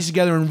 10 guys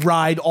together and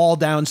ride all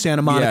down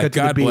Santa Monica Yeah, to the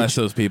God beach. bless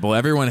those people.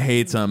 Everyone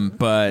hates them,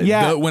 but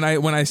Yeah. when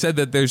I said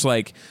that there's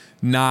like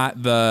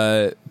not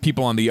the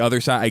people on the other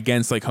side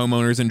against like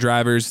homeowners and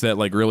drivers that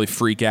like really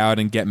freak out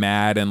and get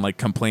mad and like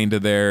complain to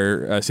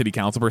their city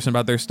council person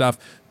about their stuff.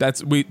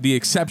 The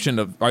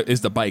exception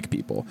is the bike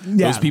people.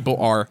 Yeah. Those people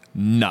are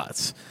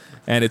nuts.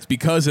 And it's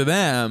because of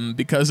them,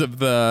 because of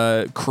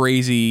the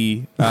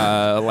crazy,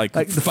 like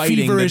Like the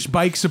fighting, feverish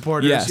bike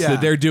supporters. yes, yeah.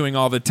 that they're doing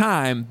all the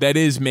time. That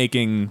is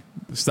making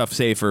stuff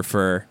safer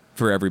for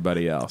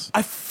everybody else.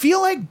 I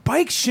feel like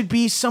bikes should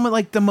be some of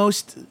like the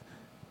most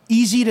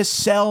easy to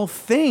sell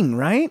thing,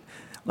 right?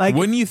 Like,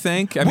 Wouldn't you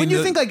think? I wouldn't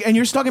you think like, and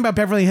you're talking about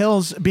Beverly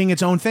Hills being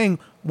its own thing.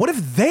 What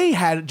if they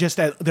had just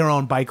their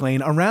own bike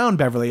lane around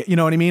Beverly? You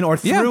know what I mean? Or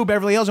through Yeah.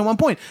 Beverly Hills at one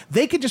point,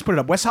 they could just put it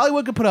up. West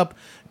Hollywood could put up.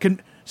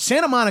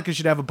 Santa Monica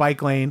should have a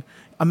bike lane.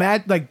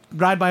 Imagine like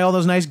ride by all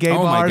those nice gay Oh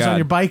my bars on God.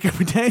 your bike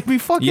every day. It'd be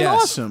fucking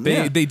yes, awesome. They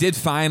Yeah. they did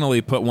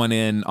finally put one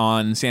in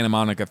on Santa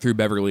Monica through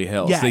Beverly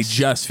Hills. Yes. They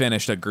just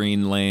finished a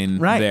green lane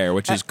Right. there,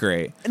 which is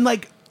great. And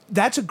like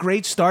that's a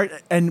great start.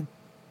 And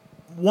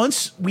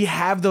once we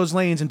have those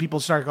lanes and people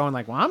start going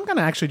like, well, I'm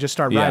gonna actually just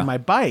start Yeah. riding my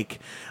bike,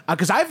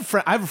 because I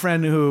have a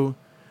friend who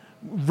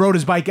rode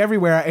his bike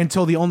everywhere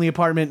until the only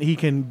apartment he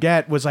can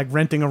get was like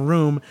renting a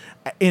room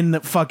in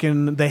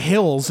the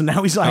hills, and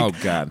now he's like, Oh,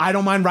 God. I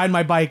don't mind riding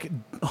my bike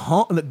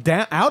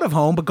out of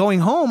home, but going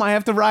home I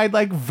have to ride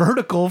like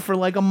vertical for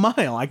like a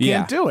mile. I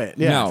can't do it.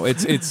 Yeah. No,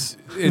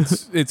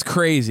 it's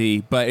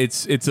crazy, but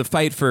it's a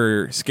fight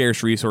for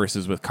scarce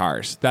resources with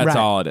cars. That's Right.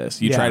 all it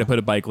is. You Yeah. try to put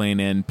a bike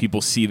lane in,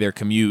 people see their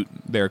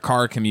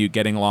car commute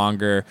getting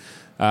longer,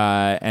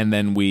 and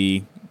then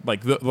we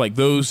like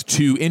those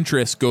two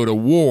interests go to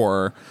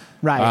war.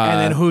 Right, and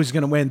then who's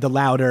going to win? The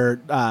louder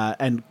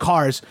and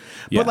cars.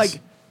 Yes. But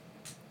like,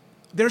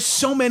 there's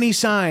so many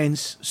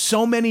signs,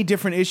 so many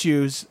different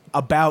issues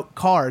about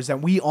cars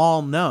that we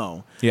all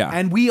know. Yeah.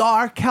 And we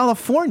are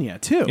California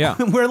too. Yeah.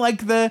 We're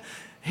like the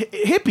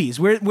hippies.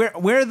 We're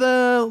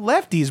the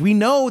lefties. We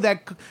know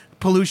that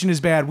pollution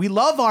is bad. We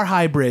love our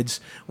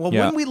hybrids. Well, Yeah.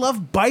 wouldn't we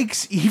love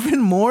bikes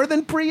even more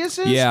than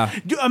Priuses? Yeah.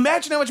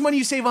 Imagine how much money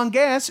you save on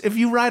gas if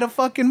you ride a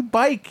fucking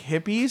bike,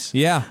 hippies.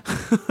 Yeah.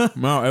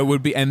 No, it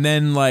would be. And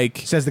then,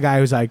 like, Says the guy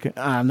who's like,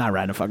 I'm not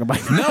riding a fucking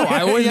bike. no,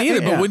 I wouldn't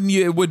either. But Yeah. wouldn't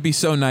you? It would be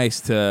so nice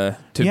to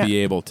Yeah. be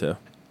able to.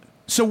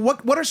 So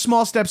what are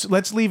small steps?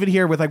 Let's leave it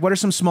here with like, what are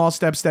some small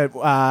steps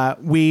that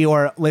we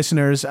or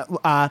listeners,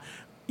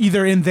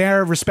 either in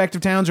their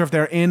respective towns or if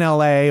they're in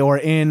LA or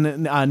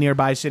in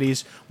nearby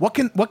cities, what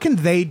can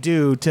they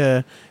do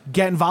to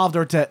get involved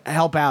or to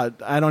help out?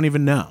 I don't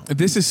even know.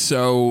 This is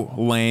so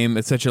lame.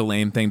 It's such a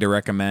lame thing to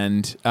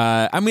recommend.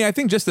 I mean, I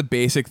think just the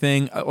basic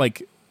thing,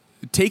 like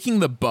taking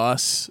the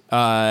bus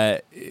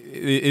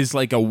is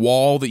like a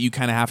wall that you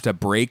kind of have to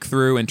break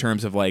through in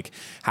terms of like,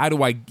 how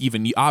do I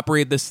even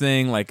operate this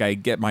thing? Like, I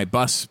get my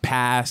bus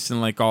pass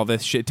and like all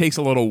this shit. It takes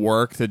a little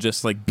work to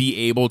just like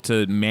be able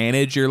to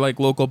manage your like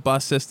local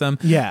bus system.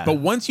 Yeah. But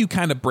once you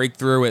kind of break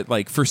through it,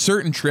 like for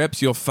certain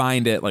trips, you'll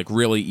find it like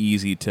really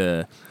easy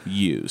to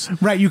use.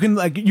 Right, you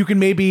can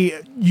maybe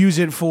use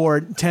it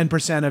for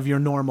 10% of your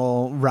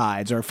normal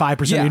rides or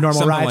 5% of Yeah, your normal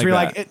something rides. like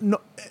Where you're that.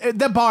 like,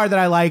 the bar that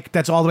I like,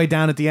 that's all the way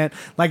down at the end,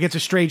 like it's a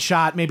straight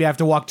shot. Maybe I have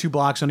to walk 2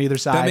 blocks on either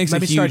side. That makes Let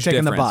a me huge start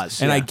taking difference. the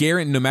bus. And Yeah. I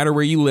guarantee, no matter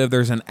where you live,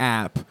 there's an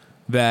app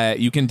that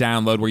you can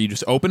download where you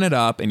just open it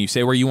up and you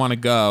say where you want to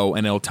go,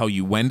 and it'll tell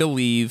you when to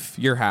leave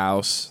your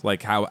house,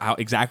 like how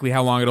exactly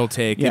how long it'll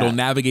take. Yeah. It'll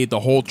navigate the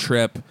whole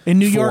trip. In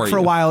New York, for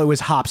a you. while, it was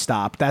Hop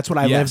Stop. That's what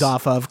I Yes. lived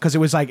off of because it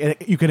was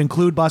like you could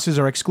include buses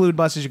or exclude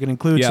buses. You could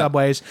include Yeah.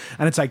 subways,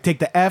 and it's like take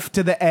the F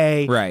to the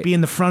A, Right. be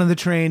in the front of the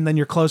train, then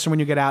you're closer when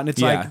you get out, and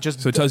it's Yeah. like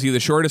just so it tells you the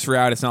shortest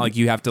route. It's not like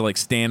you have to like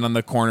stand on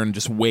the corner and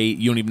just wait.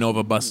 You don't even know if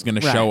a bus is going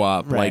to Right, show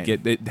up. right.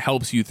 Like it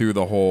helps you through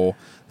the whole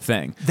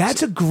thing.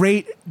 That's a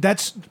great.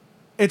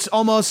 It's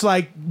almost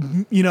like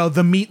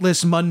the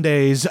meatless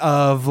Mondays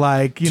of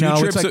like Two it's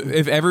trips. like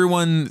If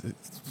everyone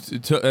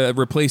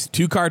replaced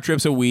 2-car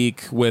trips a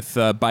week with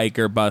bike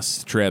or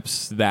bus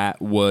trips,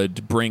 that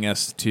would bring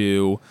us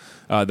to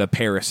the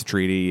Paris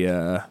Treaty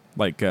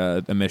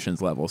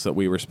emissions levels that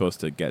we were supposed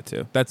to get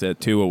to. That's it,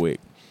 2 a week.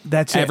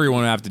 that's it.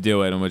 Everyone would have to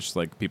do it, and which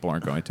like people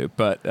aren't going to.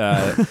 But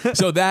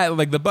so that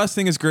like the bus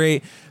thing is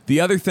great.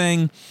 The other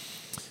thing.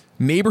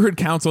 Neighborhood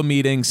council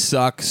meetings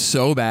suck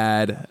so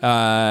bad,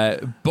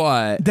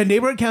 but The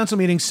neighborhood council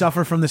meetings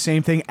suffer from the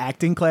same thing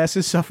acting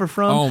classes suffer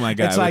from. Oh my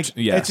God, It's like which-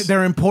 yes.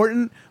 they're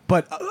important,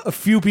 but a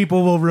few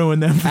people will ruin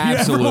them. For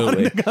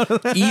absolutely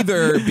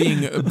either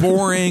being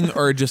boring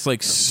or just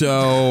like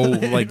so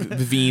like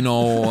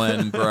venal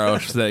and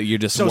gross that you're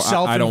just so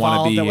I don't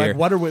want to be that, here.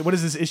 Like, what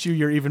is this issue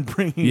you're even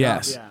bringing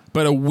Yes, up? Yeah.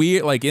 but a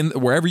weird like in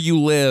wherever you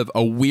live,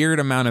 a weird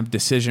amount of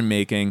decision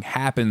making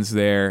happens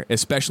there,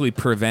 especially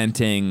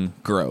preventing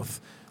growth.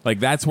 Like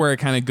that's where it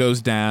kind of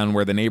goes down,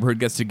 where the neighborhood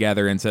gets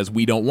together and says,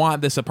 we don't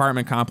want this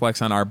apartment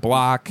complex on our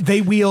block. They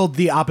wield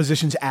the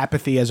opposition's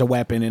apathy as a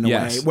weapon in a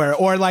Yes. way,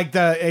 or like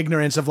the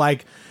ignorance of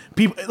like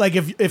people. Like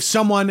if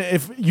someone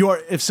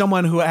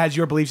who has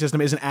your belief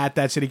system isn't at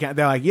that city council,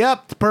 they're like,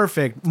 "Yep,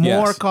 perfect,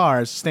 more Yes.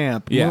 cars,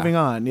 stamp, Yeah. moving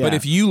on." Yeah. But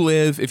if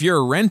you're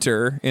a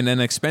renter in an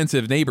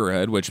expensive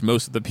neighborhood, which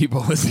most of the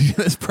people listening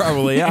to this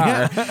probably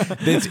are,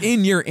 it's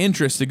in your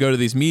interest to go to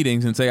these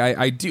meetings and say,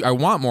 I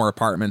want more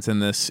apartments in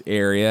this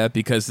area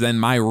because then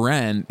my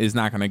rent is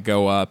not going to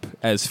go up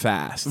as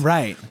fast.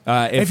 Right.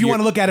 If If you you're- want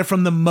to look at it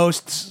from the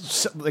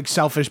most like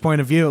selfish point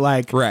of view,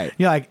 like Right.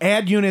 you're like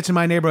add units in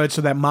my neighborhood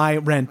so that my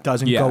rent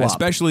doesn't Yeah, go up.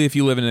 especially if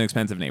you live in an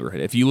expensive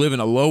neighborhood. If you live in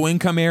a low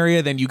income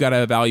area, then you got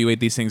to evaluate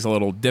these things a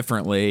little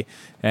differently.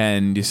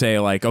 And you say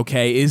like,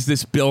 okay, is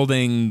this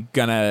building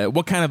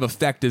what kind of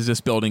effect is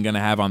this building gonna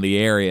have on the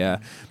area?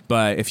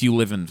 But if you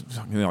live in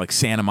like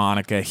Santa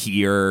Monica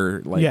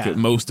here, like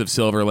most of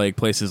Silver Lake,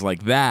 places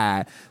like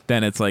that,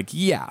 then it's like,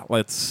 yeah,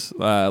 let's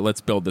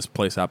build this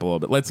place up a little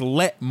bit. Let's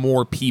let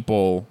more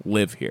people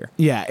live here.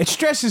 Yeah, it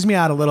stresses me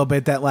out a little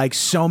bit that like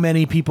so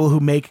many people who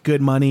make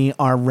good money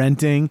are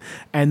renting,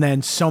 and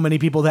then so many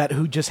people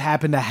who just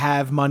happen to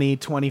have money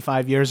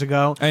 25 years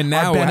ago And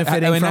now are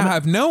benefiting and from now it.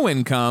 have no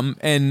income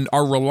and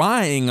are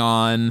relying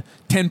on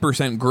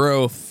 10%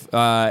 growth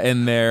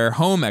in their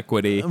home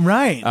equity,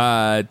 Right.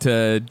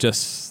 To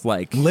just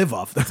like Live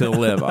off. to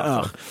live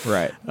off. Of.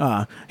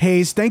 Right.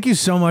 Hayes, thank you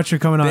so much for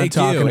coming on and Thank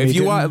talking you. to me. If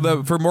you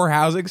want for more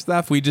housing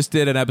stuff, we just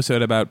did an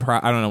episode about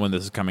I don't know when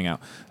this is coming out.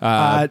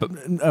 But,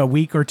 a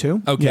week or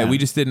two. okay, Yeah. we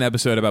just did an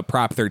episode about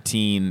Prop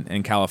 13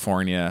 in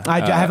California. I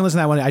haven't listened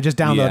to that one. I just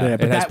downloaded it.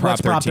 But has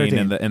what's Prop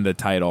 13? in the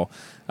title.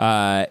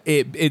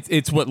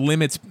 It's what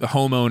limits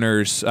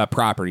homeowners'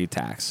 property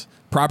tax.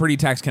 Property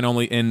tax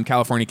in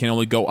California can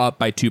only go up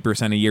by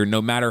 2% a year, no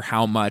matter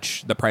how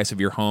much the price of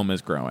your home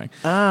is growing.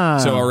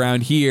 So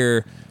around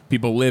here,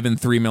 people live in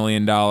 $3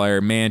 million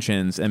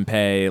mansions and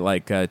pay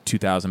like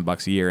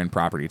 $2,000 a year in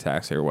property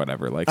tax or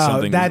whatever. Like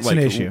something that's like,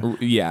 an issue.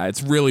 Yeah,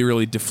 it's really,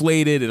 really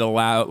deflated.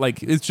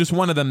 It's just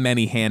one of the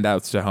many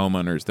handouts to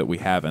homeowners that we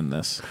have in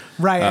this.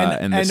 Right,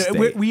 in this and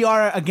state. we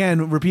are,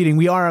 again, repeating,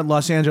 we are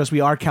Los Angeles,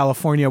 we are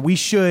California. We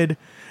should,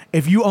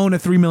 if you own a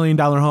 $3 million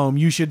home,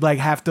 you should like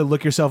have to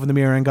look yourself in the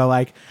mirror and go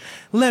like,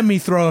 let me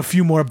throw a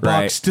few more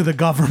bucks to the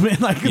government.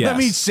 Like, let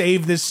me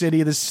save this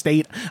city, this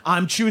state.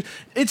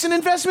 It's an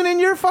investment in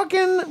your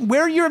fucking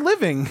where you're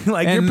living.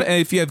 Like, and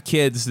if you have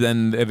kids,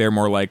 then they're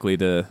more likely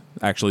to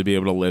actually be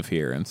able to live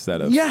here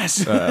instead of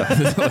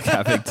like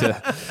having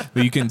to.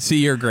 You can see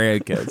your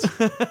grandkids.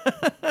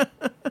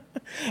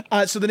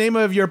 So the name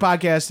of your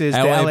podcast is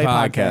LA the LA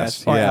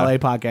Podcast. Or Yeah. LA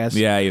Podcast.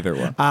 Yeah, either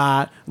one.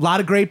 A lot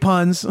of great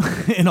puns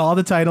in all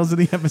the titles of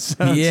the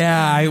episodes.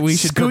 Yeah, we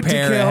should Scoot to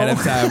prepare kill. ahead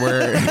of time.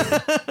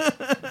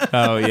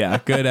 Oh yeah,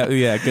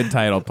 good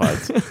title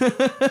puns.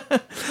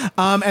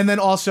 And then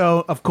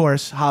also, of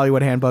course,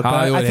 Hollywood Handbook.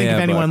 Hollywood I think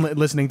Handbook. if anyone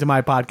listening to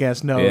my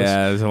podcast knows,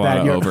 Yeah, there's a lot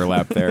of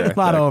overlap there. A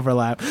lot of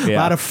overlap. A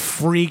lot of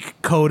freak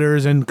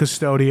coders and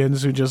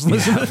custodians who just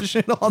listen to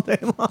shit all day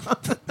long.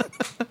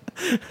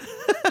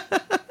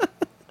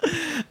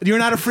 You're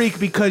not a freak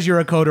because you're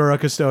a coder or a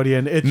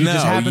custodian. You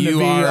just happen to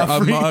be a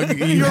freak.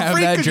 You have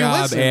that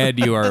job and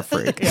you are a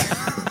freak.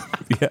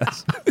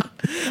 Yes.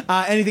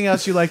 Anything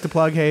else you'd like to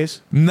plug,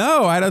 Hayes?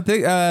 No, I don't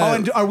think.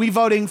 And are we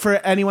voting for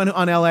anyone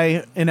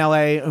in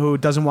LA who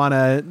doesn't want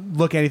to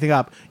look anything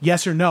up?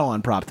 Yes or no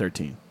on Prop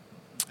 13?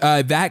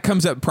 That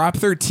comes up. Prop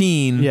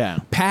 13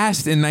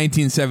 passed in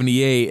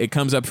 1978. It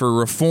comes up for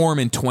reform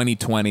in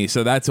 2020,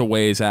 so that's a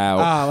ways out.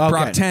 Oh, okay.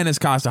 Prop 10 is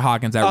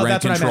Costa-Hawkins, that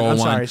rent control I'm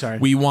one. sorry.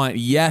 We want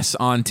yes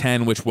on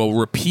 10, which will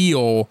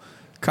repeal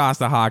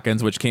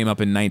Costa-Hawkins, which came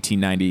up in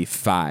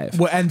 1995.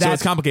 Well, and so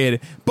it's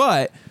complicated.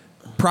 But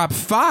Prop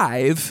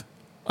 5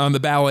 on the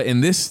ballot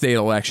in this state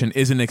election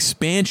is an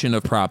expansion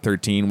of Prop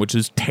 13, which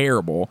is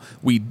terrible.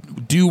 We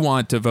do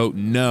want to vote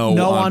no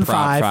on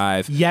Prop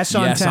 5. Yes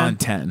on 10. On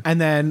 10.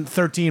 And then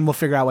 13, we'll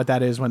figure out what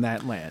that is when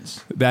that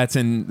lands.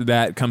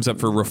 That comes up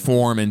for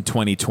reform in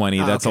 2020.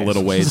 That's a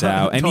little ways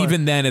out. And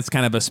even then, it's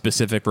kind of a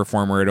specific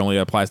reform where it only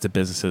applies to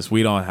businesses.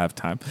 We don't have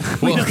time.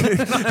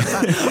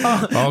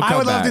 I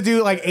would love to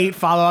do like 8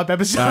 follow-up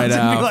episodes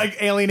and be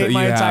like alienate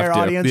my entire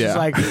audience. It's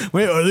like,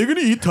 wait, are they going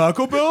to eat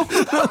Taco Bell?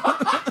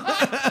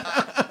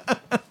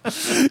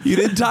 You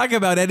didn't talk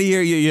about any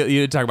here. You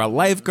didn't talk about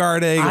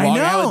lifeguarding. Long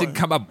Island didn't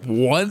come up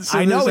once.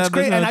 I know, it's episode.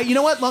 great. And you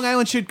know what? Long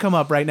Island should come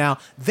up right now.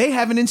 They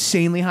have an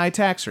insanely high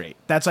tax rate.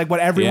 That's like what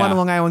everyone in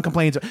Long Island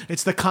complains of.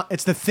 It's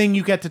the thing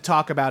you get to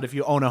talk about if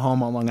you own a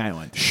home on Long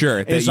Island.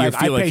 Sure. That you like,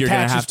 feel like you're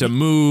going to have to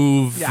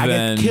move. Yeah, I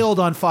get killed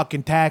on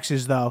fucking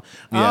taxes, though.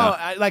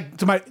 Yeah.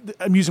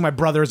 I'm using my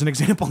brother as an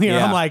example here.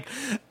 Yeah. I'm like,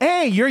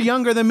 hey, you're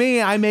younger than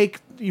me. I make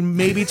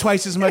maybe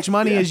twice as much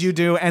money as you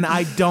do, and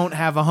I don't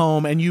have a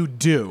home, and you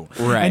do.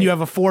 Right. And you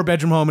have a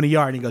 4-bedroom home and a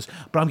yard. And he goes,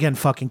 but I'm getting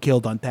fucking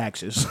killed on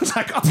taxes. It's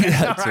like, okay,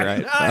 that's all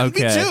right.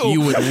 Okay. Me too.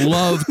 You would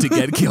love to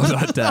get killed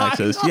on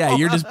taxes. Yeah,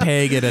 you're just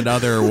paying it in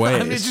other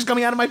ways. It's just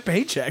coming out of my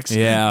paychecks.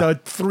 Yeah. The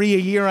 3 a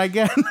year I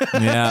get.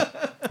 Yeah.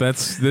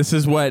 This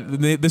will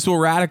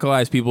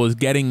radicalize people, is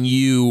getting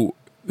you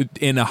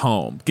in a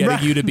home,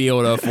 getting you to be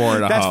able to afford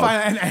a That's home.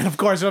 fine. And of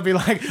course, it'll be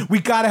like, we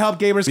got to help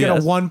Gabers get a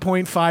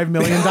 $1.5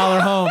 million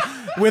home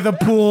with a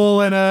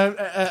pool and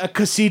a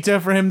casita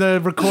for him to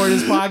record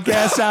his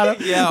podcast out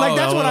of. Yeah, like,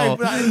 that's what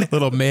I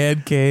little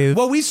man cave.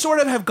 Well, we sort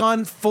of have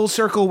gone full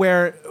circle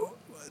where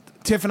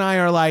Tiff and I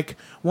are like,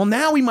 well,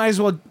 now we might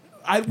as well.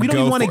 We don't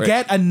even want to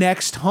get a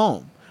next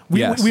home.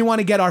 We want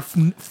to get our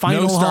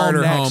final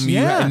starter home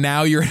next. And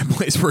now you're in a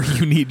place where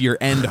you need your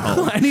end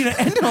home. I need an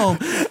end home.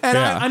 And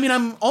I mean,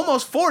 I'm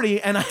almost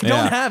 40 and I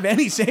don't have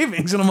any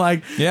savings. And I'm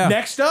like,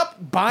 next up,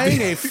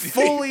 buying a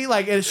fully,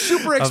 like, a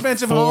super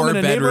expensive home in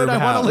a neighborhood I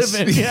want to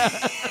live in.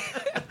 Yeah.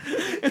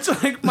 It's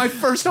like my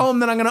first home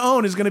that I'm going to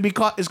own is going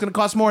to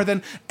cost more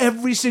than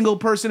every single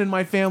person in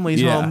my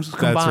family's homes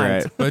combined.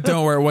 That's right. But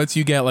don't worry, once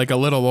you get like a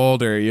little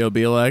older, you'll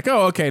be like,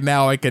 oh, okay,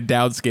 now I can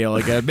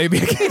downscale again. Maybe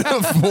I can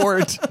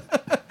afford.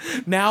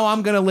 Now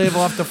I'm going to live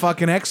off the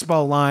fucking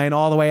Expo line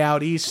all the way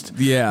out east.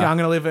 Yeah. I'm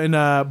going to live in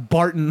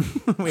Barton.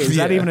 Wait, is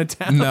that even a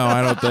town? No,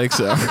 I don't think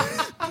so.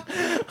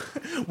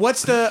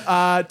 What's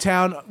the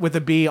town with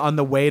a B on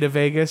the way to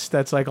Vegas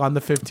that's like on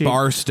the 15th?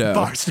 Barstow.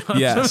 Barstow.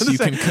 Yes, you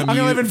can commute I'm going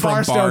to live in from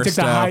Barstow.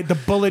 Take the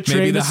bullet train.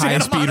 Maybe the to Santa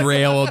high-speed Monica.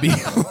 rail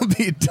will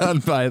be done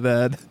by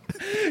then.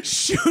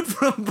 Shoot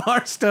from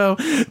Barstow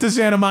to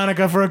Santa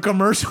Monica for a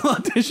commercial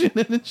audition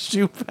in a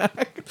shoe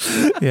pack.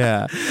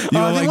 Yeah.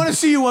 They want to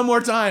see you one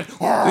more time.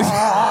 What?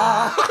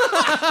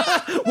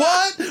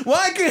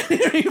 Why can't I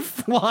hear you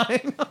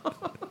flying?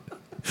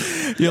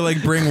 You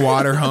like bring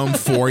water home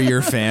for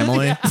your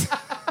family.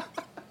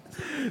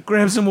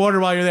 Grab some water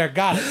while you're there.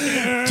 Got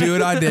it. Do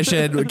an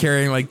audition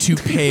carrying like 2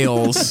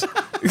 pails.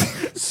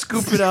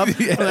 Scoop it up.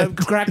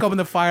 Crack open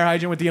the fire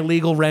hydrant with the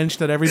illegal wrench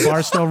that every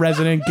Barstow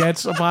resident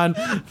gets upon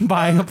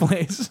buying a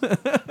place.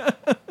 I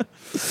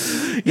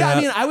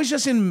mean, I was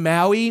just in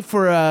Maui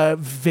for a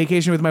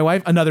vacation with my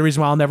wife. Another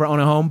reason why I'll never own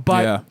a home.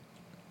 But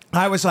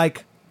I was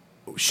like,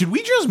 should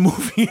we just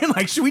move here?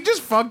 Like, should we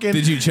just fucking...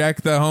 Did you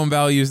check the home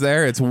values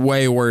there? It's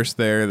way worse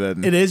there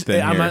than it is.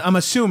 Than here. I'm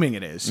assuming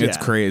it is. It's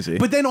crazy.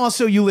 But then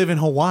also you live in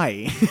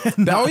Hawaii.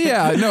 Oh,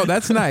 yeah. No,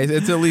 that's nice.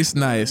 It's at least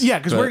nice. Yeah,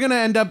 because we're going to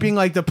end up being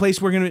like the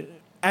place we're going to...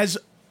 As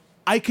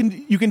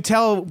you can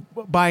tell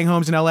buying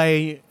homes in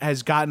LA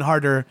has gotten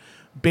harder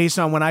based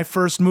on when I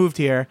first moved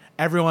here.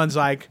 Everyone's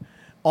like,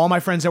 all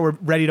my friends that were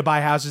ready to buy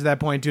houses at that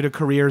point due to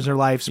careers or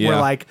lives were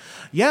like,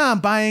 yeah,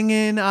 I'm buying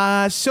in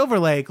Silver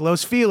Lake,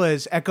 Los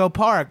Feliz, Echo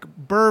Park,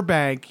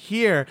 Burbank,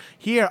 here.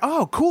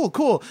 Oh,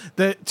 cool.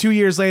 The 2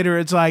 years later,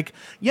 it's like,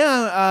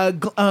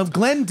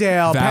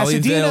 Glendale, Valley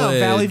Pasadena, Village.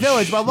 Valley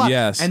Village, blah, blah.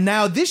 Yes. And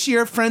now this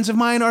year, friends of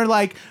mine are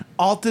like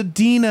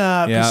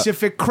Altadena,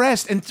 Pacific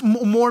Crest, and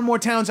more and more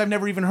towns I've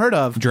never even heard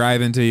of. Drive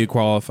until you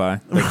qualify.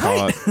 They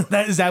call it.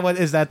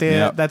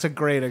 That's a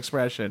great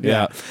expression.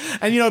 Yeah.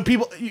 And you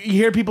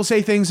hear people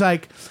say things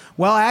like,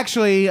 well,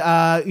 actually,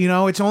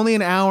 it's only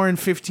an hour and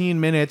 15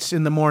 minutes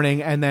in the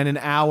morning and then an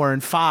hour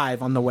and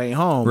 5 on the way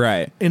home.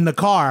 Right. In the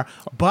car.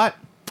 But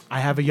I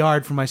have a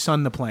yard for my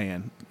son to play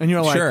in. And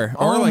you're like, sure.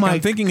 Or I'm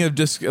thinking of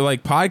just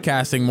like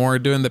podcasting more,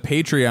 doing the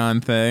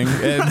Patreon thing,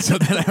 and so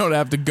then I don't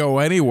have to go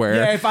anywhere.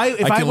 Yeah, if I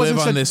can wasn't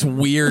live on this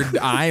weird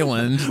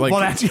island. Like, well,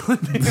 that's the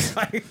only thing. It's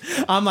like,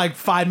 I'm like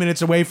 5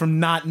 minutes away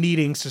from not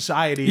needing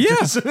society. Yeah,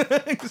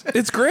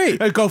 it's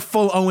great. I go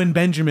full Owen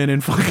Benjamin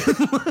and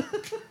fucking.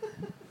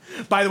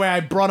 By the way, I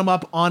brought him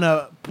up on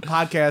a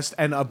podcast,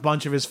 and a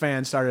bunch of his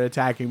fans started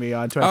attacking me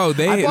on Twitter. Oh,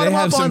 they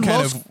have some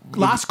kind of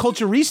Las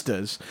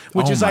Culturistas,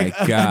 which is like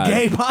a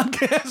gay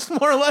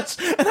podcast, more or less.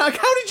 And I'm like,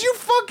 how did you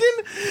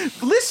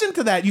fucking listen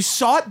to that? You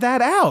sought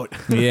that out.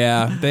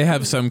 Yeah, they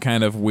have some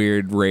kind of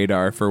weird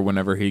radar for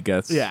whenever he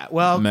gets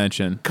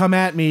mentioned. Come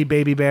at me,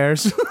 baby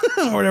bears,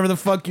 or whatever the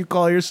fuck you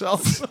call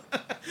yourselves.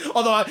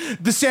 Although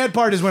the sad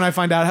part is when I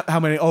find out how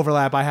many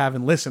overlap I have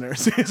in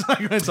listeners.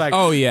 It's like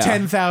oh yeah,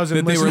 10,000.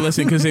 That they were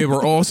listening because they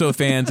were also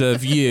fans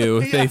of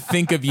you. They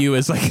think of you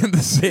as like the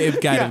same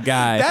kind of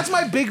guy. That's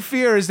my big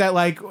fear, is that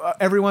like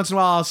every once in a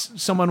while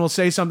someone will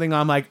say something,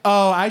 I'm like,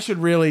 oh, I should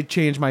really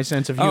change my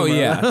sense of humor. Oh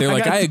yeah, they're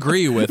like, I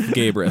agree with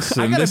Gabrus.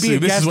 I gotta be a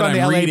guest on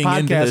the I'm LA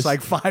podcast into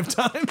like 5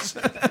 times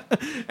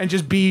and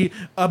just be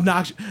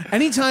obnoxious.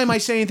 Anytime I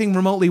say anything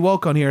remotely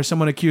woke on here,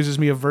 someone accuses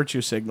me of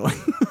virtue signaling.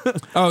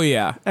 Oh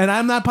yeah, and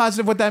I'm not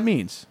positive what that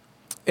means.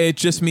 It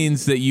just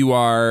means that you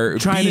are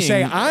trying to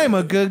say I'm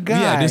a good guy.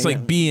 Yeah, just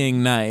like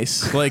being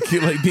nice, like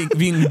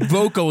being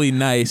vocally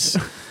nice.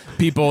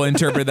 People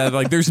interpret that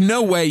like there's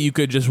no way you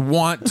could just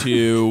want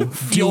to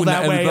feel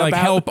that way, like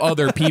help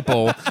other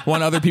people,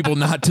 want other people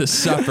not to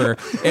suffer.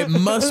 It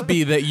must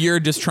be that you're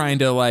just trying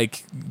to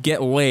like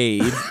get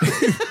laid.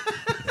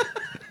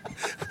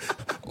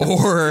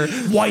 Or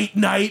White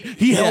Knight,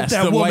 he helped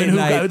that woman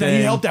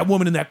he helped that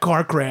woman in that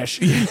car crash.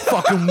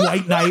 Fucking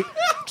White Knight.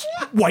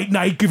 White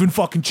Knight giving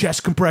fucking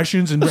chest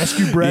compressions and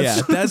rescue breaths.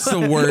 Yeah, that's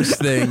the worst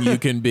thing you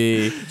can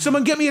be.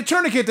 Someone get me a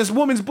tourniquet. This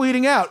woman's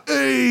bleeding out.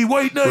 Hey,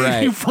 White Knight,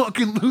 right. You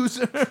fucking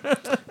loser.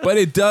 But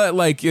it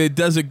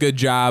does a good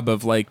job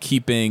of like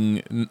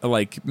keeping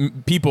like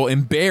people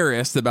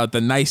embarrassed about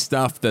the nice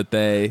stuff that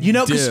they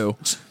do.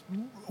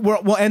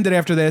 We'll end it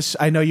after this.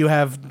 I know you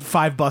have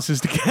 5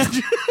 buses to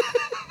catch.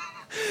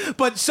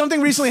 But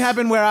something recently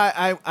happened where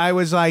I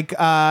was like,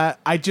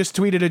 I just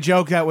tweeted a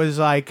joke that was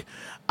like,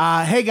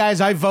 hey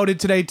guys, I voted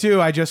today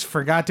too. I just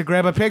forgot to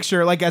grab a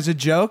picture, like as a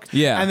joke.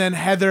 Yeah. And then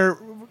Heather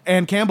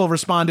Ann Campbell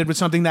responded with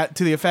something that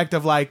to the effect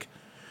of like,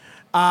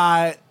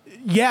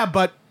 yeah,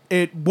 but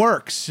it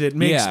works. It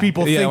makes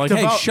people think like, to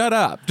hey, vote. Shut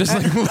up. Just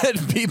like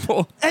let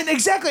people. And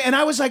exactly. And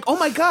I was like, oh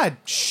my God,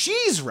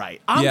 she's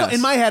right. Yes.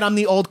 In my head, I'm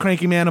the old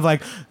cranky man of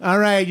like, all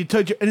right, you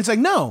took your, and it's like,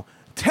 no.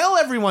 Tell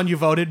everyone you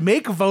voted.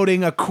 Make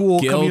voting a cool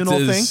communal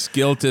thing.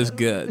 Guilt is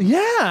good.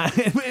 Yeah.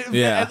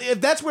 Yeah.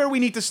 If that's where we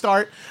need to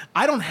start,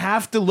 I don't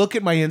have to look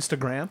at my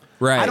Instagram.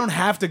 Right. I don't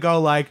have to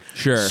go like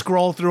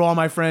scroll through all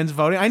my friends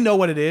voting. I know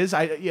what it is.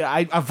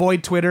 I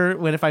avoid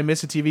Twitter if I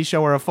miss a TV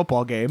show or a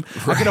football game.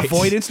 Right. I can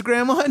avoid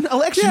Instagram on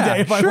election day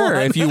if I want.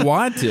 If you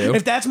want to.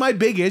 If that's my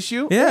big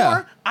issue. Yeah.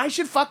 Or I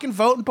should fucking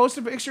vote and post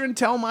a picture and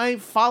tell my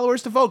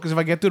followers to vote, because if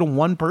I get through to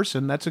one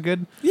person, that's a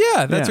good.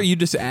 Yeah, that's what you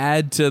just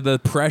add to the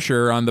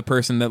pressure on the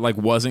person that like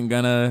wasn't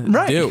gonna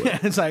do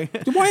it. It's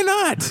like, why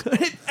not?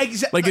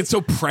 Like it's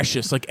so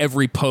precious. Like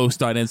every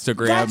post on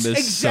Instagram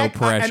is so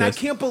precious. And I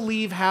can't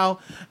believe how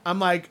I'm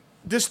like,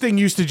 this thing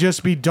used to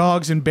just be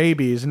dogs and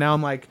babies, and now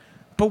I'm like,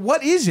 but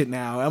what is it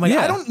now? I'm like,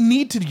 I don't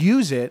need to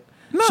use it.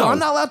 No. So I'm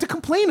not allowed to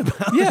complain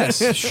about it.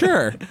 Yes,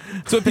 sure.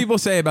 That's what people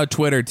say about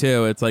Twitter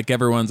too. It's like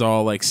everyone's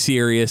all like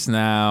serious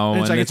now.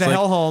 And it's a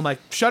hellhole. I'm like,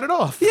 shut it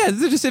off. Yeah,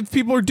 just if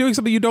people are doing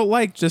something you don't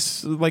like,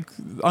 just like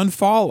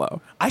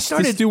unfollow.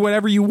 Just do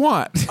whatever you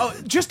want. Oh,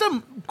 just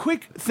a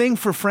quick thing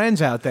for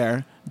friends out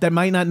there that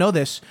might not know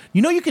this.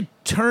 You know, you could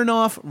turn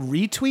off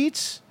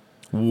retweets.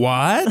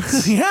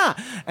 What? Yeah,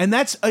 and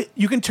that's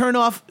you can turn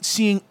off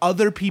seeing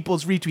other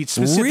people's retweets,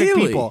 specific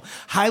people.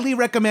 Highly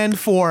recommend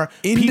for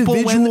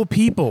individual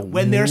people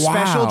when their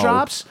special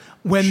drops,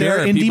 when their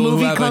indie people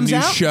movie who have comes a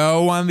new out.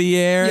 Show on the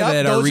air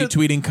that are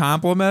retweeting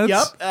compliments.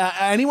 Yep,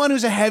 anyone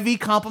who's a heavy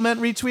compliment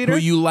retweeter, who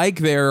you like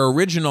their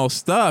original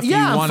stuff.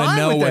 Yeah, you want to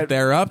know what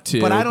they're up to,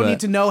 but I don't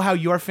need to know how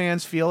your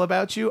fans feel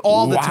about you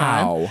all the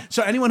time.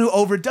 So anyone who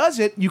overdoes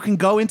it, you can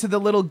go into the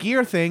little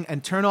gear thing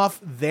and turn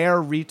off their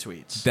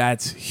retweets.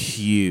 That's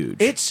huge.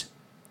 It's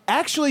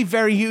actually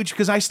very huge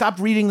because I stopped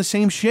reading the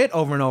same shit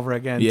over and over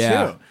again,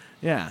 too.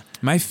 Yeah.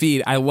 My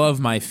feed, I love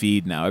my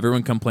feed now.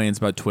 Everyone complains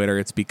about Twitter.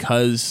 It's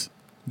because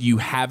you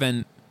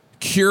haven't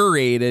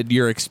curated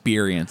your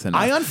experience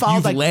enough. I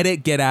unfollowed You've let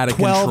it get out of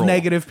 12 control.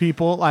 negative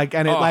people,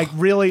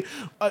 really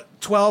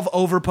 12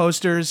 over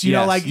posters. You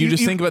know, like you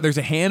just think about. There's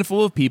a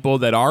handful of people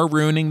that are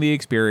ruining the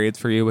experience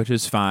for you, which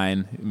is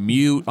fine.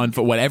 Mute,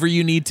 whatever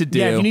you need to do.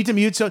 Yeah, you need to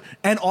mute.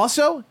 And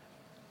also,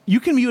 you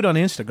can mute on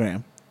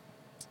Instagram.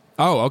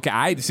 Oh, okay.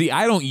 I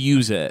don't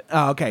use it.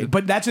 Oh, okay.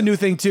 But that's a new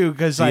thing too,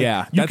 because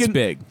that's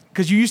big.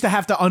 Because you used to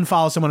have to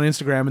unfollow someone on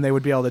Instagram and they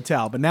would be able to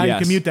tell, but now you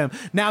can mute them.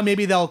 Now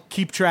maybe they'll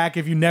keep track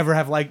if you never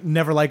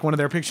like one of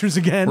their pictures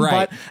again.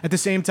 Right. But at the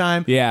same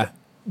time, yeah,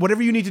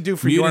 whatever you need to do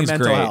for Muting's your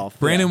mental great. health.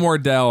 Brandon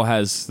Wardell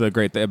has the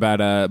great thing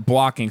about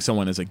blocking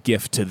someone as a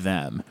gift to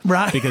them,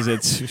 right? Because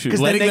it's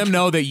letting them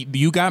know that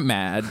you got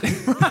mad,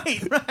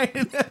 right.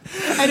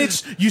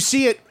 And you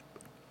see it.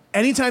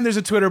 Anytime there's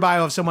a Twitter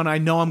bio of someone I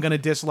know I'm going to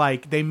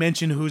dislike, they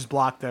mention who's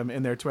blocked them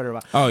in their Twitter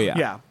bio. Oh, yeah.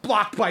 Yeah.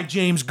 Blocked by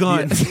James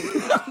Gunn.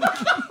 Yeah.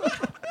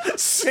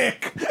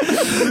 Sick.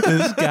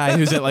 This guy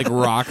who's at like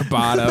rock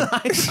bottom.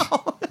 I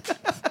know.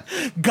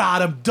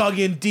 Got him, dug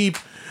in deep.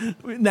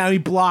 Now he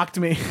blocked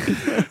me.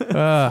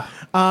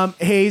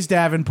 Hayes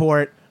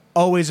Davenport,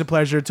 always a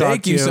pleasure to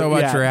talk to you. Thank you so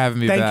much for having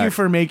me Thank back. you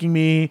for making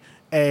me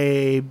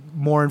a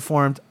more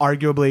informed,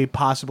 arguably,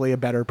 possibly a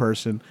better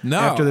person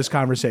after this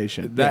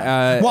conversation.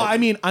 Well, I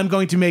mean, I'm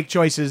going to make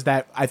choices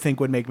that I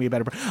think would make me a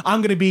better person. I'm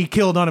going to be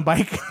killed on a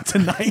bike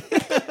tonight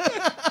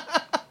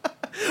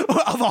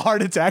of a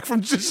heart attack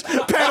from just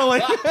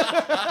pedaling.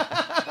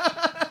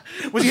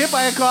 Was he hit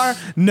by a car?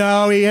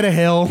 No, he hit a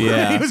hill.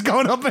 Yeah. He was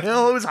going up a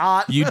hill. It was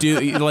hot. You do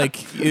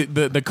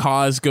the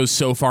cause goes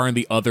so far in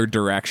the other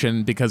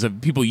direction because of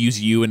people use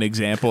you an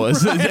example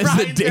as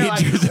the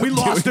dangers. We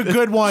lost a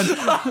good one.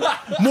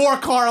 More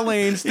car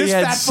lanes. This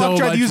fat fuck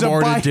tried to use a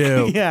bike.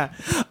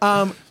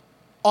 Yeah.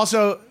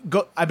 Also,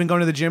 I've been going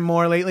to the gym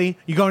more lately.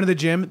 You go into the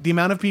gym, the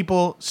amount of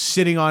people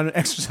sitting on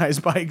exercise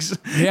bikes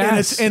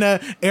in a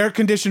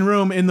air-conditioned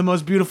room in the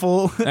most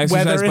beautiful exercise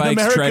weather bikes, in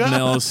America.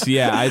 treadmills.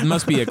 Yeah, it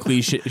must be a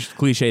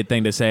cliched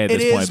thing to say at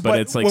this point, but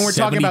it's like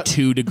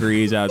 72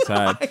 degrees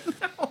outside.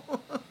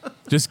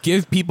 Just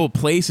give people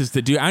places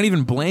to do. I don't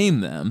even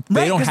blame them.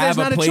 They don't have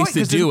a place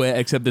to do it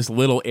except this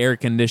little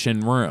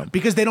air-conditioned room.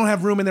 Because they don't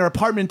have room in their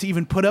apartment to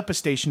even put up a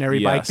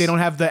stationary bike. They don't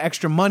have the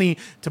extra money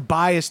to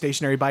buy a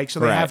stationary bike,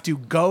 so they have to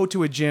go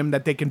to a gym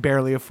that they can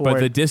barely afford. But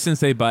the distance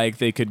they bike,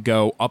 they could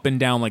go up and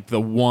down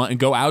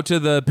go out to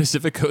the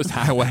Pacific Coast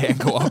Highway and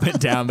go up and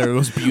down there. The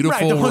most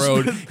beautiful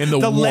road in the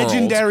world. The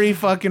legendary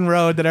fucking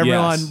road that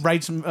everyone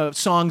writes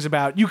songs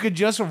about. You could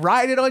just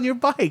ride it on your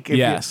bike if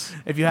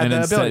you had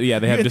the ability. Yeah,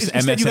 they have just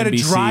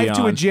MSNBC drive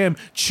to a gym.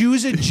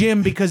 Choose a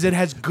gym because it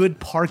has good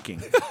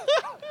parking.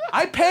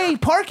 I pay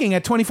parking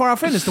at 24 Hour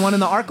Fitness, the one in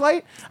the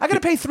ArcLight. I got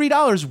to pay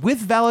 $3 with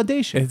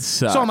validation. It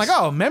sucks. So I'm like,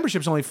 oh,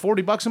 membership's only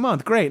 $40 a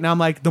month. Great. Now I'm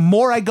like, the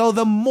more I go,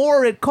 the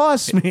more it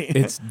costs me.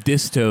 It's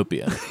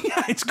dystopia.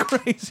 Yeah, it's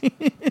crazy.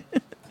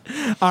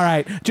 All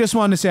right. Just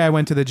wanted to say I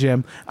went to the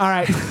gym. All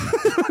right.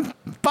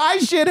 Bye,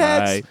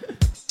 shitheads. Bye.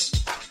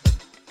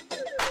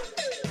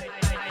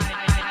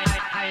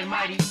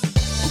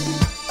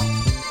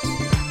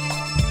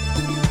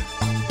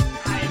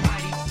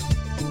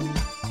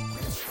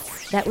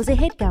 That was a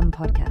HeadGum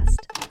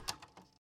podcast.